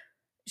about,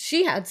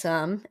 she had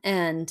some,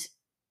 and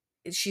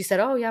she said,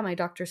 oh yeah, my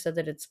doctor said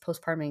that it's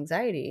postpartum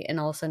anxiety. And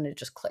all of a sudden it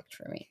just clicked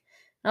for me.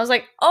 And I was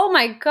like, oh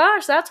my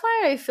gosh, that's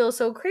why I feel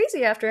so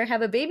crazy after I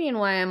have a baby, and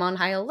why I'm on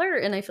high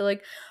alert. And I feel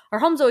like our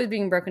home's always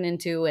being broken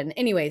into. And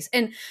anyways,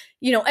 and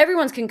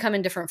everyone's can come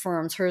in different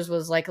forms. Hers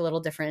was like a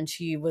little different.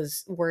 She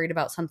was worried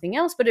about something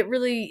else, but it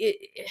really,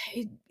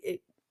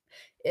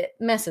 it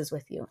messes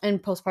with you,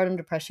 and postpartum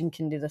depression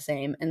can do the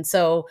same. And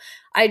so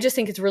I just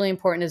think it's really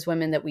important as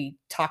women that we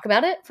talk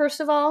about it. First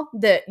of all,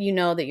 that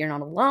that you're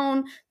not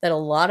alone, that a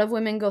lot of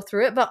women go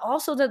through it, but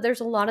also that there's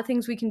a lot of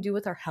things we can do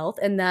with our health,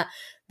 and that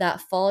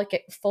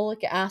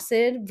folic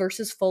acid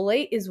versus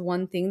folate is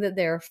one thing that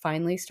they're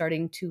finally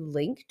starting to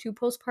link to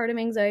postpartum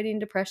anxiety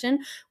and depression.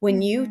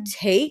 When you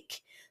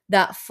take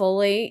that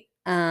folate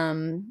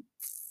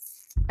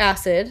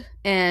acid,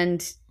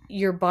 and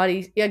your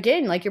body,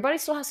 again, like your body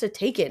still has to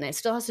take it, and it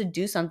still has to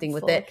do something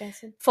with it.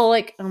 Acid.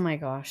 Folic, oh my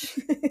gosh.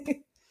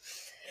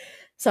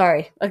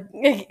 Sorry.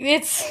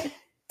 It's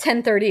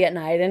 10:30 at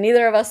night, and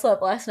neither of us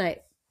slept last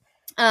night.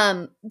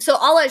 So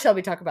I'll let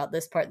Shelby talk about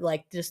this part,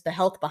 like just the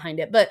health behind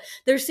it, but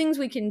there's things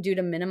we can do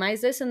to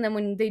minimize this. And then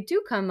when they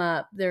do come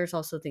up, there's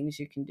also things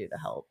you can do to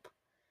help.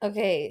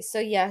 Okay. So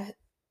yeah,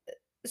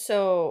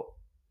 so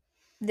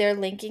they're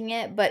linking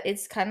it, but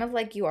it's kind of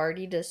like you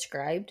already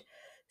described.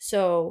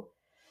 So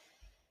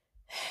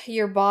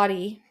your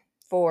body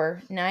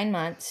for 9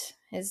 months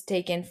has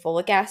taken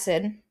folic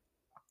acid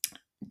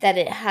that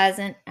it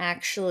hasn't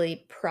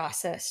actually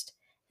processed.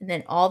 And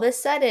then all of a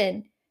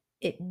sudden,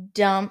 it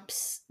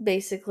dumps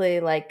basically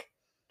like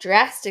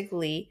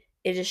drastically.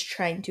 It is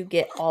trying to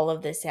get all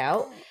of this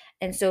out.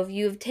 And so if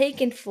you've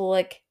taken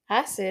folic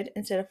acid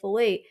instead of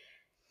folate,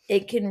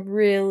 it can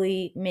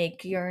really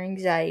make your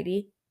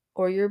anxiety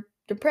or your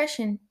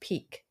depression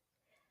peak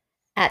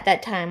at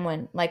that time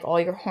when like all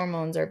your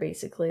hormones are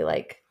basically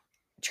like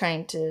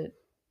trying to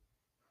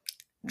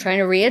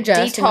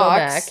readjust and go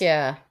back. detox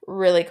Yeah.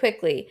 really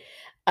quickly.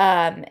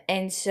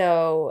 And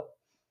so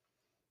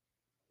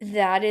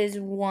that is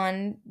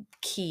one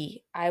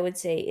key, I would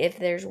say. If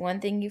there's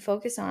one thing you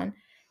focus on,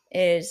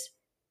 is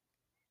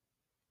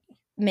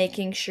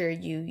making sure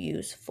you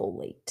use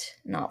folate,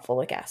 not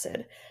folic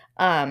acid.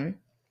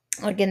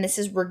 Again, this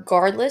is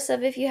regardless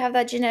of if you have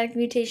that genetic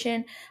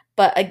mutation,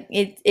 but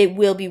it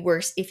will be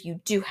worse if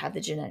you do have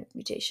the genetic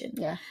mutation.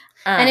 Yeah.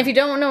 And if you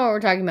don't know what we're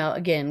talking about,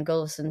 again,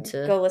 go listen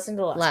to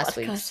last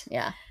week's. podcast.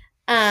 Yeah.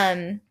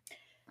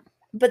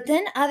 But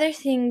then other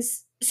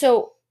things.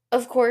 So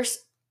of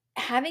course,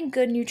 having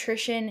good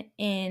nutrition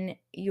in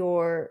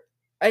your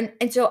and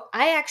so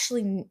I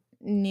actually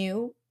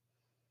knew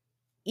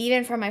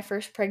even from my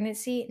first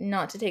pregnancy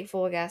not to take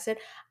folic acid.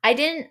 I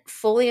didn't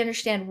fully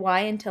understand why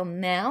until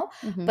now,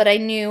 but I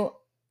knew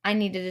I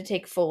needed to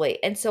take folate.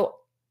 And so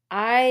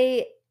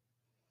I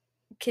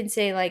can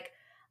say like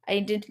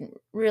I didn't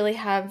really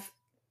have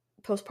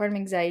postpartum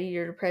anxiety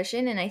or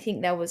depression, and I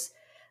think that was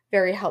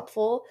very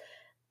helpful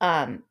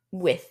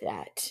with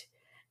that.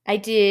 I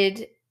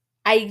did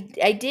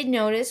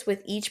notice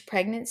with each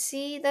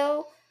pregnancy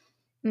though,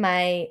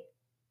 my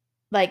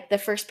like the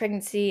first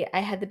pregnancy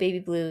I had the baby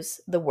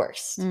blues the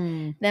worst.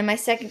 Then my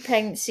second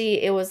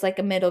pregnancy it was like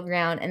a middle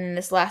ground, and then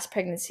this last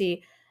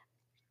pregnancy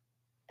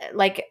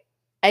like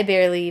I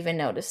barely even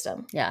noticed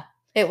them. Yeah.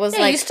 It was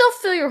like you still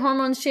feel your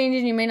hormones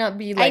changing. You may not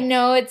be like I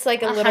know it's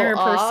like a little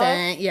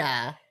off.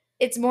 Yeah.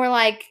 It's more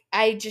like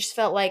I just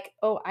felt like,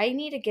 oh, I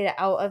need to get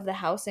out of the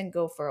house and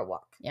go for a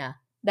walk. Yeah.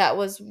 That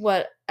was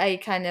what I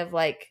kind of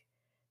like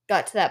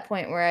got to that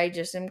point where I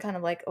just am kind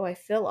of like, oh, I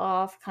feel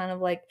off, kind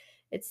of like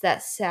it's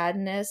that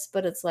sadness,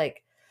 but it's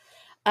like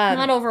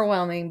not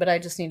overwhelming, but I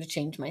just need to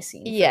change my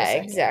scene. Yeah,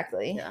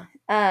 exactly.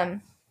 Yeah.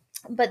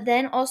 But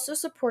then also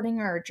supporting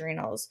our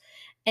adrenals.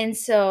 And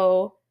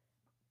so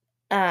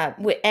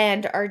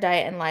and our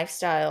diet and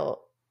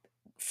lifestyle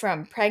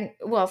from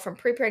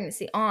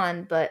pre-pregnancy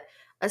on, but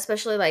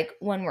especially like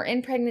when we're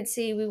in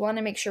pregnancy, we want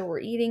to make sure we're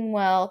eating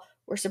well,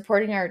 we're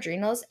supporting our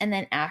adrenals, and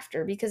then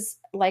after, because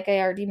like I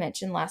already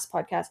mentioned last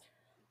podcast,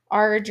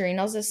 our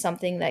adrenals is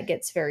something that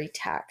gets very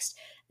taxed.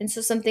 And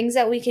so some things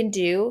that we can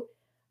do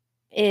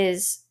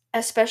is,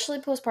 especially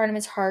postpartum,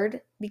 is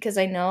hard because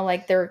I know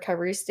like the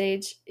recovery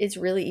stage, it's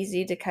really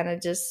easy to kind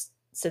of just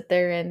sit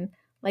there and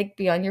like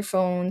be on your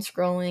phone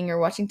scrolling or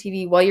watching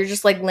TV while you're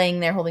just like laying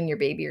there holding your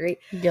baby, right?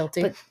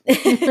 Guilty. But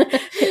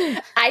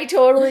I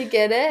totally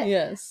get it.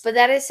 Yes. But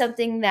that is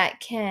something that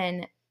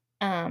can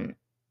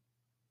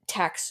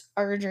tax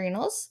our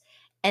adrenals.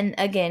 And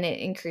again, it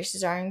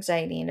increases our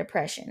anxiety and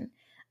depression.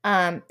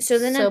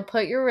 So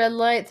put your red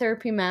light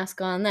therapy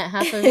mask on that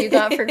half of you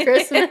got for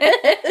Christmas.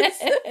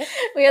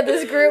 We had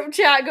this group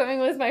chat going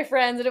with my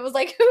friends, and it was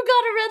like, who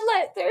got a red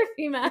light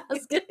therapy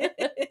mask?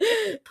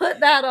 Put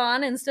that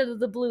on instead of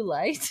the blue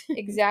light.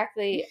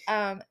 Exactly.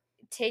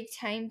 Take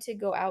time to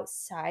go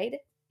outside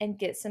and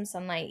get some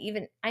sunlight.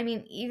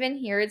 Even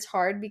here it's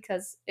hard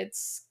because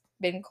it's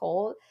been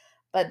cold,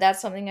 but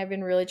that's something I've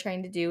been really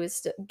trying to do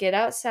is to get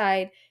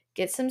outside,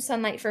 get some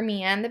sunlight for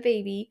me and the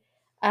baby.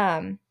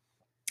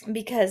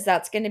 Because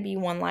that's going to be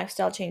one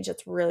lifestyle change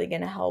that's really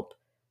going to help,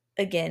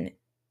 again,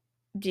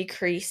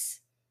 decrease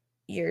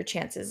your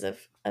chances of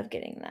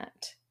getting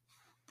that.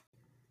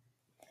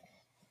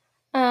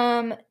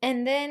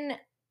 And then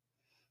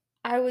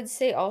I would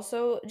say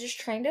also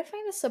just trying to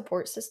find a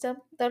support system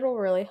that'll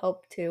really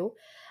help too.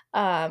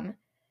 And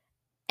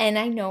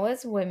I know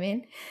as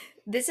women,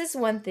 this is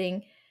one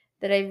thing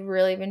that I've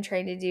really been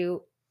trying to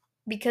do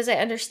because I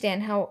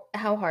understand how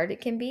hard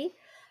it can be.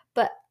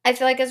 But I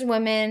feel like as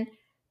women,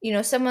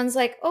 someone's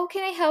like, "Oh,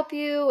 can I help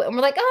you?" And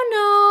we're like,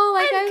 "Oh no,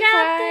 like I'm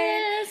got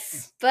fine."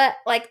 this. But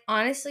like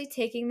honestly,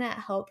 taking that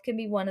help can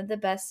be one of the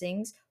best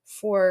things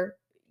for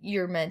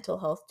your mental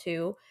health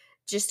too,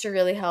 just to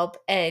really help.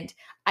 And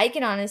I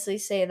can honestly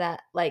say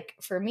that like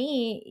for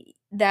me,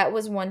 that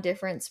was one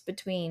difference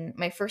between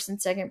my first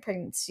and second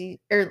pregnancy,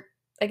 or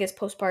I guess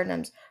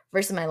postpartums,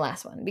 versus my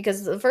last one,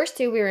 because the first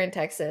two we were in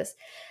Texas.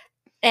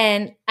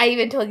 And I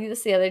even told you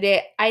this the other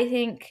day.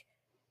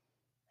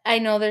 I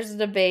know there's a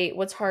debate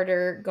what's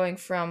harder, going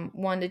from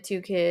 1 to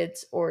 2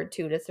 kids or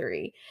 2 to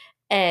 3.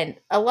 And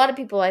a lot of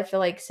people I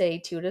feel like say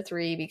 2 to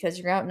 3 because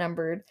you're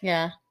outnumbered.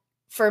 Yeah.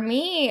 For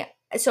me,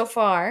 so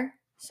far,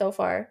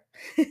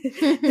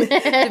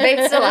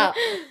 debate's still out.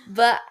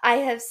 But I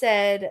have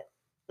said,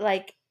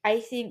 like, I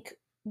think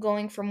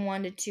going from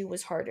 1 to 2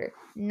 was harder.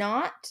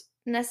 Not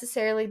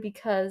necessarily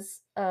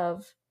because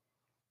of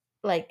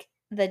like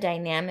the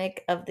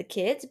dynamic of the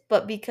kids,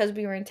 but because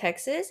we were in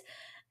Texas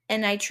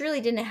and I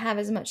truly didn't have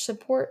as much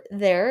support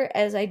there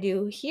as I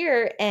do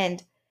here,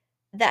 and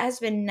that has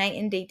been night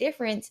and day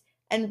difference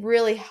and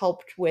really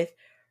helped with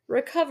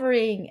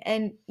recovering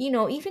and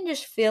even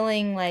just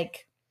feeling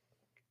like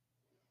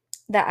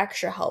that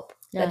extra help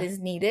that Yeah. is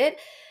needed.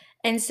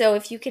 And so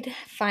if you could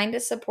find a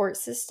support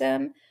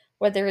system,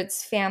 whether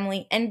it's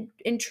family and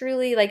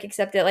truly like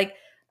accept it, like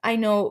I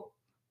know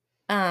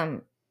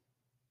um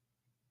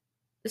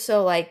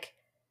so like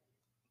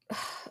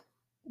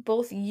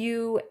both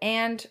you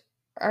and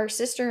our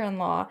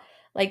sister-in-law,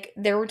 like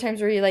there were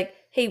times where you're like,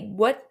 "Hey,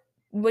 what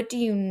do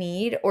you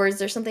need, or is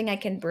there something I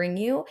can bring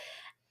you?"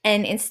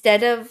 And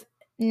instead of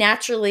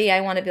naturally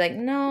I want to be like,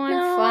 "No, I'm No,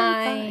 I'm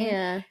fine. fine."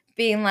 Yeah.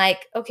 Being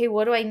like, "Okay,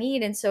 what do I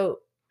need?" And so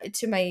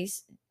to my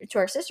to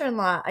our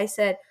sister-in-law, I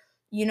said,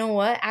 "You know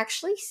what?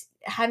 Actually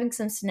having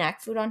some snack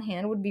food on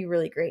hand would be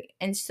really great."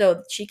 And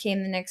so she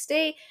came the next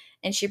day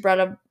and she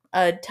brought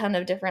a ton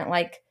of different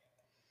like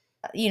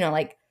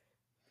like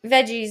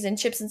veggies and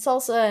chips and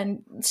salsa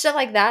and stuff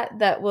like that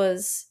that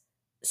was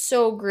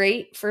so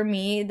great for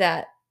me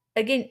that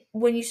again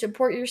when you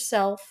support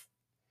yourself,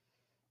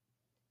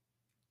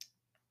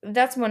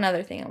 that's one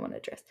other thing I want to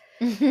address.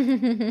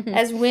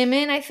 As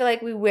women, I feel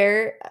like we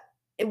wear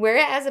it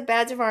as a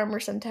badge of armor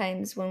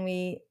sometimes when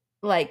we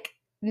like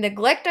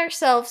neglect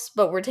ourselves,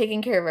 but we're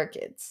taking care of our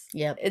kids.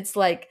 Yep. It's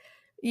like,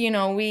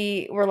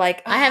 we were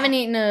like, I haven't "Ah,"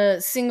 eaten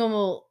a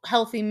single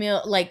healthy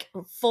meal, like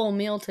full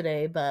meal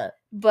today, but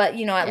but at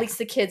yeah. least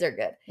the kids are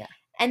good. Yeah.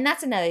 And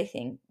that's another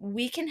thing.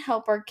 We can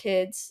help our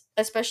kids,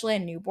 especially a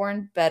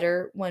newborn,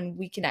 better when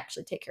we can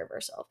actually take care of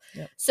ourselves.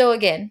 Yep. So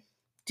again,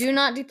 Do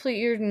not deplete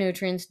your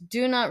nutrients.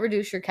 Do not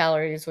reduce your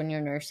calories when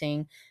you're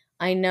nursing.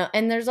 I know.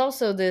 And there's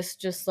also this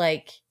just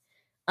like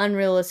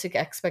unrealistic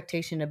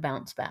expectation to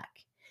bounce back.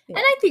 yeah.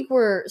 And I think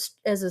we're,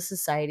 as a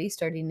society,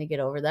 starting to get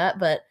over that.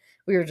 But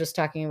we were just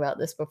talking about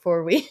this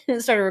before we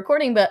started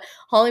recording. But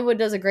Hollywood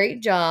does a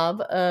great job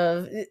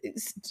of,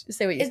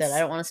 say what you said. I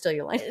don't want to steal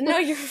your line. No,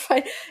 you're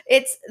fine.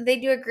 They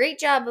do a great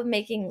job of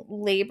making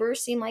labor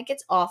seem like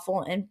it's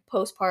awful and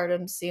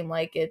postpartum seem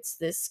like it's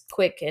this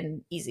quick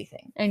and easy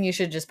thing. And you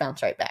should just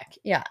bounce right back.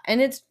 Yeah.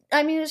 And it's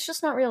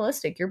just not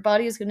realistic. Your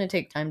body is going to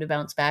take time to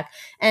bounce back.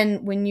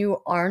 And when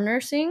you are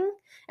nursing,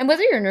 and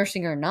whether you're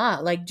nursing or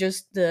not, like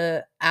just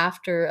the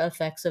after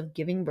effects of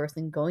giving birth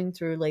and going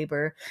through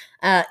labor,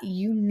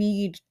 you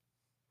need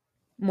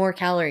more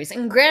calories.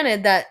 And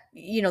granted that,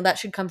 that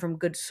should come from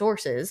good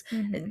sources.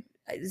 Mhm.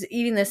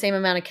 Eating the same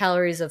amount of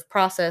calories of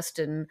processed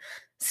and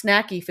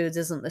snacky foods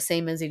isn't the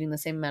same as eating the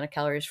same amount of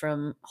calories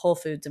from whole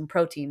foods and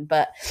protein.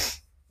 But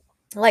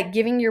like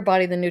giving your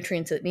body the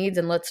nutrients it needs,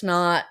 and let's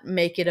not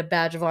make it a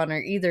badge of honor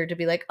either to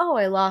be like, oh,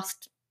 I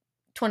lost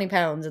 20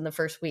 pounds in the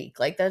first week.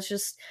 Like that's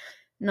just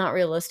not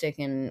realistic,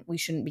 and we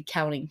shouldn't be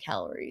counting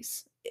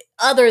calories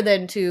other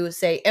than to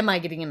say, am I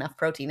getting enough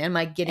protein? Am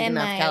I getting Am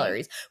enough I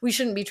calories? We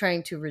shouldn't be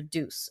trying to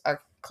reduce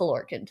our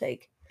caloric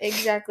intake.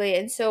 exactly?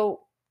 And so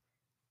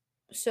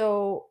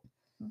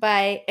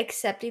by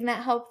accepting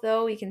that help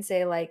though, we can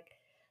say like,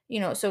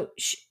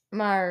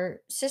 my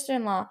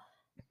sister-in-law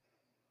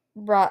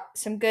brought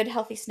some good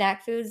healthy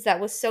snack foods that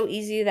was so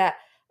easy that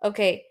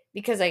okay,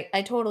 because I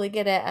totally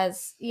get it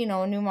as a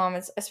new mom,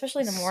 it's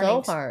especially the So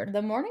mornings. hard.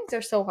 The mornings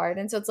are so hard,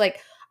 and so it's like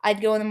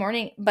I'd go in the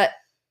morning, but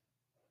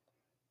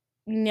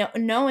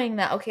knowing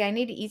that okay, I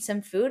need to eat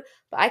some food,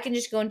 but I can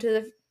just go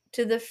into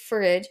the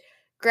fridge,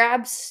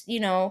 grab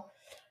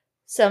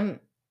some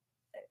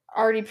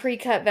already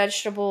pre-cut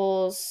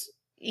vegetables,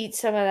 eat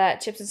some of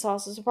that chips and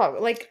salsas, probably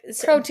like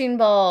Protein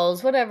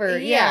balls, whatever.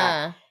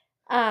 yeah,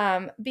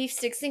 Yeah. beef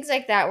sticks, things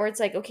like that, where it's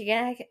like,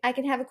 okay, I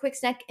can have a quick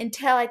snack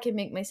until I can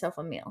make myself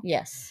a meal.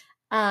 Yes.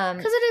 Um,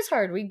 Because it is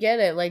hard. We get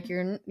it. Like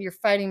you're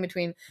fighting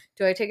between,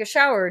 do I take a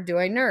shower? Do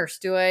I nurse?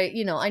 Do I,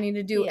 I need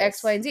to do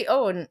X, Y, yes, and Z.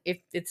 Oh, and if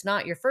it's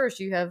not your first,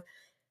 you have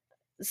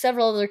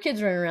several other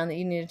kids running around that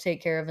you need to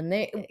take care of. And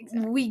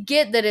exactly. we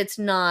get that it's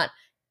not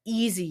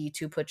easy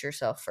to put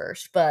yourself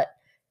first, but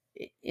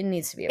it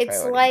needs to be a It's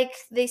priority. like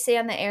they say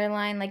on the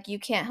airline, like you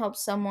can't help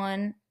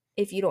someone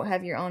if you don't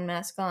have your own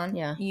mask on.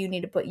 Yeah. You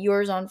need to put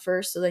yours on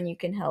first so then you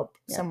can help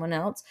Yeah. someone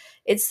else.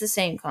 It's the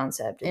same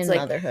concept. It's In like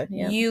motherhood.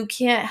 Yeah. you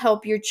can't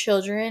help your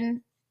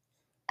children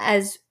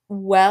as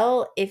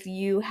well if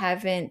you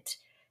haven't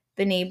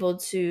been able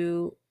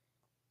to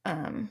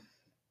um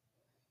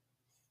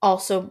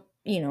also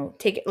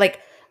take it like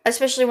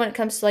especially when it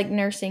comes to like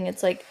nursing,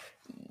 it's like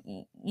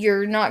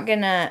you're not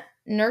gonna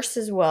nurse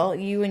as well,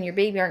 you and your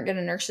baby aren't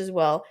gonna nurse as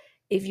well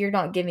if you're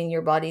not giving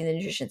your body the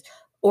nutrition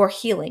or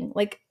healing.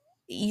 Like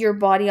your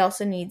body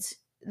also needs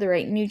the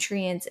right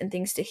nutrients and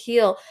things to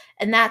heal,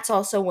 and that's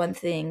also one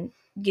thing.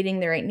 Getting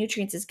the right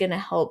nutrients is gonna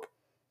help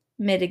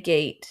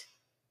mitigate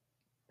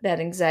that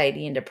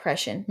anxiety and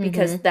depression,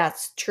 because Mm-hmm.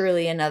 that's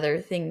truly another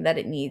thing that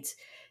it needs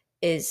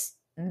is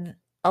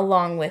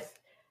along with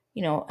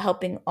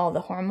helping all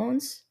the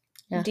hormones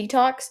Yeah.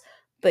 detox,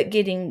 but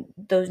getting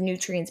those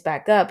nutrients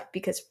back up,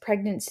 because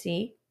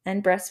pregnancy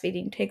and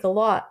breastfeeding take a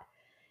lot.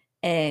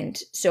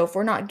 And so if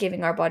we're not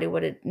giving our body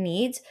what it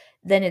needs,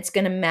 then it's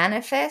going to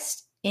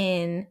manifest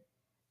in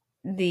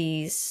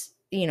these,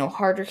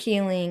 harder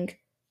healing,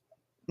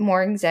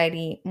 more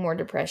anxiety, more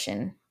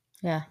depression,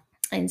 Yeah.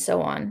 and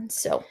so on.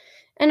 So,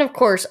 And of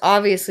course,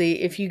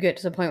 obviously, if you get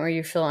to the point where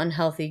you feel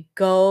unhealthy,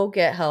 go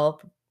get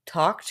help.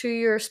 Talk to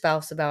your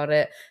spouse about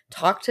it.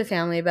 Talk to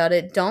family about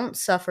it. Don't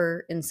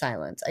suffer in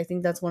silence. I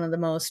think that's one of the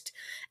most.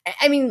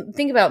 I mean,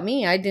 think about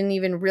me. I didn't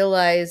even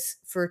realize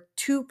for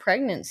 2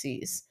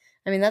 pregnancies.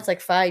 I mean, that's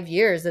like 5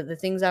 years that the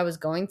things I was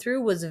going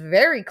through was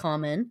very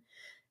common,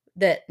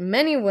 that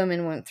many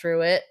women went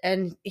through it.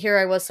 And here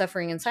I was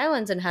suffering in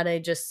silence. And had I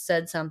just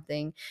said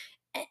something,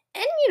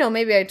 and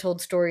maybe I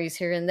told stories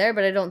here and there,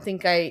 but I don't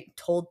think I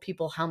told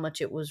people how much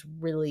it was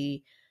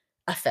really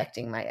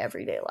affecting my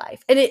everyday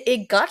life. And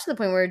it got to the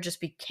point where it just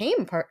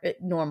became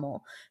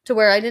normal, to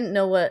where I didn't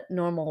know what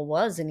normal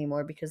was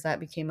anymore, because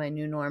that became my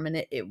new norm, and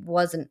it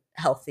wasn't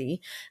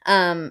healthy.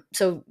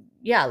 So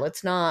yeah,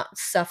 let's not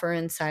suffer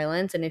in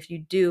silence. And if you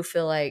do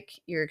feel like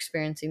you're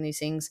experiencing these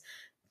things,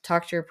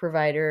 talk to your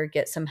provider,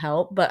 get some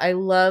help. But I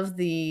love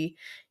you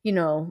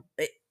know,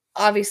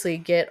 obviously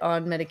get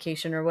on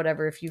medication or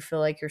whatever. If you feel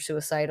like you're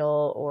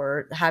suicidal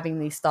or having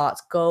these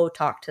thoughts, go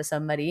talk to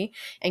somebody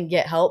and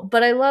get help.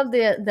 But I love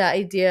the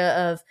idea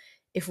of,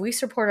 if we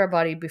support our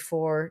body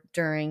before,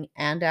 during,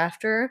 and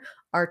after,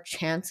 our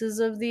chances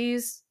of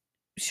these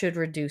should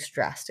reduce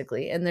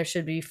drastically, and there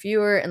should be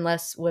fewer and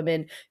less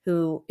women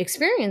who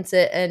experience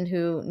it and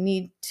who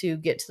need to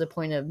get to the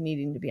point of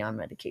needing to be on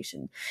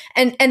medication.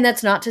 And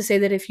that's not to say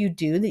that if you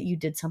do, that you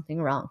did something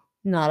wrong,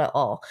 not at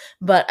all.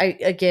 But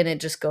again, it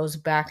just goes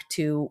back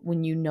to,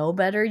 when you know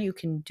better, you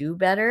can do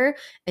better,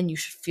 and you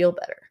should feel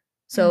better.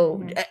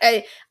 So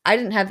I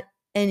didn't have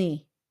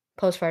any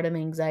postpartum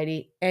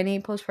anxiety, any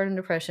postpartum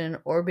depression,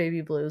 or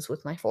baby blues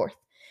with my fourth.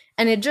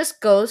 And it just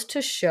goes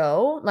to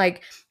show,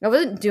 like, I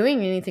wasn't doing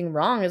anything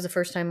wrong as a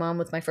first time mom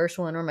with my first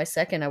one or my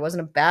second. I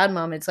wasn't a bad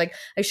mom. It's like,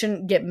 I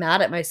shouldn't get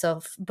mad at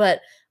myself,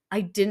 but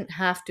I didn't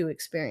have to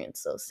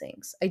experience those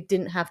things. I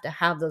didn't have to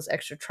have those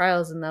extra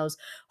trials and those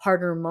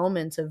harder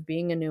moments of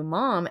being a new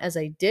mom, as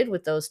I did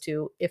with those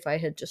two, if I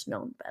had just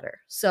known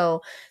better.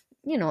 So,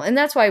 and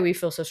that's why we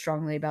feel so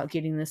strongly about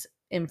getting this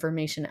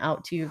information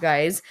out to you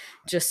guys,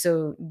 just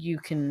so you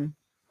can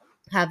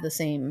have the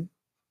same,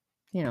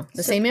 the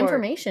same support.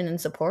 information and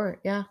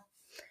support. Yeah.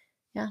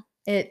 Yeah.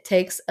 It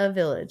takes a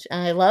village.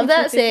 And I love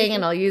that saying,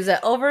 and I'll use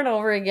that over and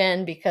over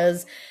again,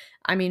 because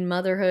I mean,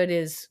 motherhood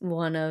is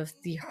one of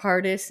the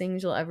hardest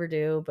things you'll ever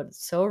do, but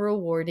it's so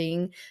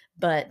rewarding.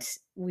 But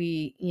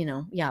we,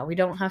 yeah, we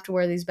don't have to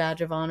wear these badge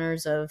of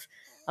honors of,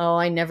 oh,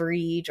 I never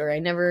eat, or I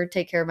never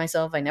take care of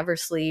myself, I never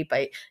sleep.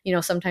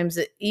 Sometimes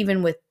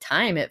even with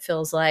time, it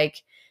feels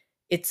like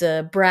it's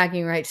a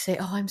bragging right to say,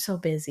 oh, I'm so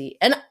busy.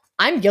 And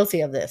I'm guilty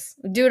of this.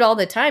 We do it all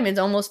the time. It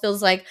almost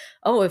feels like,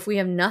 oh, if we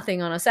have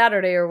nothing on a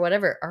Saturday or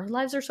whatever, our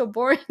lives are so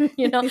boring,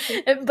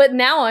 But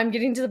now I'm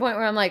getting to the point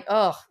where I'm like,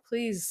 oh,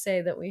 please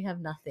say that we have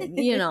nothing.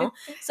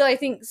 So I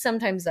think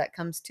sometimes that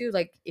comes too.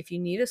 Like, if you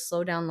need to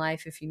slow down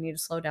life, if you need to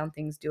slow down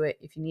things, do it.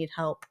 If you need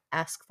help,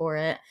 ask for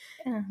it.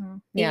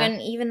 Yeah.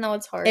 Even though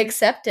it's hard.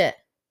 Accept it.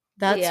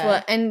 That's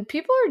what, and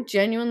people are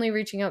genuinely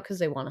reaching out because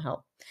they want to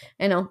help.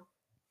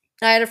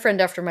 I had a friend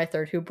after my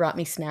third who brought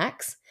me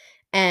snacks,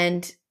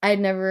 and I'd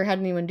never had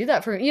anyone do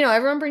that for me.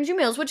 Everyone brings you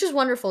meals, which is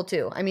wonderful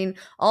too. I mean,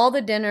 all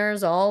the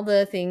dinners, all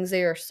the things,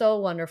 they are so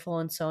wonderful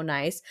and so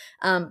nice.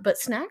 But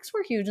snacks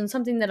were huge, and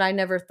something that I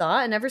never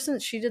thought. And ever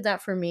since she did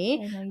that for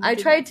me, I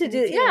tried to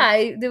do,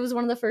 it was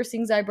one of the first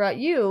things I brought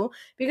you,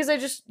 because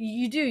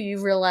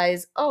you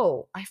realize,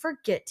 oh, I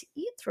forget to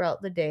eat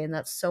throughout the day. And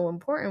that's so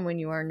important when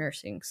you are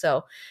nursing.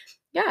 So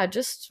yeah,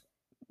 just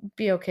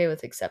be okay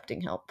with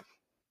accepting help.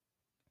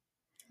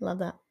 Love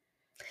that.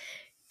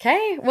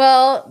 Okay,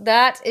 well,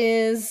 that's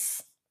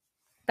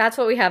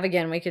what we have.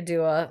 Again, we could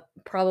do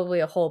probably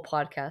a whole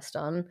podcast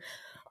on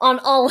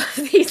all of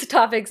these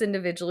topics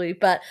individually,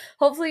 but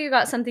hopefully you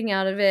got something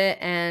out of it,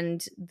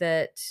 and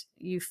that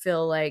you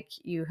feel like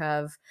you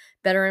have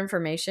better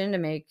information to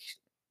make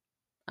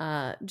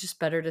just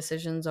better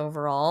decisions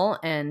overall.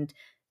 And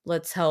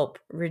let's help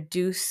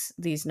reduce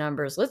these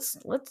numbers. Let's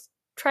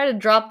try to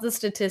drop the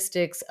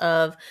statistics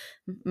of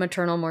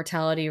maternal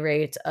mortality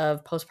rates,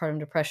 of postpartum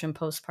depression,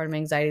 postpartum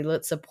anxiety.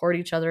 Let's support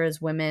each other as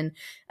women.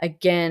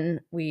 Again,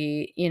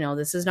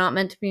 this is not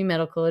meant to be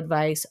medical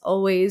advice.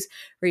 Always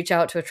reach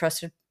out to a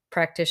trusted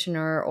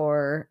practitioner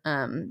or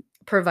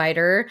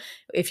provider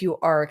if you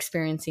are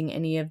experiencing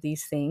any of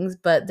these things.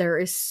 But there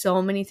is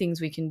so many things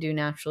we can do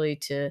naturally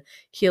to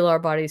heal our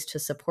bodies, to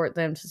support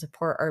them, to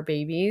support our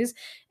babies.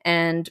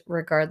 And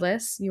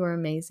regardless, you are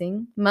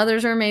amazing.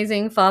 Mothers are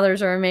amazing.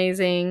 Fathers are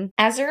amazing.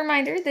 As a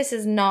reminder, this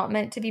is not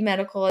meant to be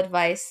medical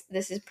advice.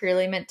 This is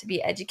purely meant to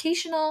be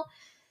educational,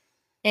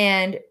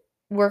 and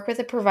work with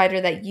a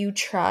provider that you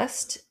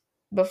trust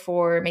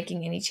before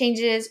making any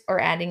changes or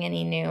adding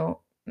any new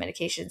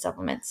medication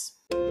supplements.